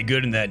looking mighty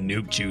good in that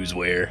Nuke Choose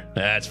wear.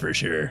 That's for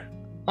sure.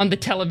 On the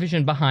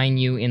television behind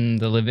you in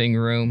the living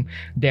room,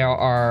 there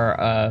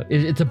are,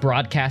 it's a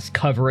broadcast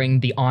covering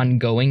the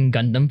ongoing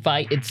Gundam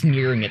fight. It's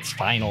nearing its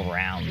final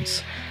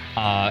rounds.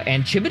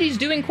 And Chibbity's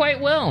doing quite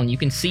well, and you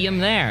can see him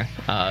there.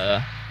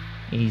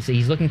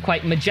 He's looking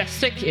quite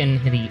majestic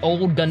in the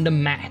old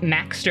Gundam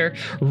Maxter,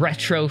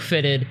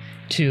 retrofitted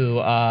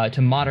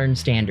to modern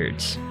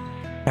standards.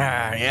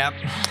 Yep.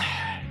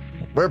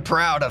 We're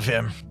proud of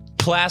him.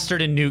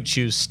 Plastered in Nuke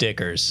Choose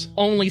stickers.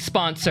 Only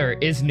sponsor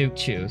is Nuke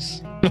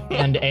Choose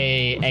and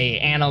a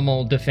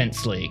Animal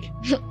Defense League.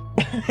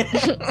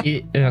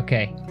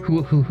 Okay,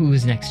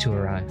 who's next to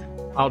arrive?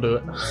 I'll do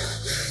it.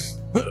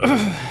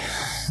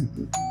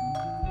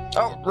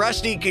 Oh,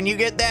 Rusty, can you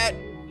get that?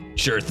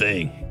 Sure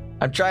thing.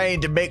 I'm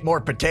trying to make more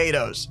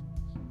potatoes.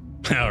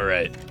 All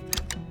right.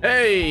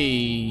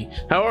 Hey,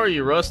 how are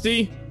you,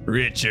 Rusty?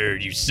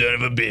 Richard, you son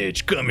of a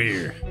bitch, come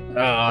here.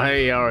 Oh,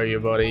 hey, how are you,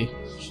 buddy?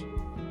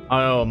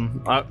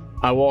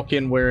 I walk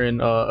in wearing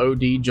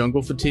OD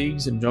jungle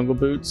fatigues and jungle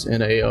boots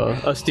and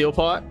a steel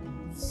pot.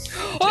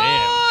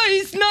 Oh,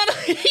 he's not.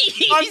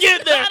 I'm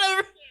getting there.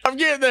 I'm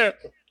getting there.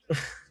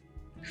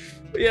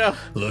 Yeah.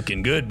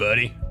 Looking good,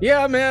 buddy.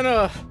 Yeah, man.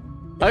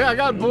 I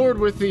got bored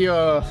with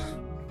the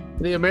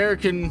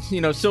American,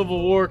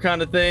 Civil War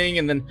kind of thing,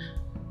 and then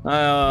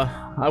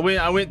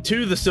I went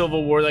to the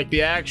Civil War, like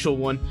the actual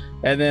one,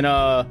 and then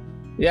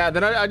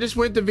then I just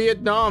went to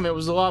Vietnam. It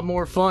was a lot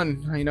more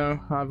fun.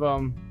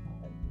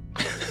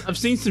 I've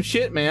seen some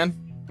shit, man.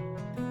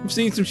 I've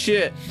seen some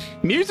shit.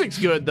 Music's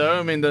good though.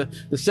 I mean the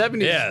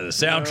 70s. Yeah, the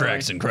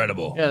soundtrack's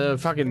incredible. Yeah, the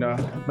fucking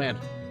man.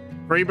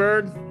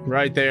 Freebird,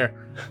 right there.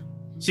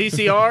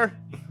 CCR,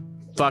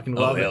 fucking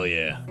love it. Hell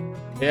yeah.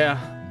 Yeah.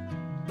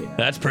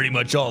 That's pretty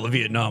much all the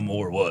Vietnam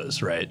War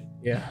was, right?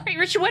 Yeah. Hey,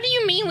 Richard, what do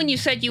you mean when you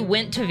said you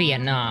went to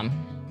Vietnam?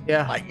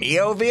 Yeah. Like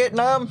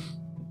Neo-Vietnam?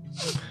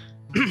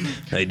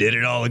 They did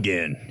it all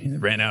again. They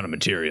ran out of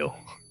material.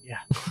 Yeah.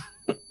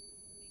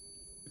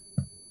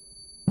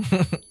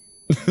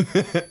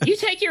 You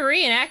take your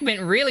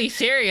reenactment really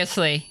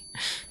seriously.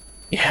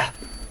 Yeah.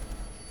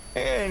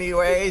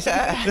 Anyways,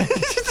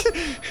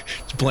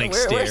 It's blank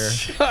stare.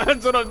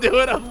 That's what I'm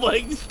doing. I'm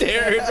blank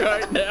staring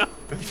right now.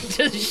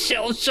 Just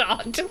shell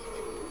shocked.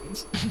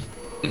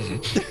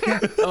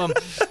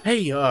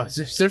 Hey,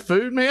 is there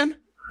food, man?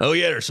 Oh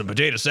yeah, there's some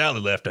potato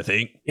salad left, I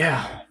think.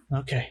 Yeah.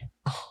 Okay.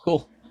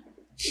 Cool.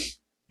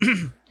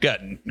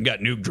 Got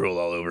nuke drool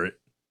all over it.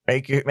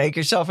 make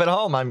yourself at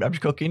home. I'm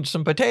cooking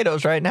some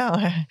potatoes right now.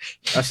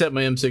 I set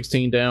my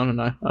M16 down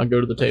and I go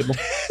to the table.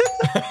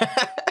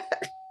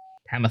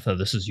 Tamitha,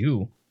 this is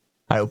you.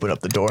 I open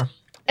up the door.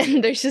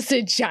 And there's just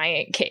a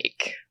giant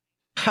cake.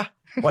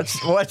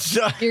 What's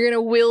You're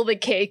gonna wheel the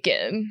cake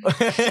in.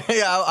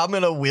 Yeah, I'm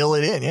gonna wheel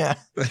it in. Yeah.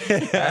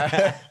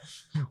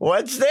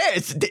 What's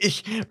this?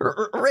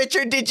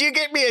 Richard, did you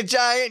get me a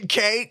giant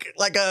cake?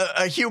 Like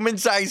a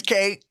human-sized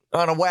cake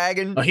on a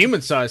wagon? A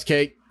human-sized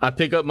cake. I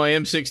pick up my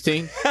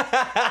M16.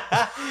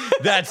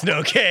 That's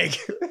no cake.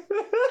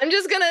 I'm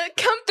just gonna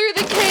come through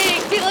the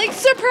cake, be like,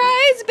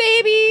 surprise,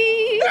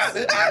 baby!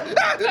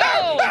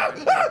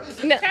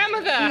 No,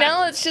 Tamitha!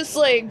 now it's just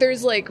like,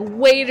 there's like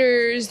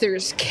waiters,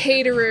 there's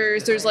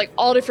caterers, there's like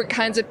all different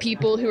kinds of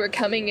people who are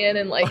coming in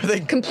and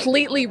like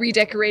completely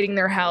redecorating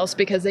their house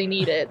because they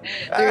need it.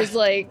 There's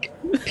like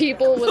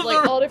people with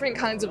like all different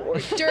kinds of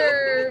hors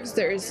d'oeuvres,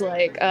 there's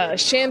like a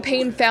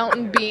champagne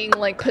fountain being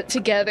like put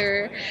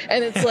together,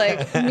 and it's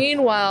like,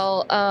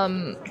 meanwhile,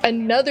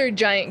 another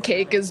giant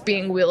cake is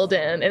being wheeled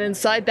in, and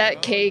inside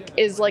that cake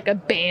is like a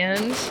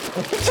band.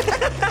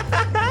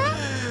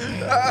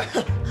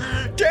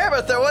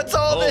 Tamitha, what's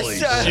all Holy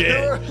this?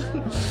 shit.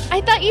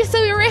 I thought you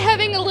said we were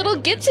having a little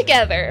get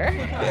together.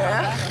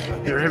 Yeah,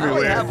 They're I only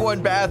everywhere. have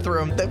one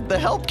bathroom. The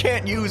help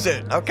can't use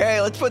it. Okay,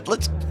 let's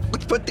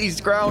put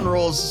these ground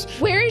rules.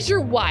 Where is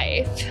your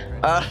wife?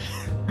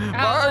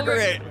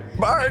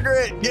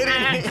 Margaret, get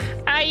in here.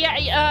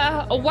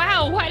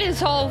 Wow, what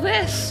is all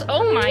this?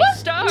 Oh my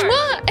stars.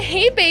 Mwah.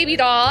 Hey, baby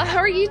doll. How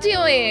are you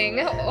doing?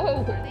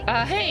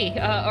 Hey,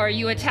 are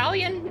you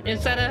Italian?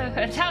 Is that a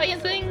Italian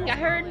thing I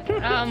heard?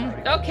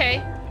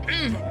 Okay.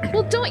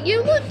 Well, don't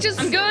you look just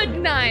I'm good.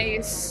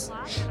 nice?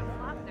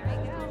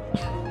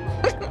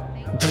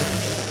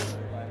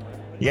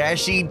 Yeah,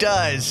 she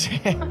does.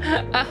 Thank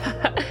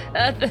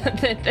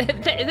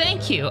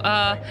you.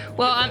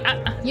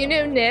 You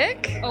know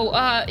Nick?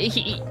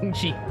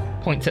 She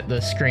points at the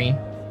screen.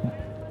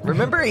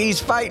 Remember, he's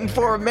fighting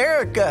for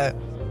America.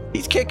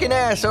 He's kicking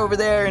ass over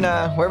there in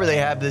wherever they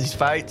have these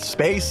fights.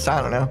 Space?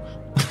 I don't know.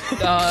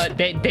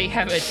 They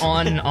have it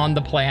on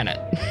the planet.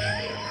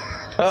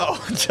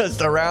 Oh,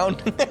 just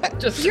around?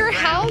 Just Your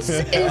house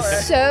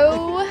is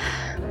so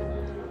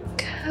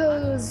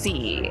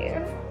cozy.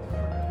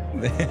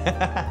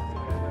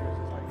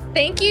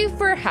 Thank you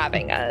for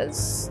having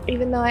us,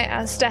 even though I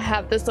asked to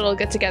have this little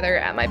get together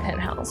at my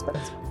penthouse. But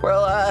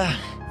Well,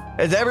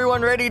 is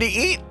everyone ready to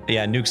eat?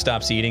 Yeah, Nuke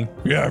stops eating.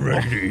 Yeah, I'm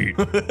ready to eat.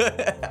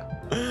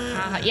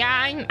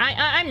 yeah,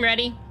 I'm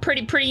ready.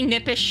 Pretty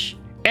nippish.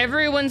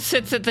 Everyone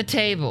sits at the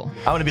table.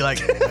 I want to be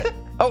like,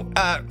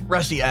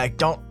 Rusty,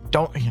 don't.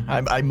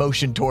 I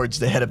motion towards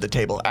the head of the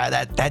table.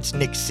 That's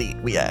Nick's seat.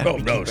 We Oh,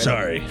 we no, keep it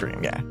sorry. for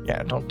him.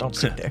 Yeah. Don't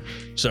sit there.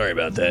 Sorry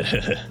about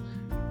that.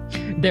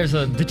 There's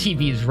the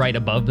TV is right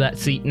above that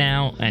seat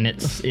now, and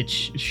it's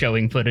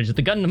showing footage of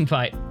the Gundam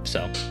fight.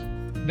 So,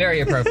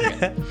 very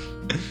appropriate.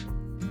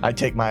 I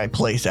take my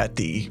place at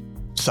the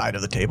side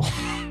of the table,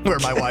 where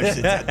my wife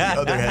sits at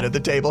the other head of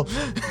the table.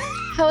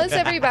 how is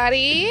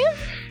everybody?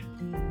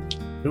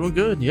 Doing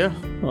good, yeah.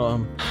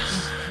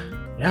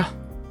 Yeah.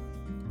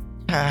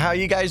 How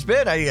you guys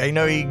been? I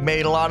know you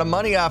made a lot of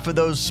money off of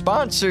those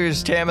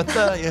sponsors,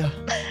 Tamitha.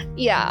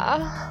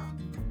 Yeah,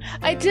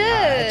 I that's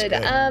did.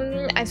 good.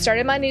 I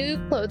started my new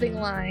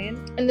clothing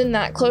line, and then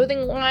that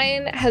clothing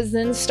line has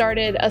then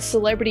started a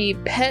celebrity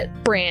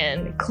pet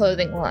brand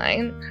clothing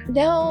line.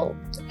 Now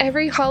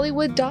every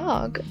Hollywood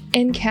dog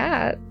and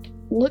cat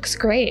looks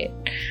great.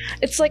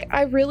 It's like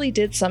I really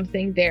did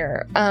something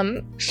there.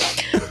 And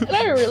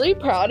I'm really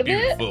proud of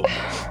it. Beautiful.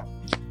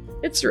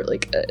 It's really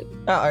good.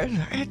 Oh,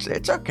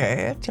 it's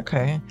okay. It's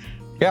okay.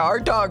 Yeah, our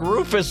dog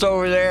Rufus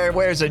over there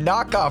wears a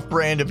knockoff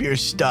brand of your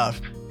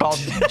stuff called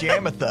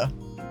Jamitha.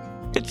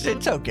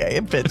 It's okay.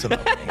 It fits him.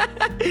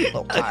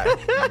 Little tired.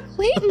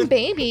 Clayton,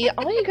 baby,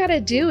 all you gotta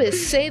do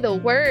is say the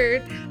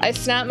word. I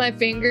snap my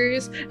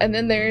fingers, and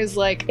then there's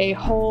like a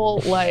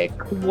whole like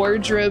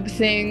wardrobe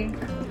thing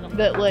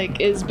that like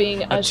is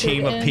being A ushered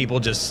team in. of people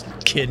just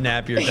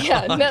kidnap your dog.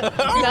 Yeah,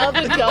 now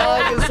the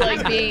dog is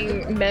like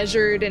being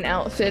measured and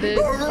outfitted.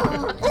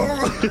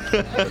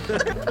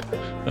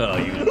 Oh,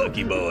 you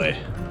lucky boy.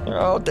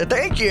 Oh,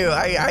 thank you.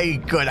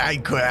 I could.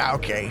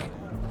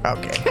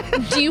 Okay.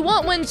 Do you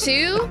want one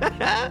too?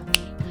 I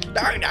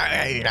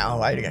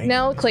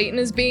Now Clayton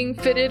is being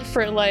fitted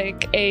for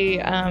like a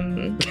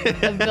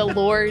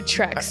velour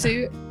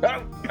tracksuit.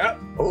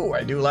 Oh,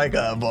 I do like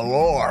a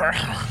velour.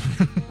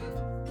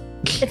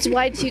 It's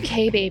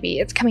Y2K, baby.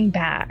 It's coming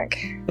back.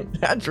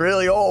 That's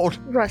really old.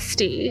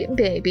 Rusty,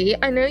 baby,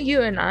 I know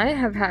you and I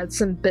have had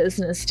some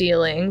business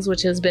dealings,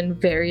 which has been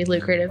very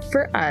lucrative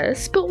for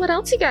us, but what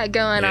else you got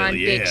going Hell on,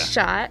 yeah. big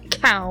shot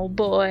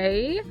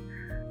cowboy?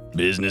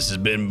 Business has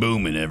been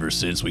booming ever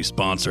since we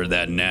sponsored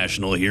that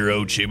national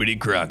hero, Chibbity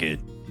Crockett.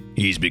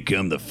 He's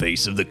become the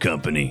face of the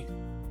company.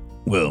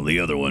 Well, the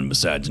other one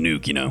besides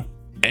Nuke, you know.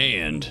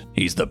 And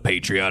he's the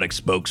patriotic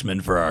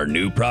spokesman for our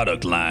new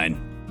product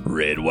line,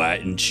 Red,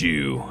 White, and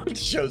Chew.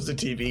 Shows the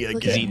TV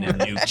Look He's again. eating a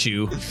Nuke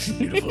Chew.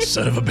 Beautiful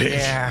son of a bitch.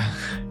 Yeah.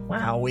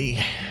 Wow,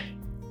 we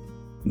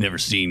Never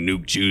seen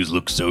Nuke Chews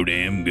look so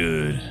damn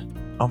good.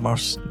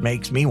 almost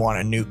makes me want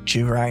a nuke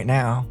chew right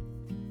now.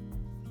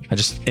 I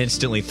just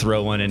instantly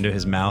throw one into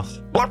his mouth.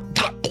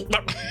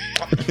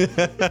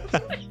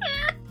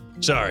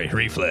 Sorry,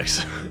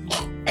 reflex.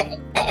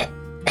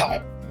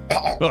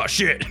 Oh,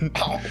 shit.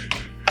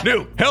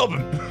 Nuke, help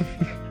him.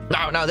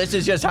 No, this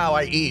is just how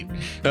I eat.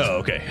 Oh,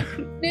 okay.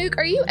 Nuke,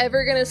 are you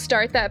ever gonna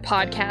start that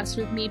podcast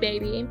with me,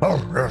 baby? Oh,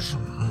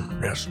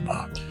 yes,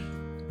 Ma.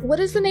 What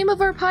is the name of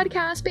our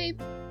podcast, babe?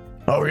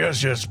 Oh,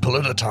 yes,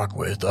 Polititalk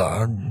with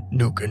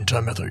Nuke and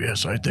Tamitha.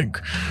 Yes, I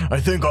think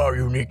our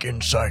unique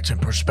insights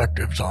and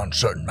perspectives on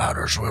certain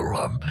matters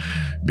will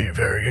be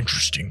very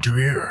interesting to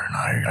hear,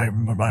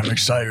 and I'm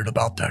excited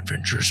about that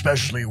venture,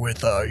 especially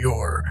with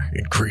your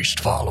increased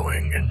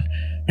following. And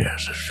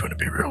yes, it's going to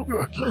be real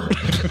good.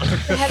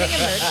 Having a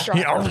merch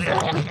drop.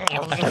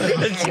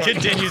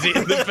 Continues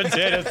eating the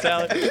potato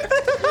salad.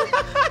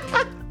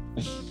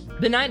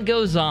 The night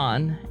goes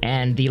on,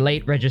 and the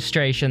late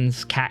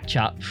registrations catch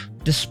up.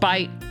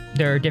 Despite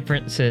their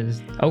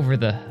differences over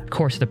the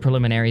course of the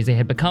preliminaries, they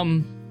had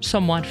become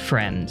somewhat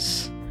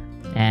friends.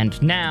 And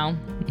now,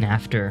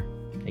 after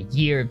a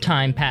year of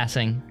time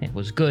passing, it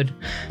was good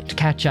to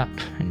catch up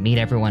and meet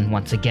everyone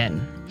once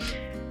again.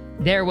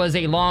 There was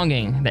a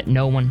longing that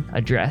no one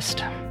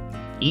addressed.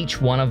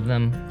 Each one of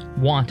them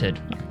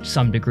wanted, to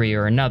some degree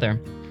or another,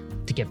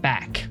 to get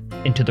back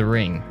into the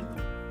ring,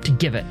 to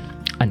give it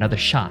another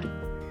shot,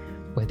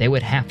 where they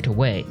would have to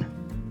wait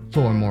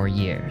 4 more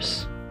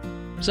years.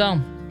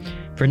 So,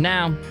 for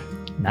now,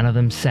 none of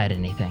them said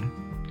anything.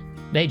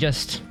 They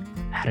just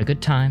had a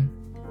good time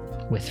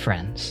with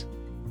friends.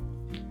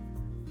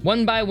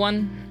 One by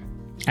one,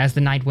 as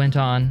the night went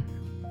on,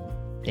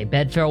 they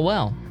bade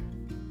farewell,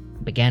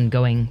 began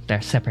going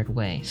their separate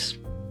ways.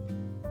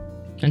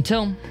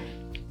 Until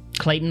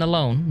Clayton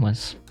alone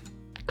was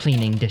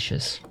cleaning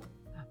dishes.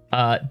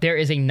 There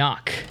is a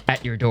knock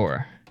at your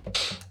door.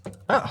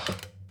 Oh.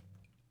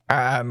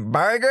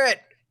 Margaret?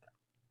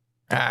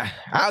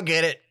 I'll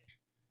get it.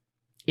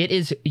 It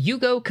is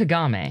Yugo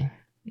Kagame.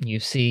 You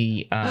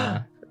see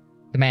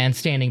the man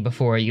standing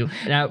before you.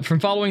 Now, from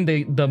following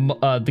the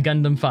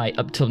Gundam fight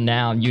up till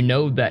now, you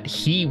know that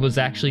he was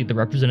actually the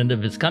representative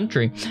of his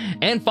country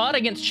and fought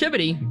against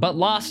Chibity, but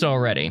lost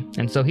already.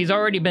 And so he's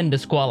already been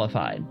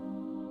disqualified.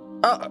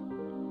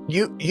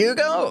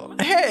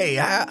 Yugo? Hey,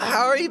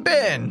 how are you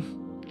been?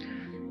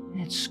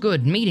 It's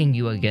good meeting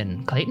you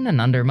again, Clayton, and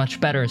under much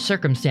better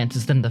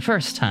circumstances than the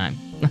first time.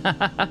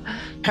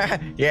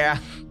 Yeah.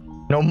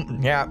 No,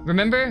 yeah.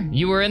 Remember?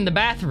 You were in the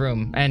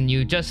bathroom, and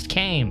you just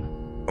came.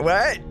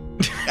 What?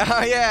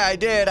 Oh, yeah, I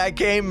did. I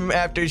came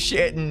after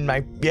shitting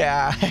my...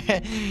 Yeah.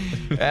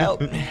 Well,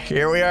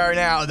 here we are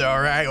now, though,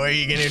 right? What are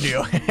you gonna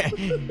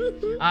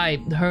do? I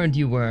heard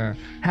you were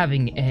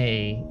having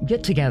a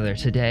get-together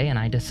today, and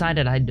I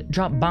decided I'd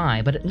drop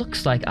by, but it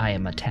looks like I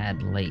am a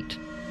tad late.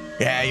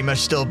 Yeah, you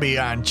must still be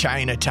on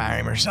China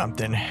time or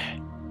something.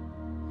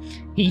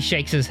 He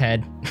shakes his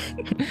head.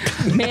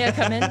 May I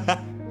come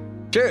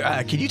in? Sure,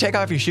 could you take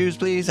off your shoes,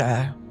 please?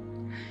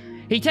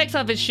 He takes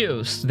off his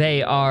shoes.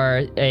 They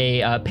are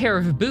a pair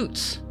of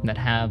boots that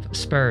have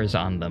spurs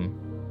on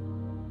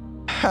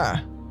them.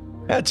 Huh.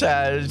 That's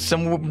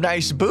some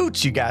nice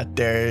boots you got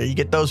there. You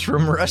get those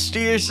from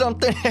Rusty or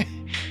something?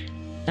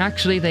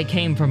 Actually, they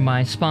came from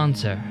my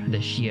sponsor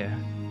this year,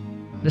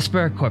 the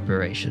Spur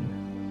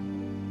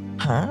Corporation.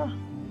 Huh?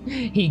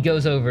 He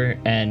goes over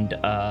and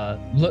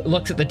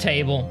looks at the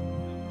table,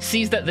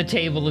 sees that the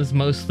table is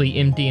mostly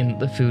empty and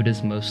the food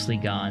is mostly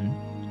gone.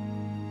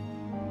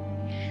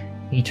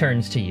 He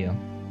turns to you.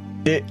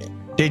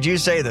 Did you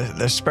say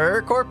the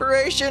Spur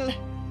Corporation?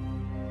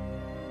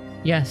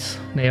 Yes,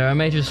 they are a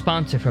major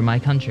sponsor for my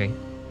country.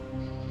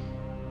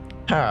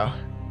 Oh.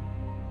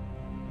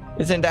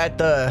 Isn't that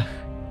the...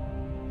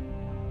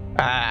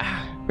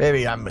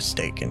 maybe I'm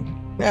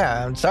mistaken.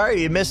 Yeah, I'm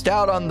sorry you missed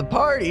out on the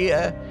party.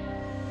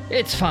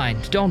 It's fine.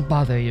 Don't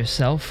bother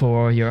yourself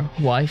or your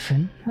wife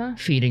in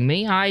feeding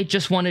me. I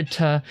just wanted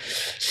to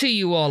see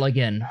you all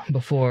again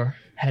before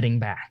heading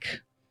back.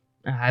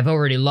 I've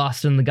already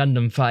lost in the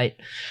Gundam fight,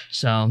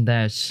 so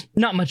there's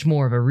not much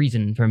more of a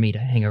reason for me to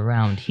hang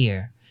around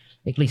here,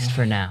 at least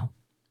for now.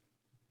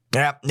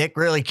 Yeah, Nick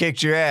really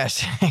kicked your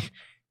ass.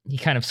 He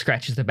kind of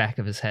scratches the back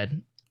of his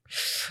head.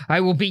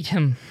 I will beat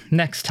him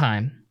next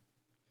time.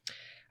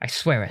 I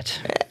swear it.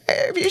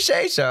 If you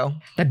say so.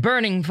 That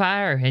burning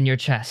fire in your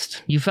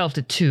chest, you felt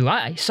it too.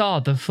 I saw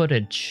the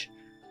footage.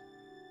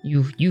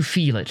 You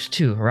feel it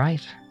too,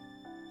 right?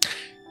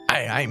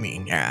 I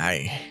mean,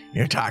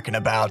 you're talking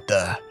about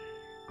the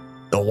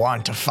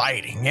want of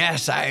fighting.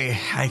 Yes, I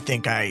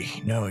think I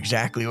know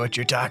exactly what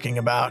you're talking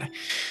about.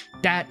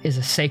 That is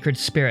a sacred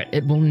spirit.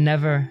 It will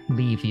never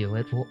leave you.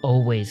 It will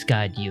always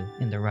guide you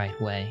in the right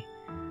way.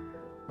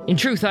 In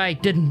truth, I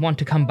didn't want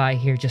to come by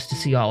here just to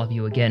see all of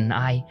you again.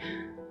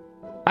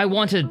 I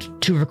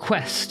wanted to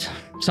request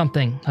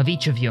something of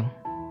each of you.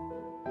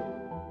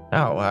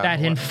 That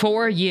in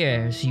 4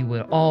 years you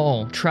will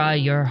all try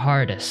your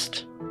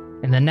hardest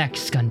in the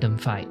next Gundam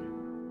fight.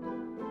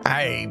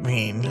 I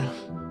mean,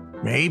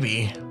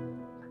 maybe.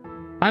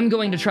 I'm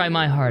going to try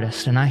my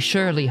hardest, and I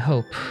surely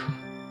hope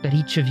that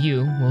each of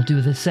you will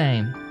do the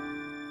same.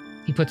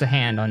 He puts a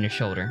hand on your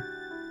shoulder.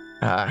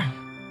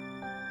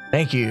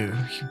 Thank you,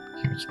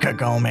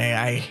 Kagome.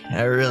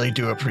 I really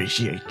do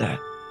appreciate that.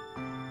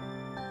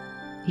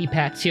 He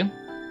pats you.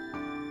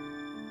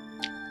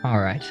 All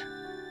right.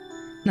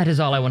 That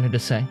is all I wanted to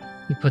say.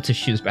 He puts his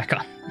shoes back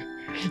on.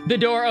 The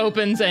door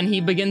opens and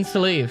he begins to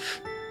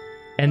leave.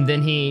 And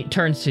then he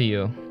turns to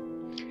you.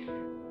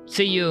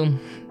 See you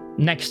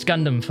next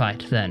Gundam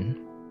fight, then.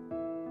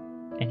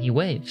 And he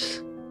waves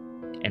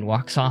and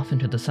walks off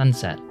into the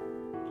sunset.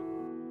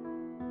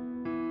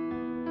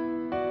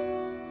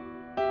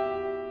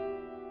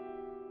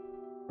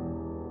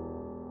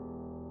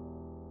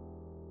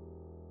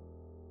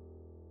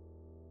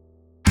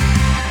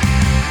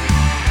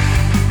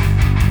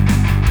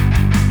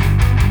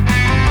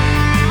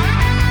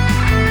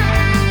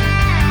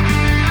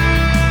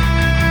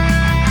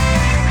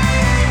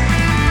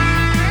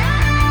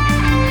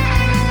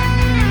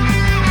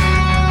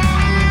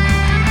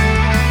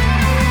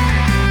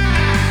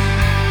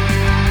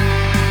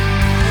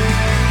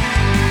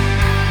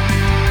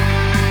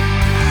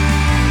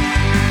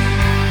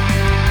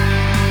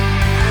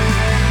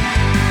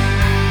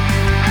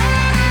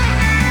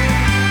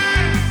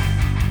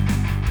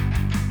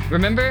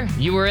 Remember?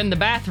 You were in the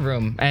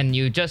bathroom and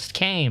you just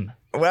came.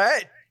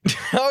 What?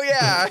 Oh,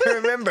 yeah, I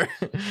remember.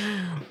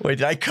 Wait,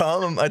 did I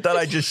come? I thought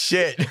I just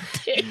shit.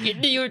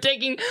 You were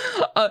taking,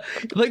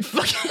 like,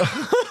 fucking...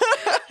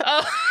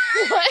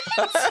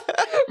 what?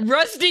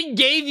 Rusty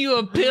gave you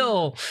a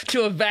pill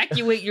to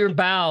evacuate your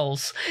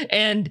bowels,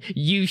 and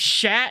you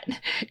shat,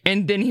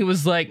 and then he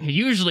was like, it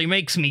usually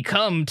makes me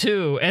come,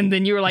 too. And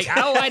then you were like,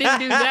 oh, I didn't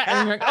do that.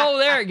 And you're like, oh,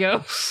 there it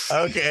goes.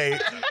 Okay.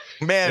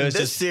 Man, it was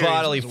this just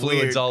bodily was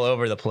fluids weird. all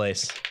over the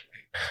place.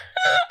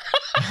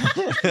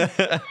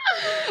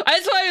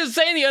 That's why I was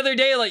saying the other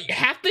day, like,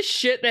 half the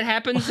shit that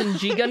happens in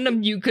G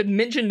Gundam you could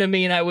mention to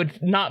me and I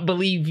would not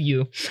believe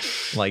you.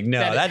 Like, no,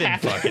 that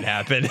didn't fucking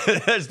happen.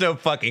 There's no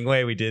fucking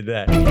way we did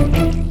that.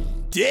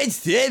 That's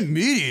that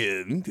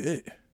medium.